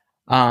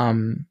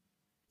 in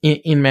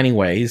many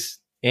ways.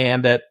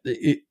 And that,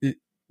 and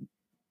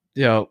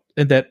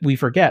that we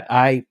forget.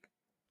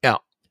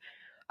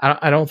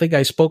 I don't think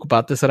I spoke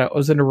about this, that I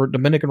was in the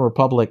Dominican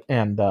Republic,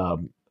 and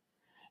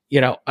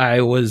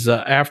I was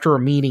after a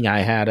meeting I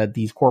had at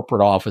these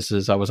corporate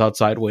offices. I was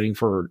outside waiting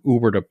for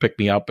Uber to pick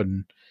me up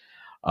and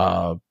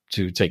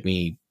to take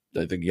me.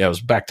 I think I was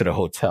back to the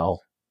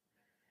hotel,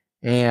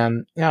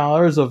 and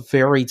there was a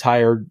very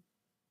tired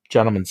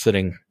gentleman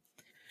sitting,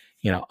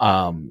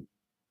 on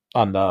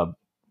the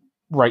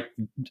right.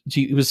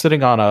 He was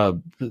sitting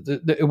on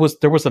there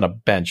wasn't a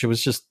bench. It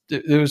was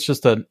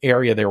just an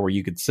area there where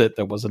you could sit.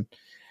 It was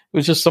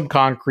just some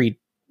concrete,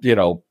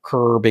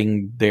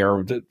 curbing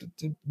there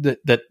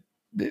that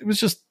it was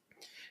just,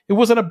 it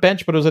wasn't a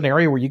bench, but it was an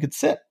area where you could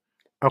sit.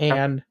 Okay.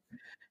 And,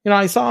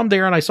 I saw him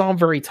there and I saw him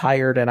very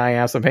tired, and I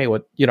asked him, hey,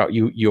 what,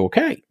 you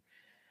okay?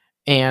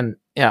 And,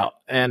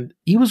 and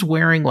he was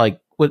wearing like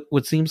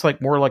what seems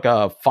like more like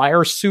a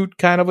fire suit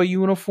kind of a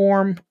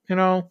uniform,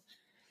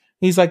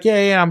 He's like,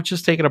 yeah, I'm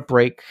just taking a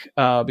break,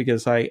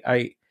 because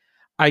I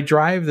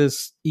drive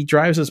he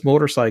drives this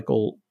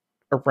motorcycle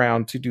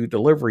around to do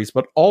deliveries,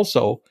 but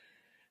also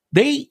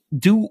they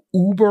do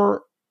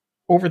Uber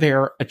over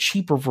there, a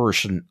cheaper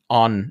version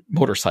on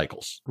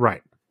motorcycles.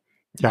 Right.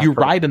 Yeah, you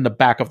ride in the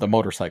back of the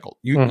motorcycle.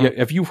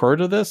 Have you heard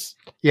of this?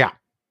 Yeah.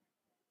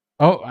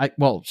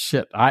 Oh,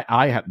 shit.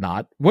 I had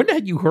not. When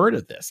had you heard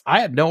of this? I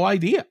had no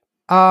idea.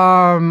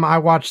 I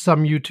watched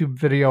some YouTube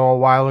video a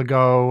while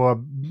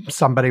ago.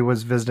 Somebody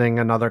was visiting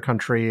another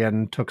country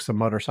and took some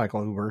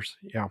motorcycle Ubers.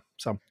 Yeah.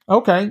 So,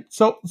 okay.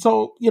 So,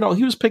 he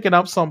was picking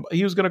up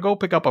he was going to go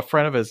pick up a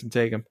friend of his and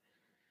take him.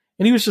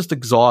 And he was just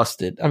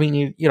exhausted. I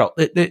mean,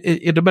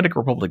 in Dominican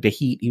Republic, the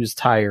heat, he was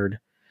tired.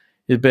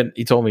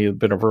 He told me it had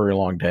been a very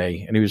long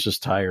day, and he was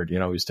just tired. He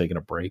was taking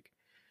a break.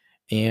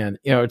 And,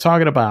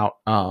 talking about,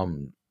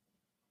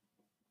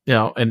 he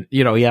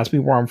asked me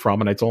where I'm from,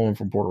 and I told him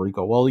from Puerto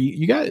Rico. Well,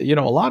 you got,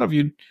 a lot of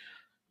you,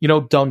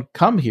 don't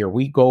come here.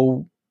 We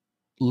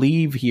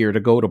leave here to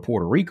go to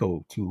Puerto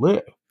Rico to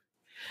live.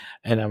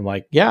 And I'm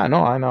like, yeah,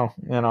 no, I know,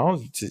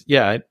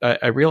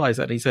 I realized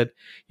that. And he said,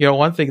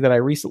 one thing that I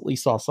recently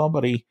saw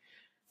somebody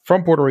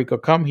from Puerto Rico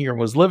come here and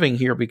was living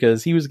here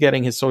because he was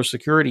getting his Social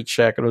Security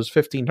check, and it was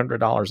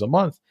 $1,500 a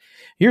month.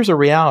 Here's a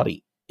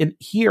reality. In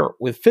here,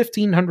 with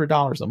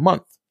 $1,500 a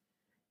month,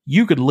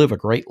 you could live a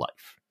great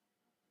life.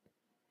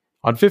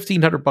 On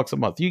 $1,500 a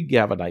month, you can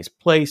have a nice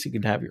place, you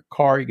can have your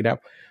car, you can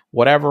have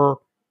whatever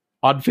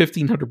on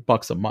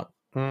 $1,500 a month.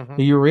 mm-hmm.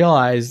 You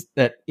realize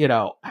that,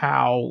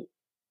 how,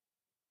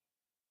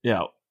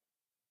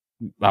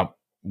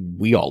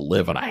 we all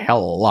live on a hell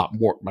of a lot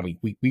more. I mean,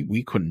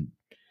 we couldn't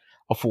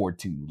afford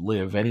to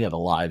live any of the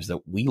lives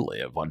that we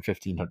live on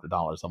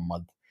 $1,500 a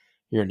month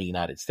here in the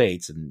United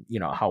States. And,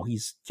 how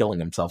he's killing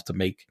himself to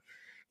make,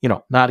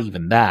 not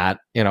even that,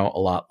 a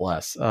lot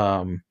less.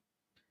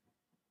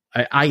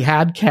 I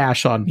had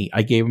cash on me.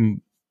 I gave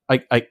him, I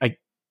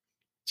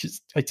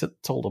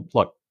told him,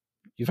 look,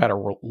 you've had a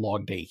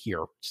long day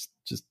here.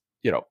 Just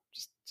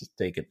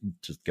take it and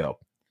just go,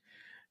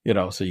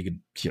 so you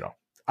can,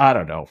 I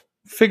don't know,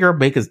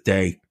 make his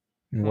day.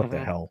 What the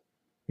hell,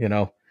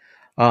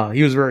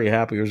 he was very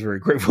happy. He was very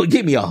grateful. He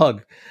gave me a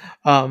hug.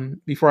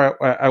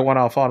 Before I went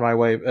off on my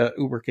way,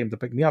 Uber came to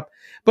pick me up,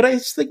 but I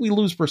just think we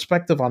lose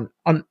perspective on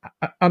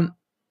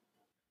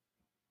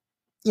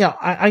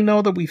I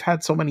know that we've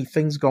had so many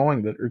things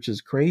going that are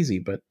just crazy,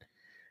 but,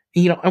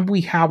 and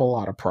we have a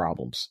lot of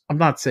problems. I'm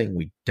not saying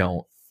we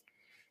don't,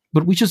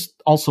 but we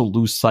just also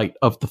lose sight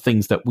of the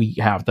things that we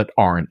have that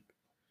aren't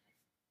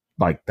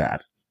like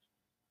that.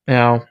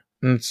 And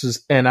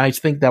I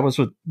think that was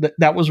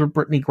what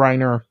Brittany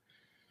Griner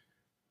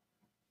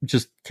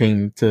just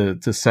came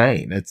to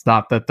say. It's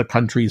not that the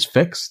country's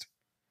fixed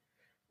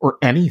or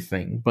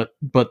anything, but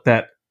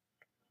that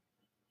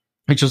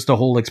it's just the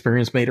whole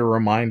experience made a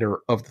reminder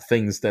of the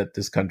things that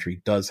this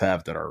country does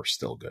have that are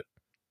still good.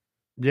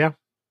 Yeah.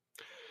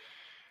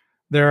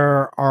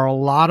 There are a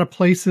lot of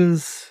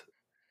places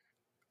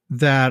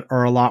that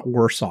are a lot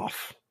worse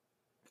off,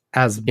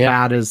 as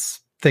bad as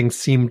things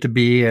seem to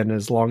be. And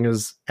as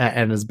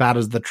bad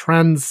as the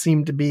trends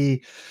seem to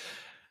be,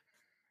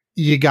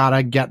 you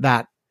gotta get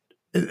that.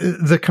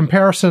 The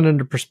comparison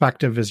into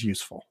perspective is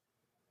useful.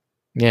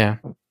 Yeah.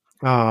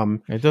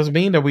 It doesn't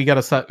mean that we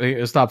got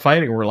to stop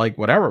fighting. We're like,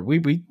 whatever.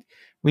 We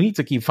need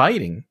to keep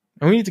fighting,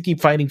 and we need to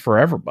keep fighting for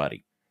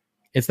everybody.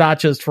 It's not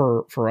just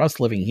for us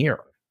living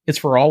here. It's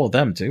for all of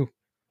them too.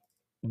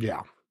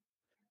 Yeah.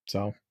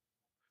 So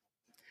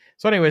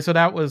anyway, so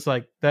that was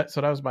like that.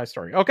 So that was my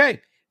story.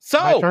 Okay. So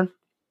my turn?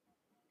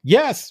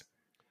 Yes.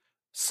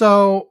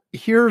 So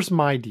here's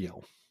my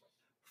deal.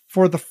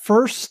 For the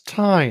first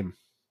time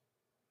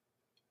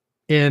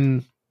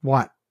in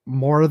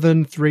more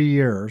than 3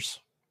 years,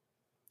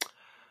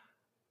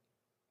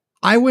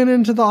 I went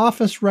into the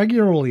office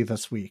regularly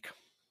this week.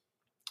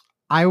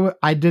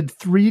 I did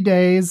 3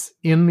 days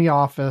in the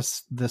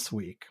office this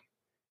week.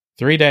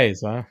 3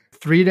 days, huh?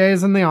 3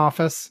 days in the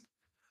office.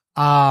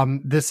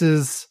 This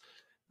is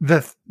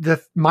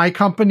my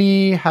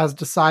company has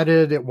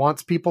decided it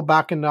wants people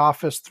back in the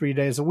office 3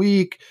 days a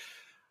week.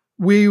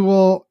 We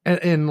will,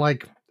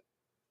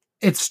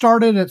 it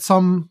started at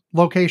some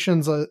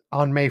locations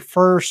on May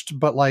 1st,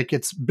 but like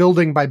it's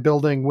building by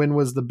building. When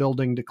was the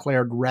building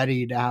declared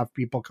ready to have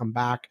people come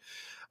back?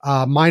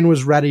 Mine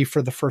was ready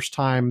for the first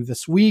time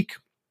this week.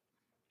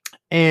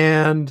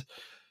 And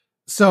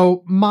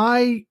so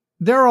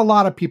there are a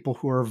lot of people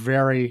who are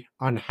very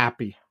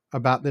unhappy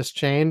about this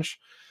change.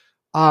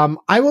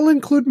 I will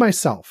include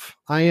myself.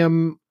 I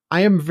am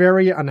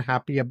very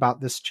unhappy about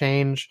this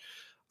change.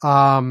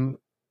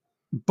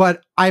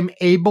 But I'm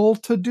able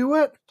to do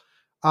it.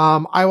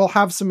 I will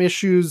have some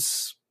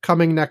issues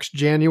coming next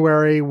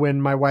January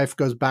when my wife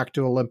goes back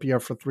to Olympia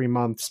for 3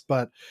 months.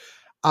 But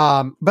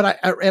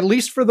at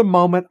least for the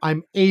moment,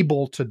 I'm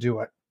able to do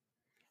it.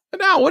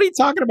 Now, what are you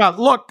talking about?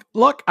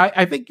 Look,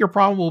 I think your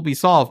problem will be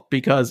solved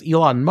because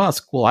Elon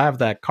Musk will have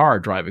that car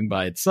driving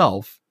by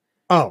itself.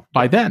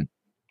 By then.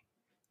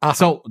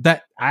 So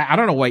that I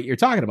don't know what you're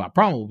talking about.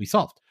 Problem will be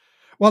solved.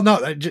 Well,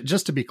 no,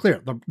 just to be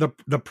clear,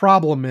 the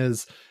problem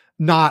is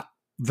not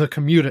the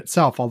commute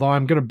itself, although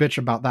I'm going to bitch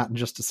about that in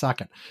just a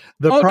second.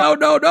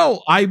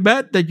 No. I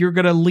meant that you're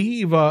going to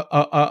leave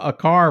a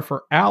car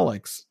for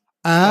Alex.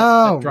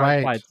 Oh, that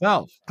right. By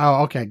itself.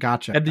 Oh, okay.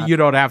 Gotcha. And you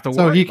don't have to worry.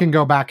 So he can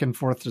go back and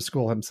forth to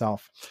school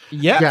himself.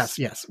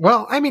 Yes.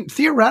 Well, I mean,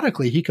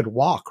 theoretically, he could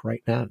walk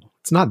right now.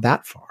 It's not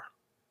that far.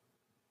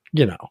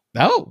 No.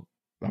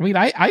 I mean,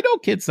 I know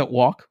kids that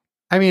walk.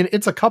 I mean,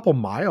 it's a couple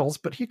miles,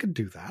 but he could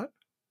do that.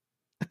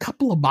 A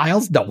couple of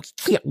miles? No, he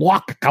can't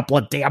walk a couple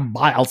of damn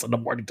miles in the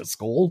morning to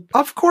school.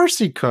 Of course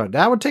he could.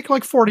 That would take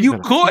like 40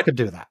 minutes. You could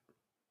do that.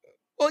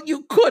 Well,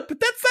 you could, but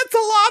that's a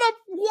lot of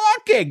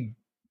walking.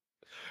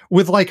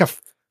 With like a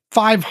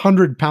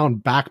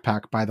 500-pound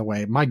backpack, by the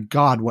way. My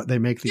God, what they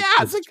make these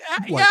kids and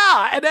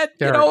then,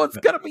 it's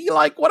going to be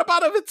like, what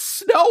about if it's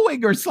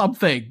snowing or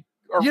something?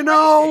 Or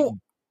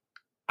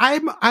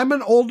I'm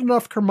an old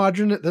enough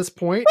curmudgeon at this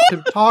point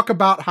to talk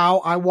about how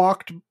I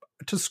walked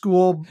to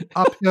school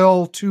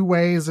uphill 2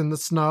 ways in the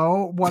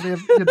snow. What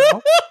if,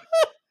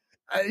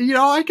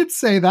 I could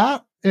say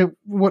that. It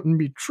wouldn't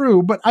be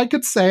true, but I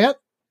could say it,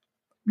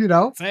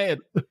 Say it.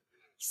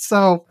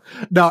 So,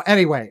 no,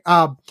 anyway.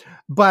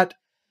 But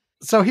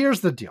so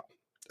here's the deal.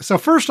 So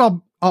first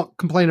I'll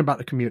complain about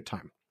the commute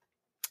time.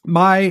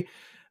 My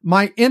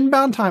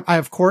inbound time, I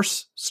of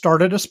course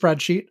started a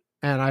spreadsheet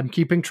and I'm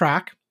keeping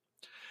track.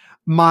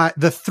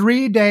 The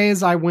 3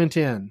 days I went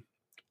in,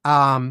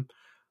 I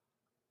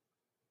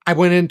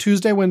went in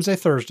Tuesday, Wednesday,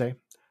 Thursday.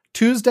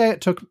 Tuesday it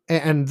took,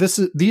 and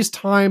these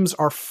times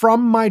are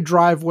from my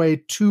driveway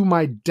to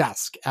my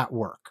desk at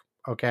work.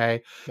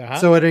 Okay. Uh-huh.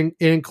 So it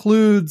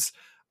includes,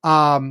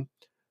 driving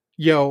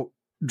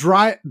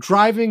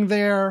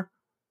there,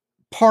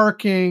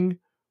 parking,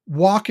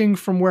 walking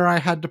from where I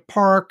had to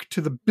park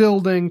to the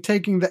building,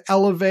 taking the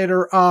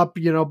elevator up,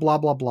 blah,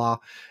 blah, blah.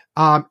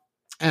 And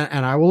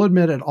I will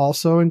admit it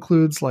also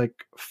includes like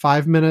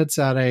 5 minutes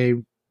at a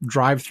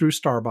drive-through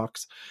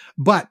Starbucks.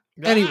 But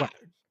anyway.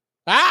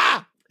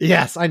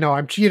 Yes, I know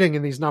I'm cheating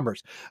in these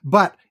numbers.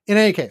 But in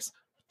any case,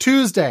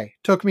 Tuesday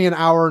took me 1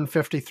 hour and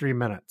 53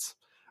 minutes.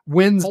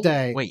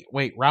 Wednesday.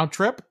 Wait, round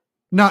trip?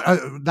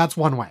 No, that's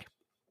one way.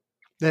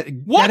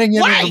 Getting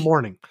in the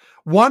morning.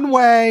 One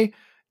way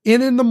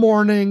in the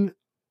morning,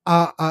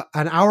 1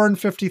 hour and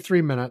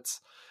 53 minutes.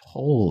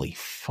 Holy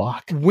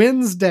fuck.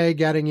 Wednesday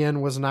getting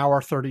in was 1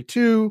 hour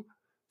 32.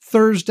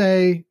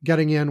 Thursday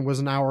getting in was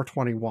 1 hour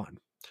 21.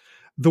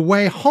 The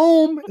way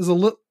home is a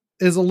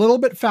little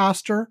bit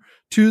faster.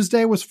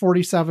 Tuesday was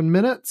 47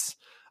 minutes.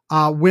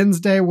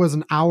 Wednesday was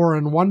 1 hour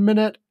and 1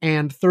 minute,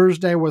 and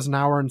Thursday was 1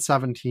 hour and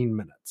 17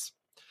 minutes.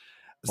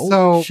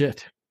 Holy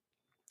shit.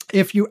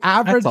 If you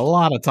average, that's a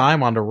lot of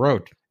time on the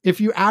road. If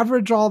you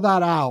average all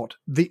that out,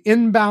 the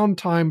inbound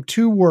time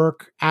to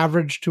work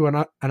averaged to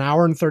an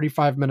hour and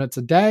 35 minutes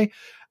a day.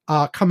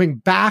 Coming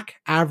back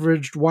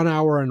averaged 1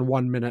 hour and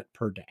 1 minute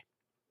per day.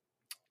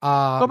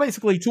 So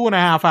basically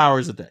 2.5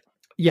 hours a day.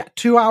 Yeah,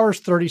 2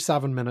 hours,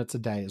 37 minutes a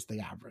day is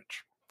the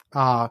average.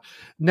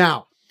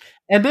 Now,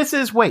 and this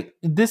is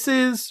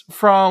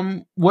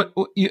from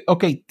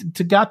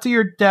to get to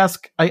your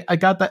desk. I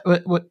got that.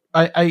 What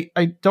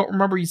I don't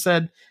remember. You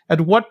said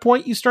at what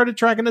point you started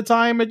tracking the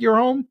time at your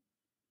home?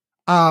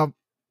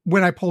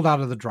 When I pulled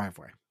out of the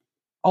driveway.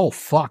 Oh,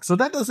 fuck. So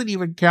that doesn't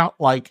even count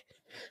like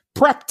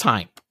prep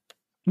time.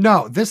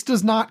 No, this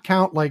does not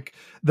count like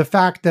the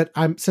fact that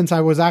since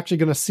I was actually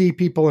going to see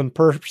people in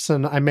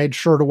person, I made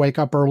sure to wake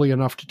up early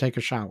enough to take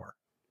a shower.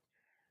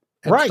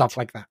 And stuff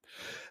like that.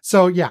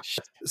 So yeah.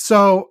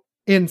 So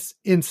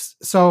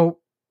so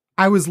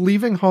I was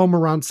leaving home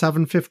around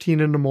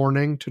 7:15 in the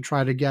morning to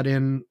try to get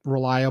in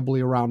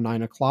reliably around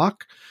 9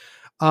 o'clock.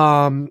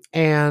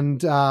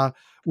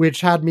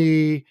 Which had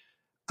me,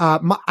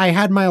 I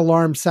had my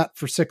alarm set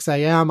for 6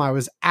 a.m. I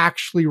was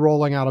actually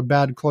rolling out of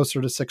bed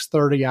closer to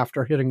 6:30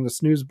 after hitting the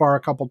snooze bar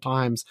a couple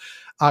times,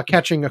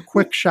 catching a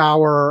quick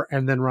shower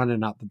and then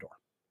running out the door.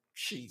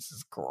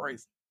 Jesus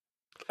Christ.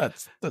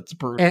 That's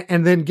brutal.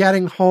 And then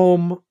getting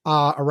home,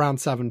 around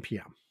 7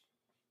 p.m.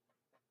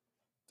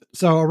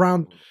 So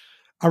around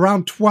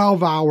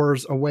 12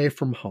 hours away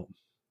from home.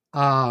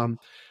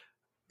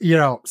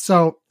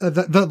 So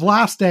the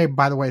last day,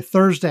 by the way,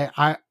 Thursday,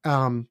 I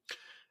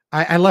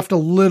left a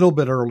little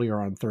bit earlier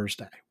on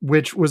Thursday,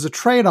 which was a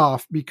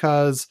trade-off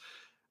because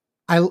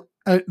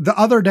the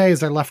other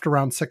days I left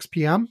around 6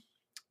 p.m.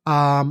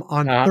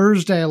 On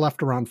Thursday, I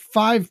left around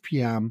 5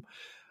 p.m.,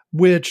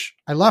 which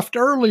I left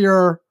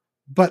earlier,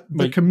 but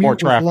the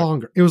commute was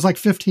longer. It was like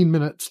 15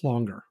 minutes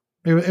longer.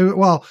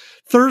 Well,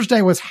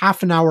 Thursday was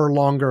half an hour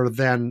longer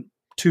than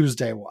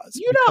Tuesday was.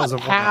 You don't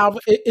have,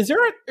 is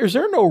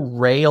there no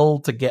rail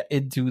to get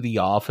into the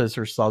office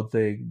or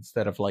something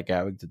instead of like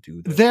having to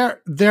do this?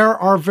 There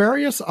are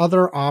various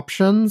other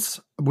options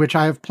which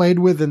I have played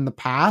with in the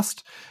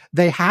past.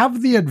 They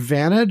have the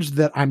advantage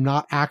that I'm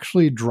not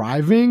actually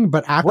driving,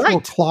 but actual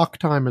clock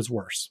time is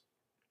worse.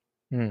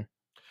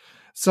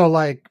 So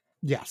like,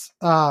 yes.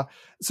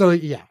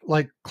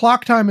 Like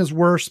clock time is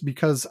worse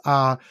because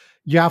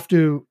you have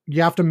to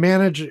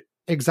manage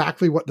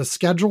exactly what the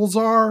schedules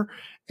are.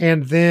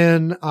 And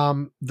then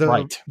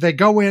they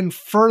go in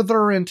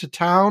further into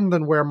town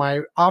than where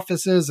my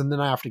office is, and then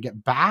I have to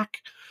get back.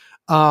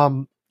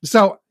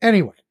 So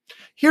anyway,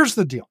 here's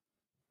the deal.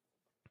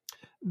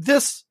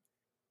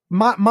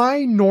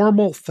 My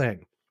normal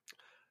thing,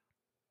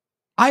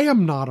 I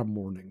am not a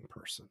morning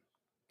person.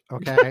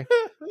 Okay.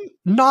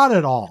 Not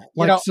at all.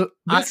 Like,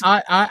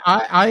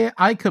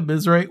 I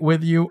commiserate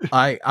with you.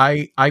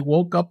 I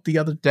woke up the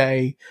other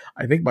day.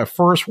 I think my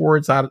first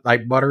words I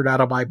muttered out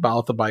of my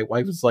mouth, and my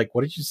wife was like,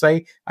 "What did you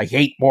say?" I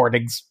hate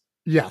mornings.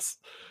 Yes.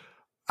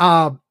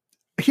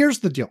 Here's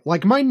the deal.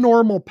 Like my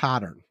normal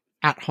pattern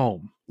at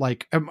home,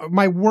 like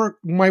my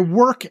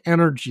work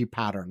energy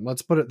pattern.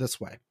 Let's put it this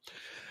way.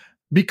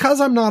 Because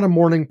I'm not a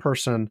morning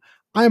person,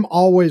 I'm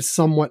always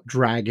somewhat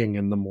dragging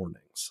in the mornings.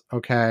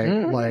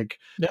 Okay. Like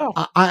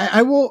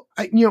I will,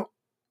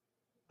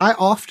 I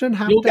often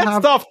have You'll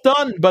get stuff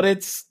done, but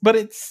it's,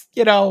 it's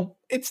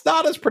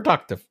not as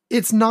productive.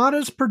 It's not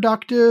as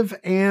productive.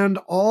 And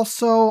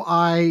also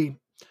I'm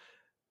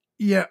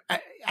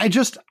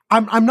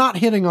not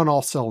hitting on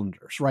all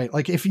cylinders, right?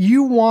 Like if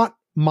you want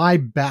my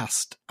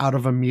best out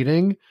of a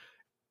meeting,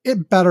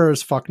 it better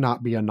as fuck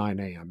not be a 9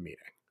 a.m. meeting.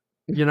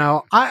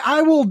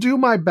 I will do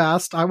my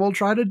best. I will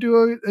try to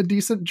do a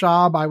decent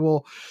job. I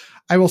will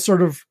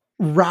sort of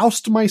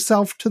roust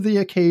myself to the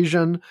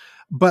occasion.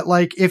 But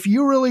like, if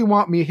you really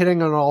want me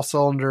hitting on all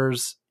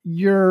cylinders,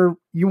 you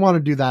want to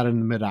do that in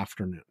the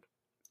mid-afternoon.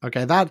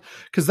 Okay.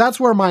 Cause that's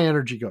where my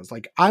energy goes.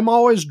 Like I'm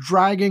always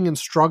dragging and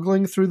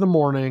struggling through the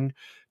morning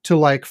to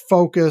like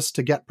focus,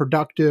 to get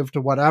productive, to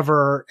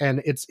whatever.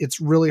 And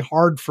it's really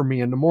hard for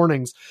me in the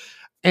mornings.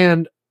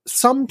 And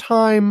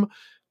sometime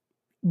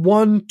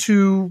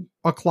 1-2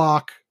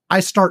 o'clock,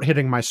 I start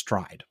hitting my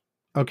stride.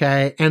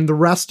 Okay. And the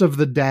rest of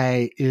the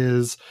day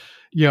is,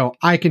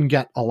 I can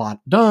get a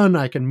lot done.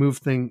 I can move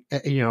things,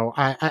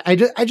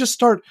 I just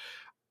start,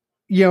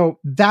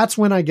 that's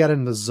when I get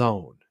in the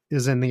zone,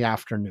 is in the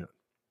afternoon.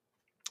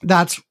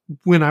 That's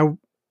when I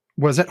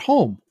was at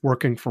home,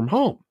 working from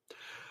home.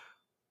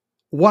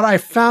 What I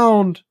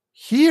found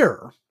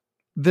here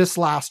this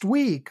last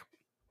week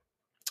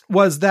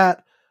was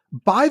that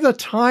by the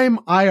time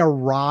I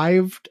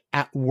arrived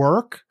at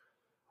work,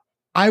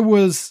 I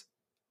was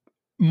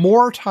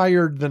more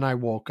tired than I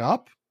woke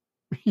up.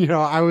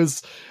 I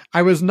was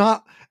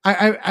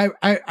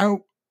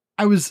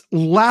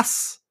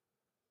less,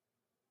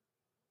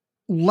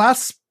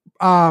 let's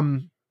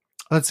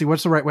see,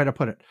 what's the right way to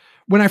put it?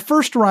 When I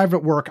first arrived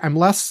at work, I'm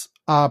less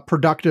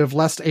productive,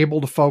 less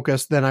able to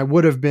focus than I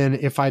would have been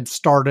if I'd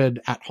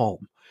started at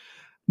home.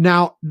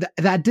 Now,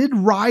 that did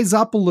rise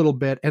up a little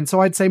bit. And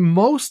so I'd say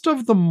most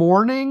of the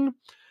morning,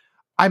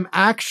 I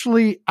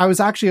was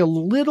actually a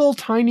little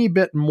tiny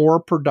bit more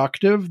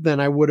productive than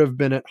I would have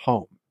been at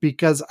home,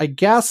 because I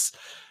guess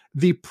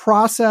the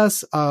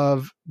process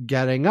of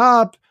getting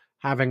up,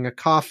 having a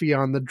coffee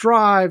on the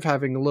drive,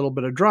 having a little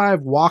bit of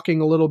drive,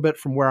 walking a little bit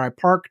from where I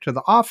park to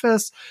the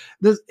office,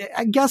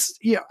 I guess,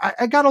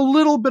 I got a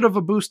little bit of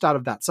a boost out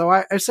of that. So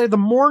I say the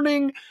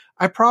morning,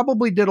 I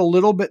probably did a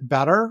little bit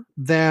better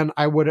than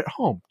I would at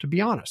home, to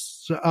be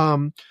honest.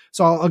 So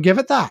I'll give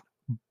it that.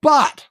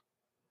 But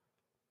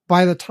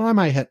by the time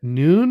I hit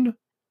noon,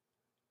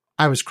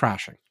 I was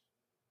crashing.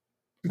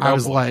 I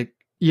was like,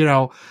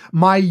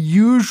 my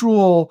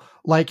usual,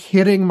 like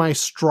hitting my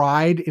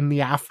stride in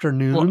the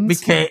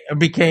afternoons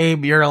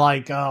became you're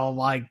like, oh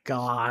my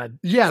God.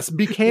 Yes.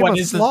 Became when a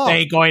is slog. This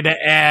day going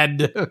to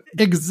end?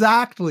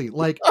 Exactly.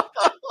 Like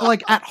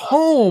at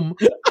home,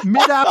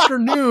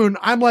 mid-afternoon,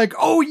 I'm like,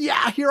 oh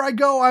yeah, here I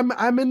go.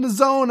 I'm in the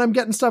zone. I'm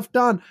getting stuff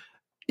done.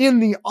 In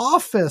the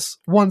office,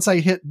 once I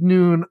hit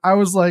noon, I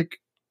was like,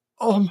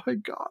 oh my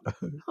God,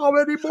 how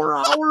many more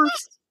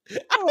hours?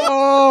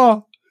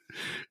 Oh,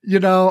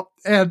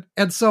 and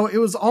so it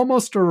was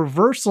almost a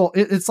reversal.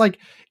 It's like,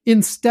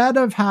 instead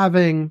of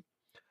having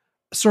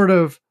sort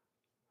of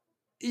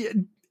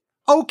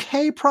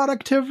okay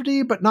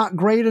productivity, but not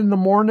great in the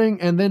morning,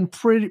 and then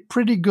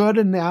pretty good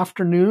in the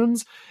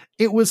afternoons,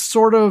 it was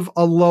sort of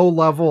a low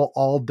level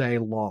all day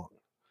long.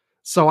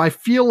 So I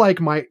feel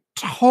like my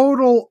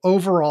total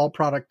overall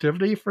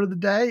productivity for the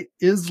day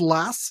is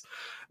less,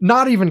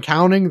 not even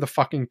counting the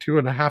fucking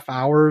 2.5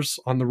 hours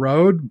on the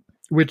road,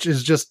 which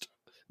is just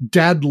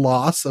dead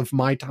loss of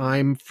my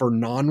time for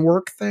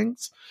non-work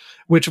things,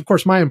 which of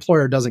course my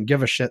employer doesn't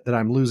give a shit that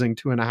I'm losing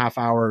 2.5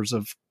 hours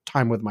of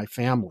time with my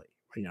family.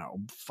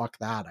 Fuck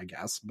that, I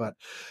guess. But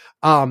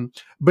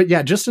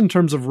yeah, just in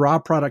terms of raw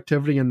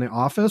productivity in the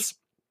office,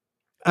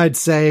 I'd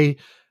say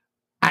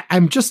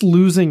I'm just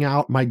losing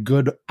out my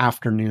good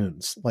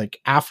afternoons. Like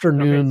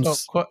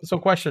afternoons. Okay, so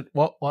question: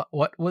 what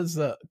was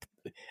the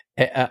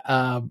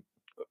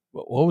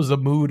what was the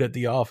mood at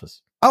the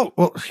office? Oh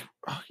well,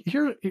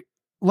 here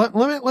let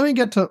me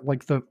get to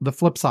like the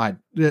flip side.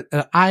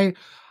 I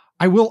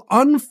will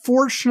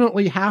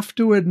unfortunately have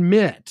to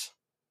admit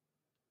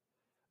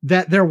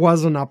that there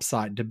was an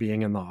upside to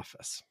being in the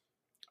office.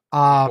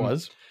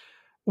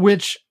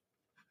 Which,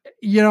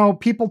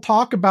 people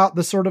talk about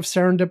the sort of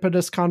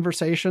serendipitous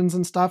conversations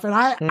and stuff. And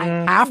I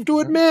have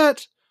to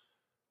admit,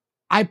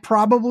 I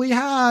probably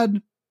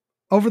had,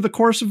 over the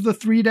course of the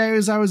 3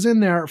 days I was in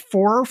there,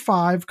 4 or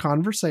 5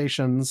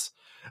 conversations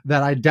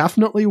that I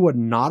definitely would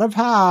not have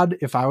had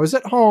if I was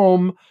at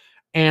home.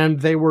 And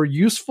they were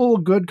useful,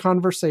 good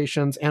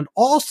conversations. And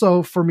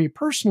also for me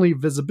personally,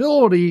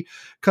 visibility,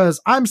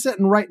 because I'm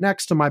sitting right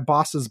next to my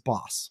boss's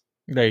boss.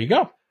 There you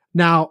go.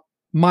 Now,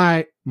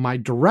 my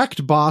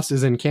direct boss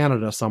is in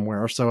Canada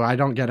somewhere, so I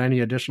don't get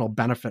any additional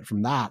benefit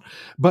from that.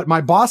 But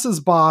my boss's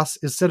boss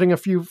is sitting a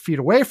few feet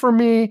away from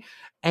me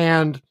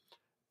and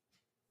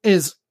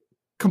is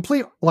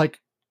complete,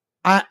 like,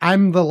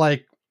 I'm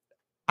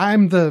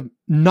the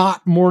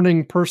not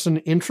morning person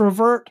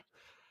introvert.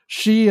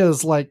 She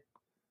is like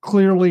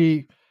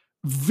clearly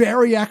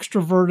very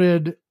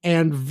extroverted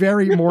and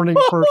very morning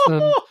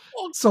person.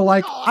 So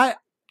like I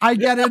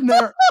get in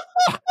there.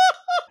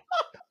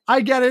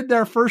 I get in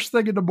there first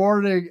thing in the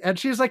morning and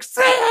she's like,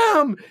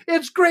 Sam,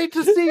 it's great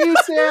to see you,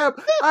 Sam.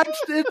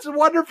 It's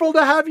wonderful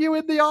to have you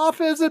in the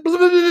office. And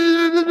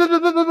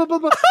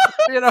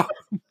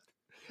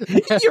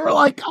you were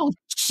like, oh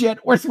shit,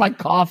 where's my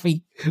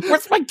coffee?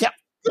 Where's my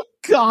oh,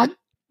 God,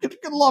 for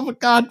the love of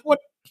God, what?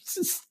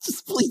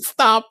 Just please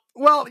stop.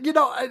 Well,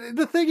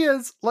 the thing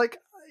is, like,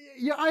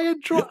 yeah,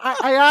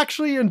 I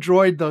actually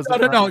enjoyed those. No.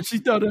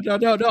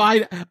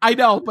 I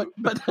know, but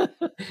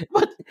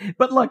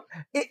look,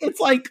 it's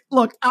like,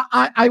 look,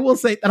 I will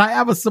say that I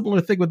have a similar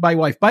thing with my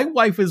wife. My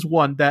wife is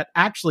one that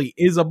actually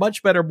is a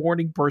much better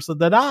morning person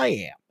than I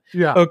am.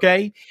 Yeah.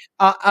 Okay.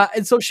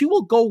 And so she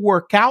will go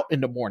work out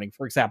in the morning,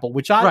 for example,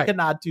 which I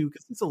cannot do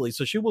consistently.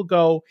 So she will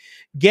go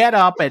get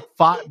up at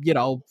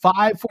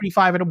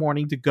 5:45 in the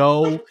morning to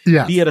go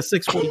be at a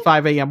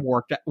 6:45 a.m.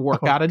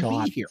 workout and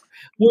be here.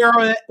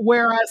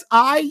 Whereas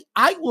I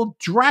will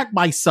drag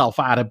myself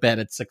out of bed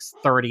at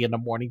 6:30 in the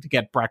morning to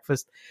get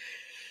breakfast.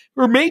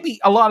 Or maybe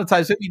a lot of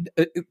times, I mean,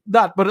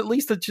 not, but at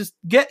least to just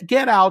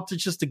get out to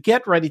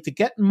get ready, to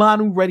get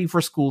Manu ready for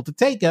school, to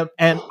take him.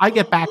 And I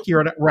get back here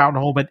around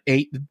home at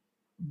 8.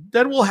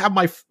 Then we'll have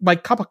my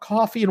cup of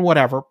coffee and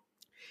whatever.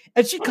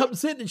 And she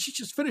comes in and she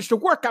just finished her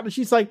workout and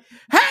she's like,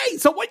 hey,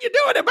 so what you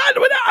doing? And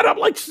I'm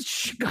like,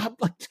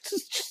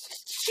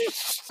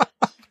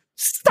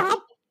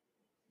 stop.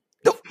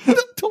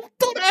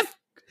 Don't ask.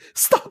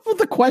 Stop with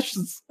the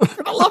questions.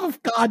 For the love of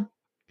God.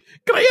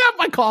 Can I have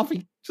my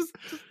coffee? Just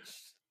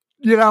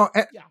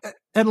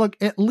and look,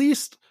 at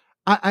least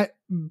I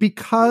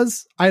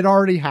because I'd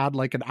already had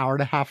like an hour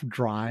and a half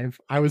drive,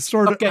 I was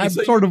sort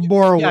of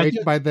more awake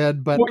by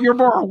then. But you're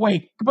more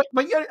awake. But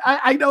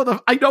I know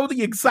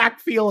the exact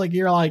feeling.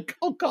 You're like,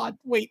 oh God,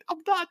 wait, I'm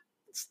not.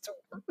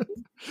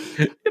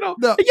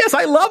 No. Yes,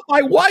 I love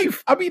my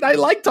wife. I mean, I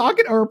like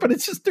talking to her, but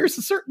it's just there's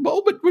a certain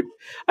moment when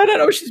I don't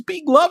know, she's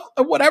being loved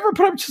or whatever.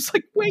 But I'm just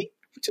like, wait,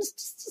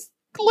 just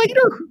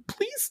later,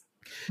 please.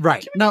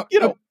 Right. Now,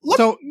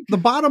 so the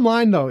bottom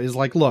line though is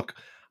like, look,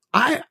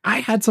 I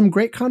had some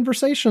great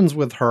conversations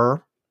with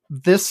her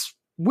this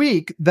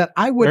week that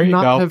I would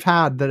not have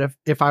had that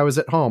if I was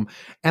at home.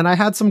 And I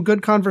had some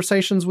good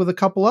conversations with a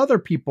couple other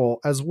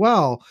people as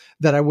well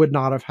that I would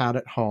not have had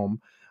at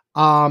home.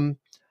 And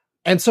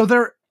so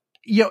there,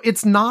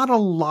 it's not a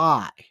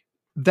lie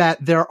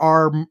that there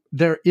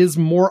is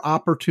more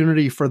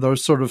opportunity for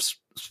those sort of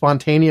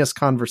spontaneous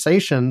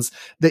conversations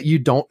that you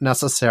don't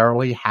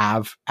necessarily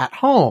have at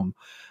home.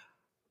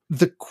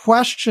 The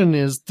question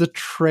is the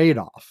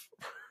trade-off,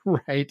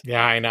 right?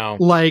 Yeah, I know.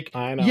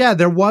 Yeah,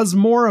 there was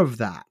more of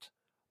that.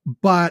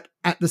 But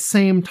at the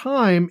same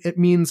time, it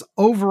means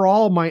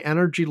overall my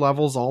energy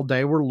levels all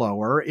day were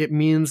lower. It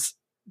means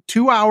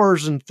 2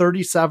 hours and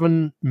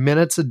 37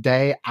 minutes a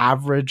day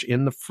average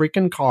in the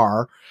freaking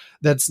car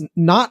that's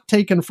not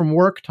taken from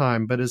work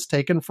time, but is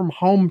taken from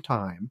home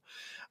time.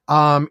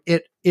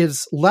 It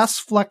is less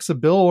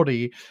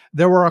flexibility.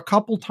 There were a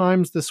couple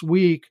times this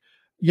week,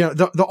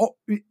 the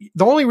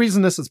only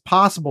reason this is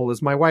possible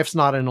is my wife's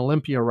not in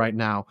Olympia right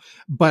now,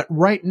 but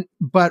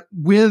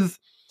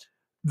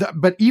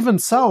even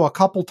so, a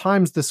couple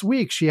times this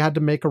week, she had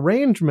to make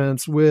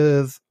arrangements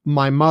with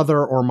my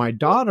mother or my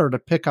daughter to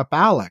pick up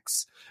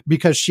Alex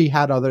because she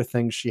had other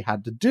things she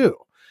had to do.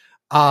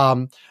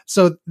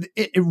 So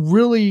it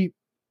really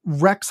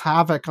wreaks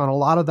havoc on a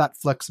lot of that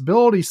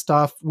flexibility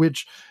stuff,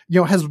 which,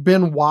 has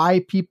been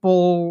why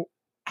people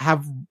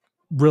have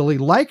really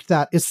liked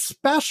that,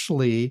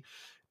 especially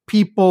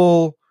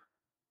people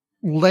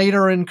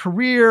later in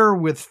career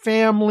with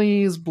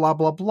families, blah,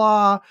 blah,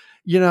 blah.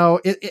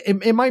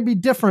 It might be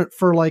different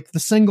for like the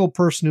single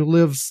person who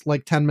lives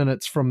like 10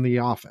 minutes from the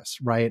office.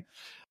 Right.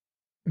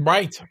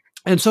 Right.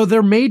 And so there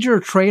are major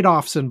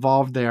trade-offs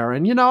involved there.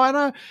 And,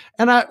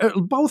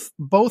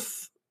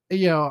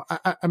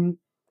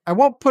 I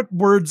won't put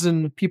words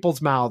in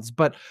people's mouths,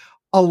 but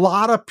a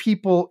lot of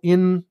people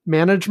in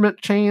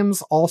management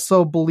chains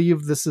also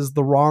believe this is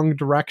the wrong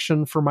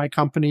direction for my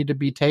company to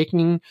be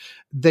taking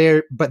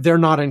but they're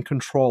not in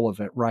control of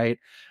it. Right.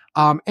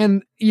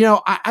 And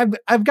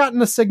I've gotten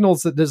the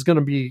signals that there's going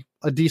to be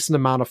a decent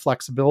amount of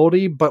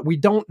flexibility, but we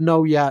don't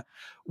know yet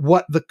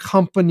what the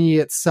company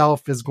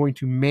itself is going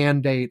to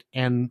mandate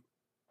and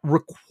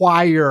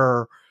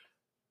require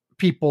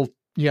people,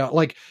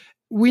 like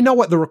we know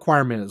what the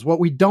requirement is. What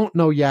we don't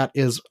know yet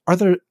is, are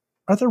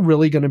there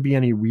really going to be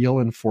any real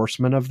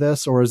enforcement of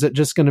this? Or is it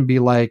just going to be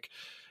like,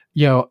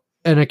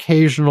 an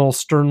occasional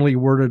sternly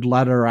worded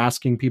letter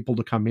asking people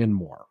to come in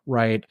more?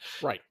 Right.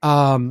 Right.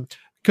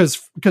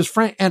 Cause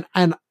Frank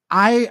and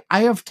I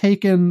have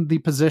taken the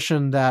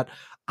position that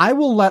I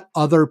will let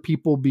other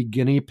people be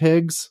guinea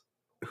pigs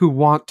who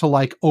want to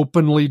like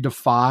openly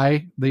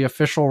defy the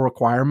official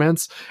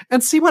requirements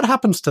and see what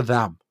happens to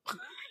them.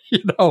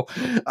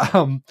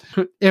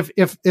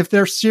 If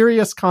there's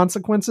serious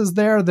consequences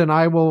there, then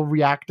I will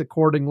react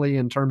accordingly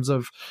in terms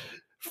of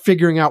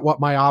figuring out what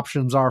my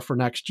options are for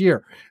next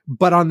year.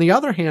 But on the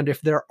other hand,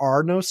 if there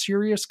are no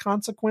serious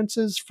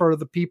consequences for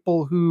the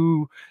people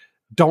who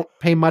don't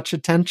pay much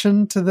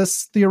attention to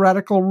this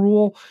theoretical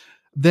rule,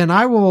 then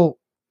I will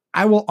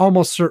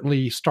almost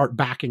certainly start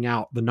backing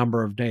out the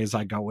number of days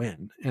I go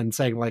in and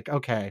saying like,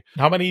 okay,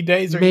 how many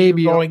days are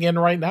you going in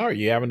right now? Are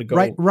you having to go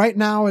right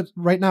now?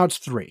 It's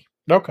 3.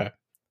 Okay.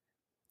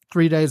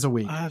 3 days a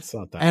week. That's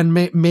not that. And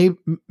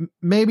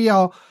maybe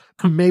I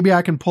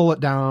can pull it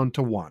down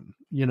to 1,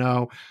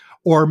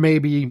 or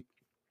maybe,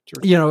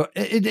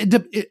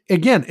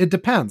 it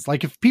depends.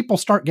 Like if people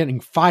start getting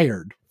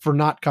fired for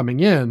not coming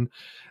in,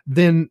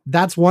 then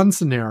that's one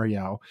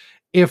scenario.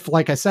 If,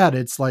 like I said,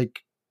 it's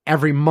like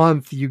every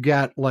month you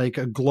get like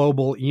a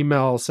global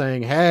email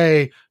saying,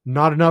 hey,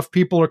 not enough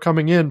people are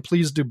coming in,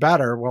 please do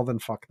better. Well, then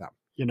fuck them.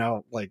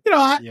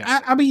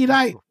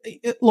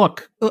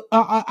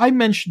 I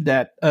mentioned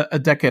that a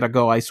decade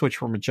ago, I switched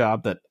from a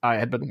job that I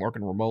had been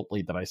working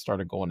remotely that I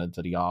started going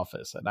into the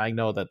office. And I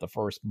know that the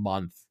first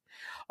month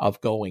of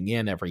going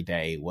in every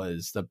day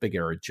was the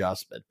bigger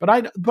adjustment,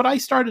 but I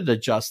started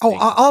adjusting. Oh,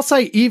 I'll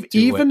say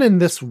even in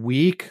this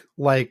week,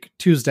 like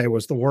Tuesday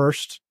was the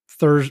worst.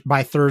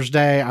 By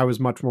Thursday, I was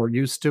much more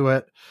used to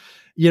it.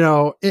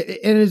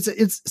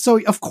 It's so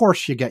of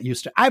course you get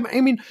used to it. I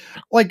mean,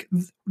 like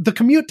the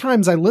commute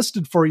times I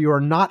listed for you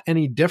are not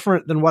any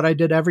different than what I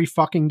did every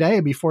fucking day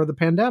before the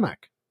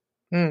pandemic.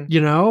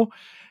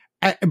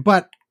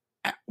 But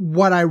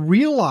what I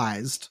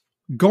realized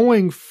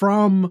going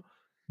from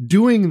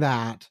doing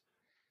that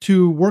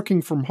to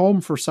working from home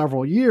for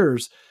several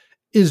years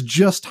is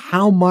just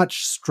how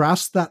much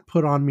stress that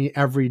put on me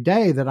every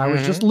day that I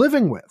was just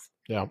living with.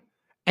 Yeah.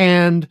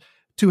 And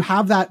to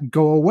have that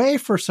go away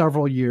for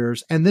several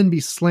years and then be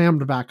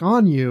slammed back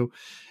on you.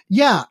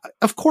 Yeah,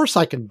 of course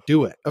I can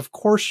do it. Of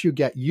course you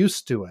get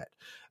used to it,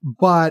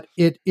 but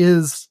there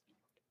is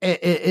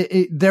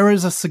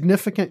a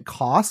significant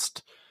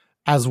cost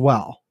as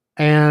well.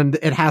 And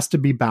it has to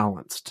be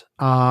balanced.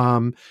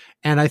 And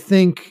I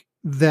think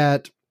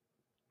that,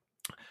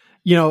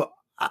 we'll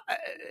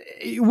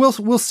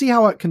see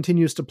how it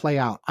continues to play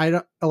out.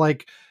 I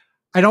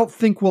don't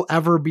think we'll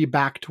ever be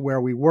back to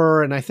where we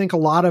were. And I think a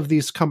lot of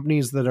these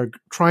companies that are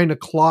trying to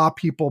claw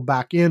people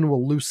back in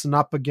will loosen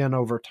up again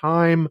over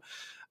time.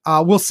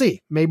 We'll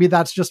see. Maybe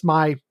that's just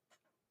my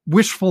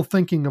wishful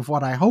thinking of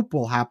what I hope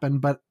will happen.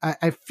 But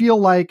I feel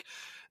like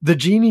the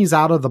genie's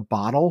out of the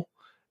bottle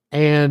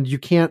and you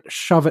can't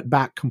shove it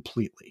back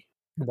completely.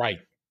 Right.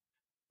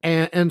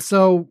 And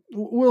so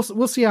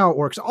we'll see how it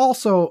works.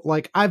 Also,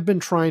 like I've been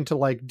trying to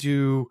like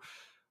do,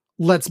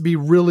 let's be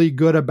really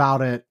good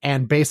about it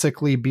and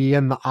basically be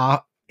in the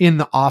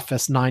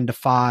office 9 to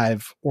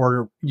 5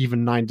 or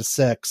even 9 to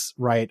 6.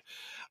 Right.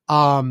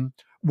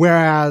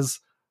 Whereas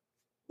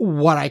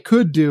what I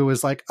could do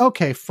is like,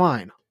 okay,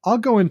 fine, I'll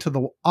go into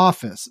the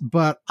office,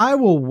 but I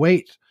will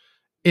wait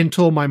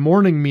until my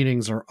morning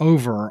meetings are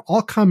over.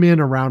 I'll come in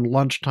around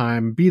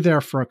lunchtime, be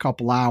there for a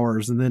couple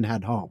hours and then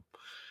head home.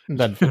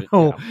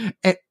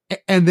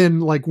 And then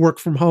like work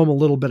from home a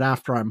little bit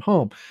after I'm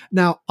home.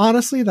 Now,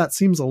 honestly, that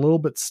seems a little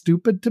bit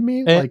stupid to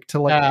me,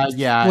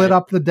 split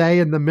up the day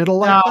in the middle.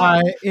 Like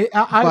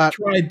I've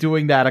tried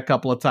doing that a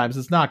couple of times.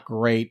 It's not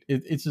great.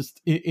 It's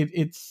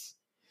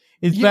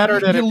better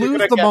than you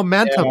lose the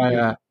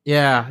momentum.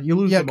 You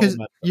lose the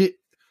momentum.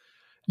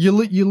 You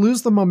you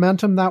lose the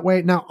momentum that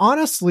way. Now,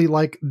 honestly,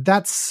 like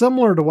that's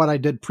similar to what I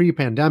did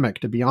pre-pandemic,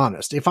 to be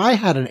honest. If I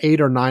had an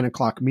 8 or 9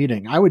 o'clock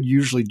meeting, I would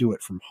usually do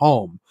it from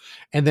home.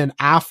 And then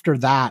after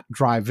that,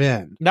 drive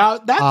in. Now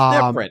that's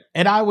different.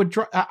 And I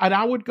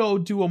would go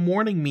do a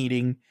morning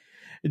meeting,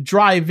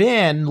 drive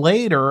in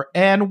later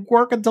and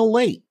work until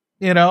late,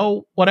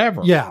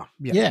 whatever. Yeah.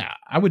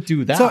 I would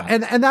do that. So,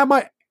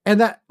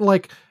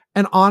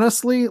 and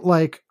honestly,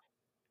 like,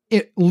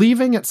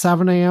 leaving at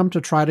 7 a.m.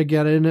 to try to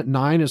get in at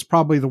 9 is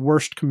probably the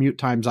worst commute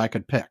times I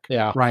could pick.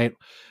 Yeah. Right.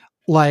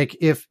 Like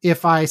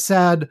if I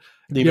said,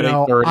 leave at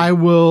 8:30. I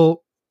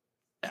will,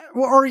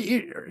 or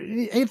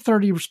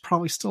 8:30 was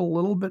probably still a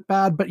little bit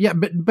bad, but yeah,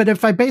 but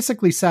if I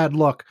basically said,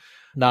 look,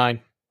 9,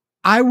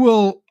 I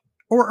will,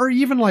 or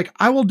even like,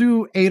 I will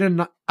do 8 and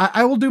 9,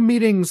 I will do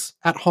meetings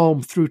at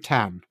home through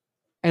 10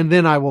 and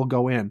then I will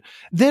go in.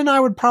 Then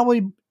I would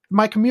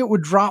my commute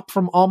would drop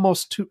from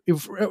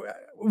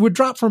would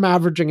drop from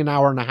averaging an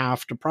hour and a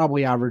half to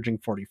probably averaging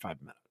 45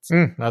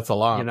 minutes. That's a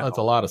lot. That's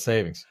a lot of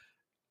savings.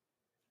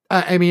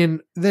 I mean,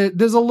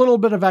 there's a little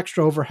bit of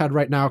extra overhead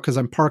right now because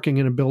I'm parking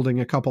in a building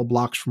a couple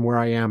blocks from where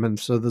I am. And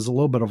so there's a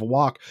little bit of a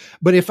walk.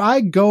 But if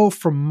I go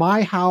from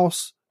my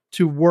house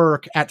to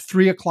work at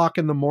 3 o'clock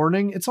in the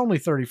morning, it's only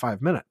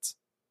 35 minutes.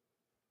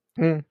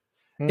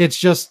 It's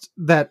just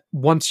that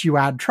once you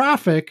add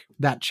traffic,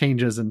 that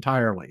changes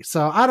entirely.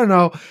 So I don't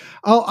know.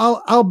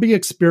 I'll be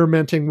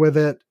experimenting with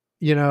it.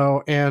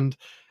 And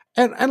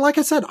like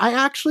I said, I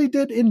actually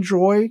did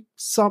enjoy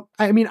for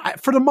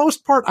the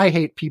most part, I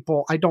hate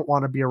people. I don't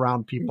want to be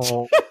around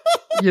people.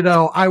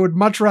 I would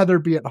much rather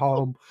be at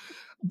home,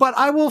 but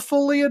I will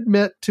fully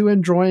admit to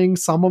enjoying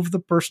some of the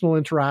personal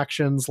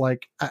interactions.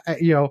 Like,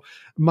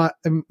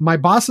 my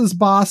boss's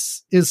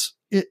boss is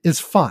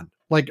fun.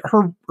 Like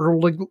her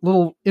like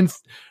little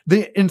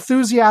the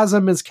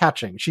enthusiasm is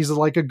catching. She's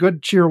like a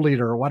good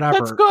cheerleader or whatever.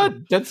 That's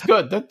good. That's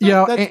good. That's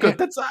good.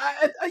 That's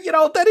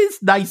that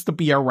is nice to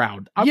be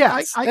around.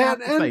 Yes, I have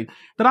to say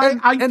that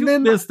I do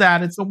miss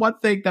that. It's the one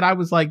thing that I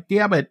was like,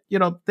 damn it,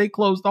 they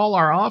closed all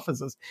our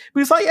offices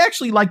because I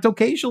actually liked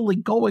occasionally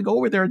going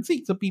over there and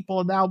seeing some people,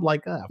 and now I'm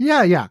like,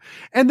 yeah.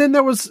 And then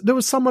there was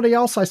somebody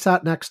else I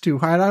sat next to.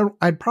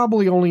 I'd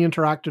probably only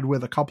interacted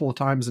with a couple of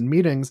times in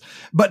meetings,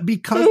 but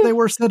because they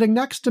were sitting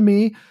next to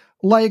me.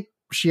 Like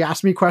she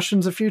asked me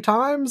questions a few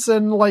times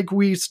and like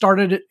we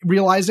started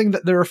realizing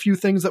that there are a few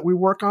things that we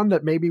work on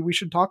that maybe we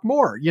should talk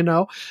more,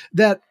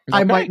 that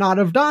I might not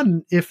have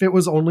done if it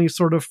was only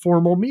sort of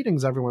formal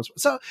meetings every once in a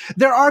while. So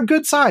there are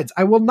good sides.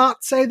 I will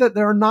not say that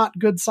there are not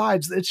good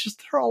sides. It's just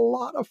there are a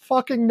lot of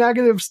fucking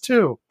negatives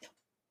too.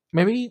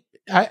 Maybe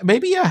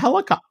a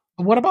helicopter.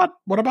 What about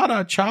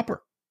a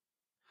chopper?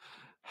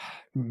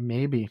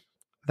 Maybe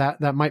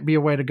that might be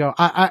a way to go.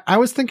 I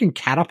was thinking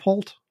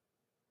catapult.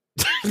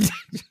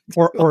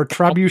 or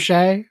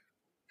trebuchet.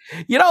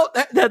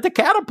 The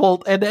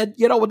catapult, and then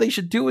what they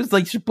should do is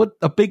they should put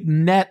a big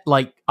net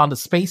like on the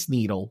Space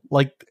Needle,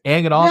 like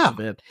hanging off of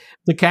it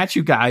to catch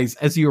you guys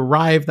as you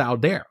arrive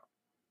down there.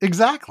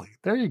 Exactly.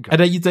 There you go. And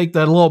then you take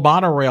that little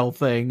monorail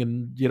thing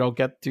and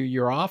get to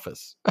your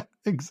office.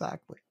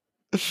 Exactly.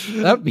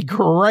 That'd be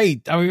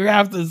great. I mean, we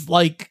have this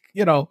like,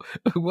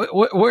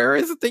 where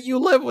is it that you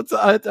live? What's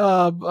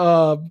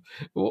the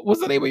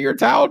name of your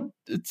town?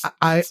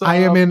 I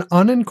am in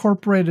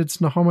unincorporated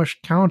Snohomish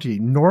County,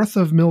 north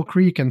of Mill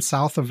Creek and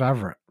south of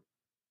Everett.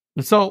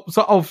 So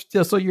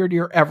you're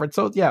near Everett.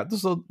 So yeah,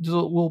 so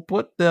we'll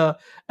put an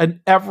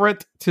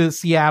Everett to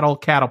Seattle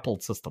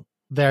catapult system.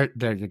 There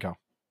you go.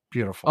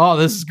 Beautiful. Oh,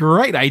 this is a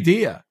great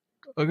idea.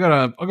 I'm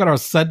gonna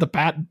send the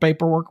patent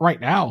paperwork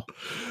right now.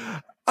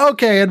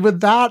 Okay, and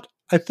with that,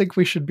 I think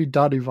we should be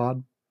done,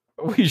 Yvonne.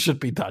 We should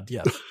be done,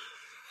 yes.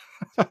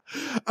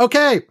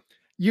 Okay,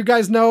 you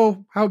guys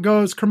know how it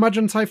goes.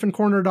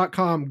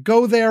 curmudgeons-corner.com.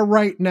 Go there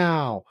right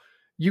now.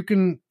 You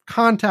can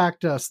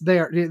contact us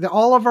there.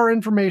 All of our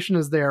information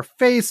is there.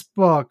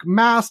 Facebook,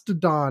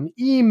 Mastodon,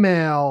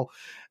 email.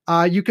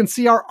 You can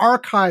see our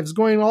archives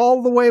going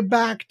all the way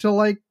back to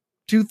like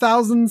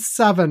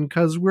 2007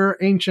 because we're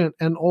ancient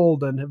and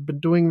old and have been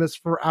doing this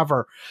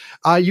forever.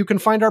 You can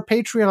find our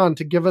Patreon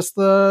to give us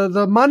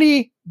the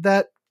money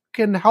that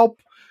can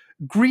help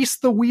grease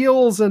the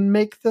wheels and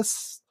make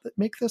this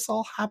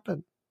all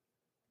happen.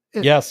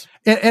 Yes.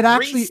 It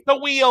actually grease the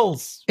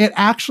wheels. It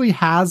actually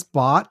has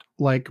bought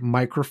like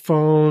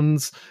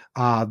microphones,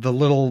 the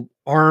little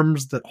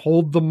arms that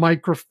hold the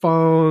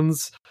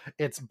microphones.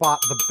 It's bought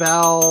the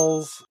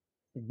bells.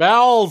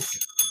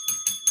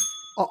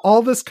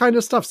 All this kind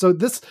of stuff. So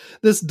this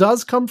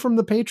does come from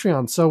the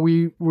Patreon. So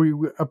we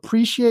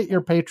appreciate your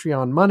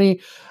Patreon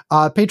money.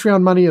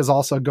 Patreon money is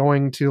also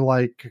going to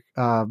like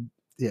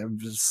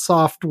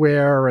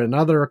software and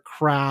other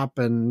crap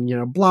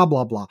and blah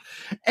blah blah.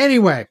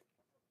 Anyway,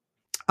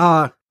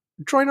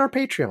 join our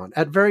Patreon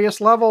at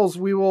various levels.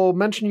 We will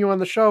mention you on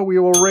the show. We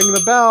will ring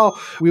the bell.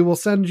 We will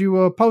send you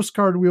a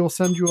postcard. We will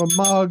send you a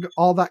mug.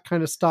 All that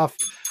kind of stuff.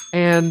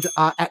 And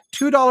at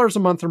 $2 a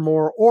month or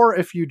more, or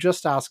if you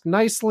just ask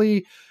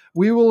nicely,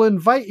 we will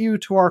invite you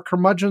to our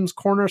Curmudgeon's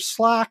Corner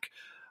Slack,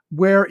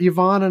 where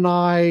Yvonne and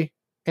I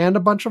and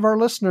a bunch of our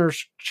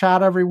listeners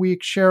chat every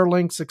week, share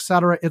links,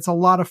 etc. It's a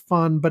lot of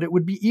fun, but it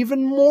would be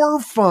even more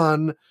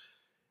fun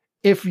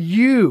if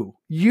you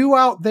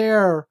out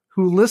there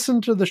who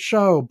listen to the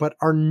show but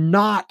are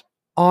not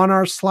on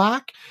our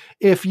Slack,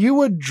 if you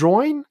would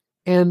join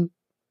and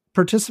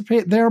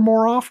participate there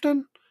more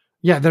often.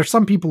 Yeah, there's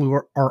some people who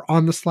are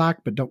on the Slack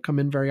but don't come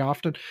in very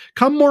often.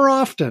 Come more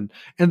often.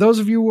 And those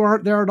of you who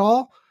aren't there at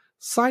all,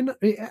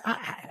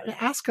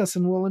 ask us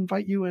and we'll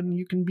invite you and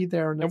you can be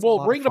there. And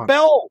we'll ring the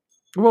bell.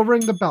 We'll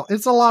ring the bell.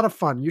 It's a lot of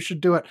fun. You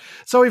should do it.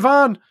 So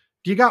Yvonne,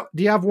 do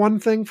you have one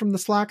thing from the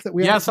Slack that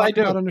we haven't talked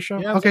about on the show?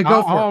 Yes, okay,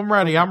 go for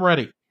it. I'm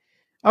ready.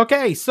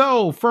 Okay,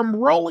 so from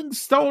Rolling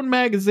Stone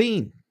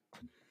magazine,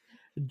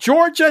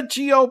 Georgia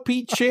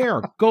GOP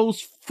chair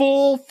goes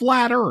full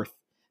flat earth,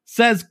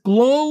 says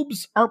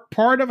globes are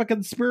part of a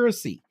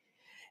conspiracy.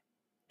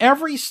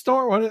 Every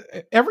store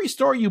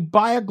you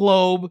buy a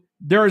globe,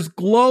 there's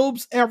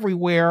globes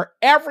everywhere,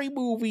 every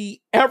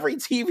movie, every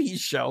TV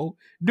show,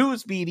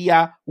 news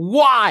media.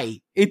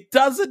 Why? It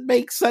doesn't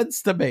make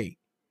sense to me.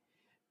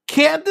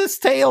 Candace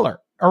Taylor,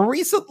 a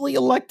recently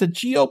elected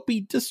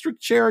GOP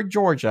district chair in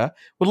Georgia,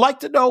 would like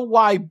to know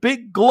why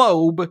Big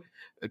Globe,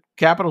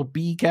 capital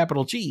B,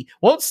 capital G,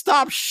 won't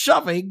stop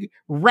shoving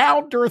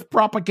round earth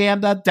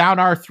propaganda down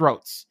our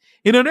throats.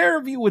 In an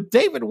interview with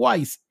David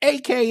Weiss,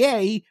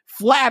 a.k.a.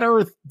 Flat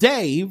Earth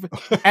Dave,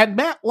 and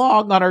Matt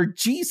Long on our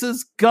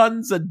Jesus,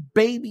 Guns, and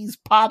Babies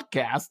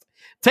podcast,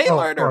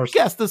 Taylor and her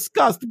guest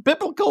discussed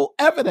biblical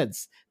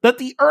evidence that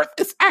the earth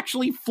is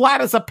actually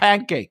flat as a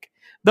pancake.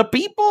 The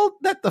people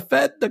that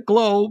defend the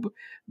globe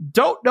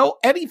don't know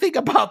anything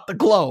about the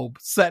globe,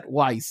 said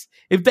Weiss.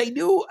 If they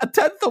knew a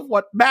tenth of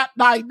what Matt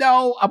and I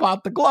know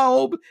about the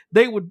globe,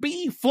 they would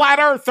be flat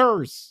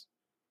earthers.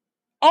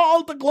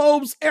 All the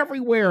globes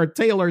everywhere,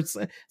 Taylor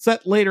said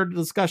later in the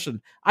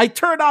discussion. I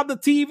turn on the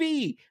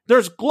TV.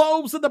 There's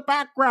globes in the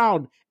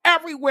background.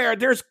 Everywhere,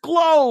 there's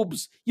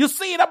globes. You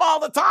see them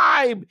all the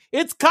time.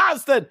 It's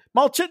constant.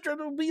 My children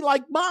will be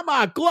like,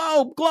 Mama,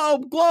 globe,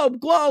 globe, globe,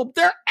 globe.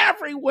 They're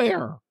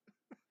everywhere.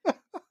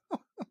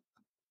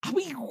 I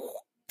mean,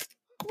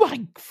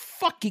 my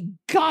fucking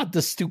God,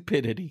 the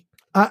stupidity.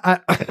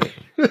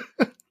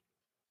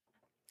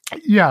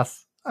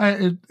 Yes.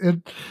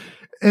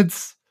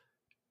 It's,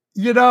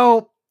 you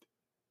know,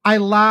 I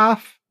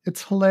laugh.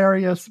 It's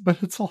hilarious,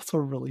 but it's also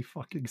really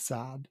fucking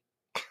sad.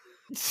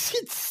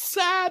 It's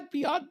sad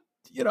beyond,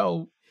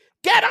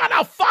 get on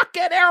a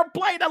fucking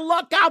airplane and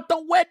look out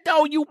the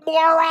window, you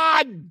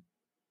moron.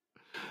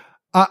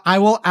 I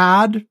will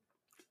add,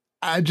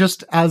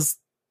 just as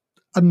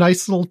a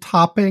nice little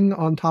topping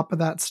on top of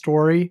that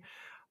story,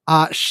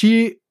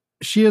 she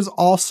is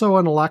also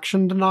an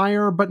election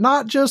denier, but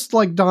not just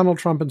like Donald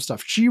Trump and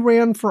stuff. She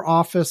ran for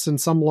office in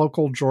some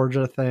local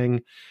Georgia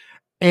thing,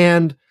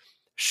 and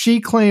she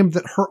claimed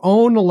that her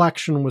own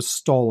election was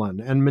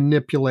stolen and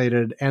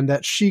manipulated and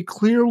that she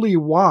clearly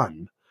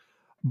won,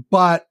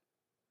 but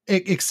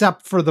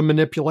except for the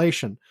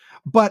manipulation.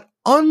 But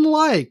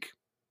unlike,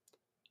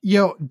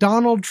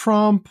 Donald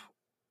Trump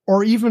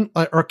or even,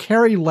 or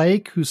Carrie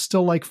Lake, who's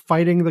still like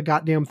fighting the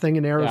goddamn thing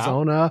in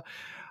Arizona,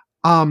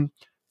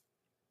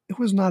 it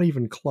was not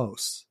even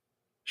close.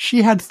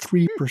 She had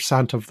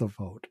 3% of the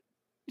vote.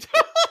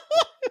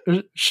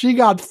 She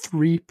got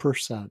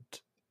 3%.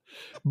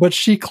 But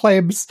she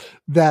claims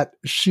that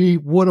she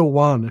would have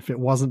won if it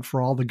wasn't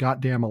for all the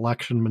goddamn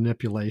election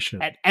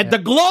manipulation. And the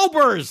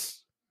Globers!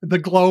 The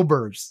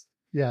Globers,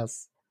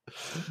 yes.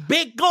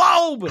 Big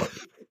Globe!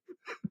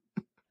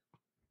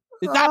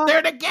 Is out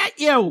there to get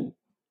you!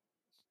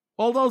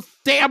 All those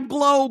damn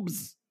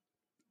globes!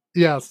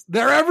 Yes,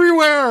 they're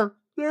everywhere!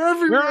 They're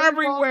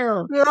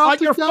everywhere. They're on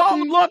your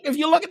phone. Look, if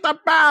you look at the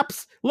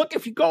maps,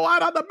 if you go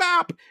out on the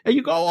map and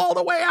you go all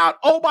the way out,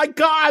 oh my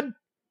God,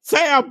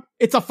 Sam,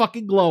 it's a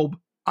fucking globe.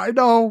 I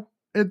know.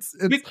 It's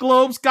Big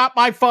Globe's got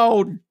my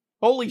phone.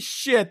 Holy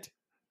shit.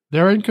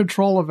 They're in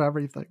control of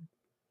everything.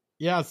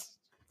 Yes.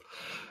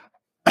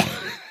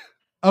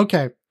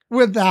 Okay.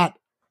 With that,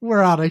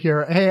 we're out of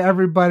here. Hey,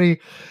 everybody,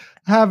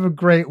 have a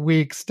great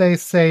week. Stay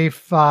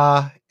safe.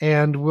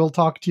 And we'll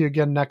talk to you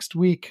again next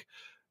week.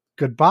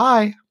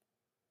 Goodbye.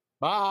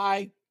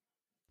 Bye.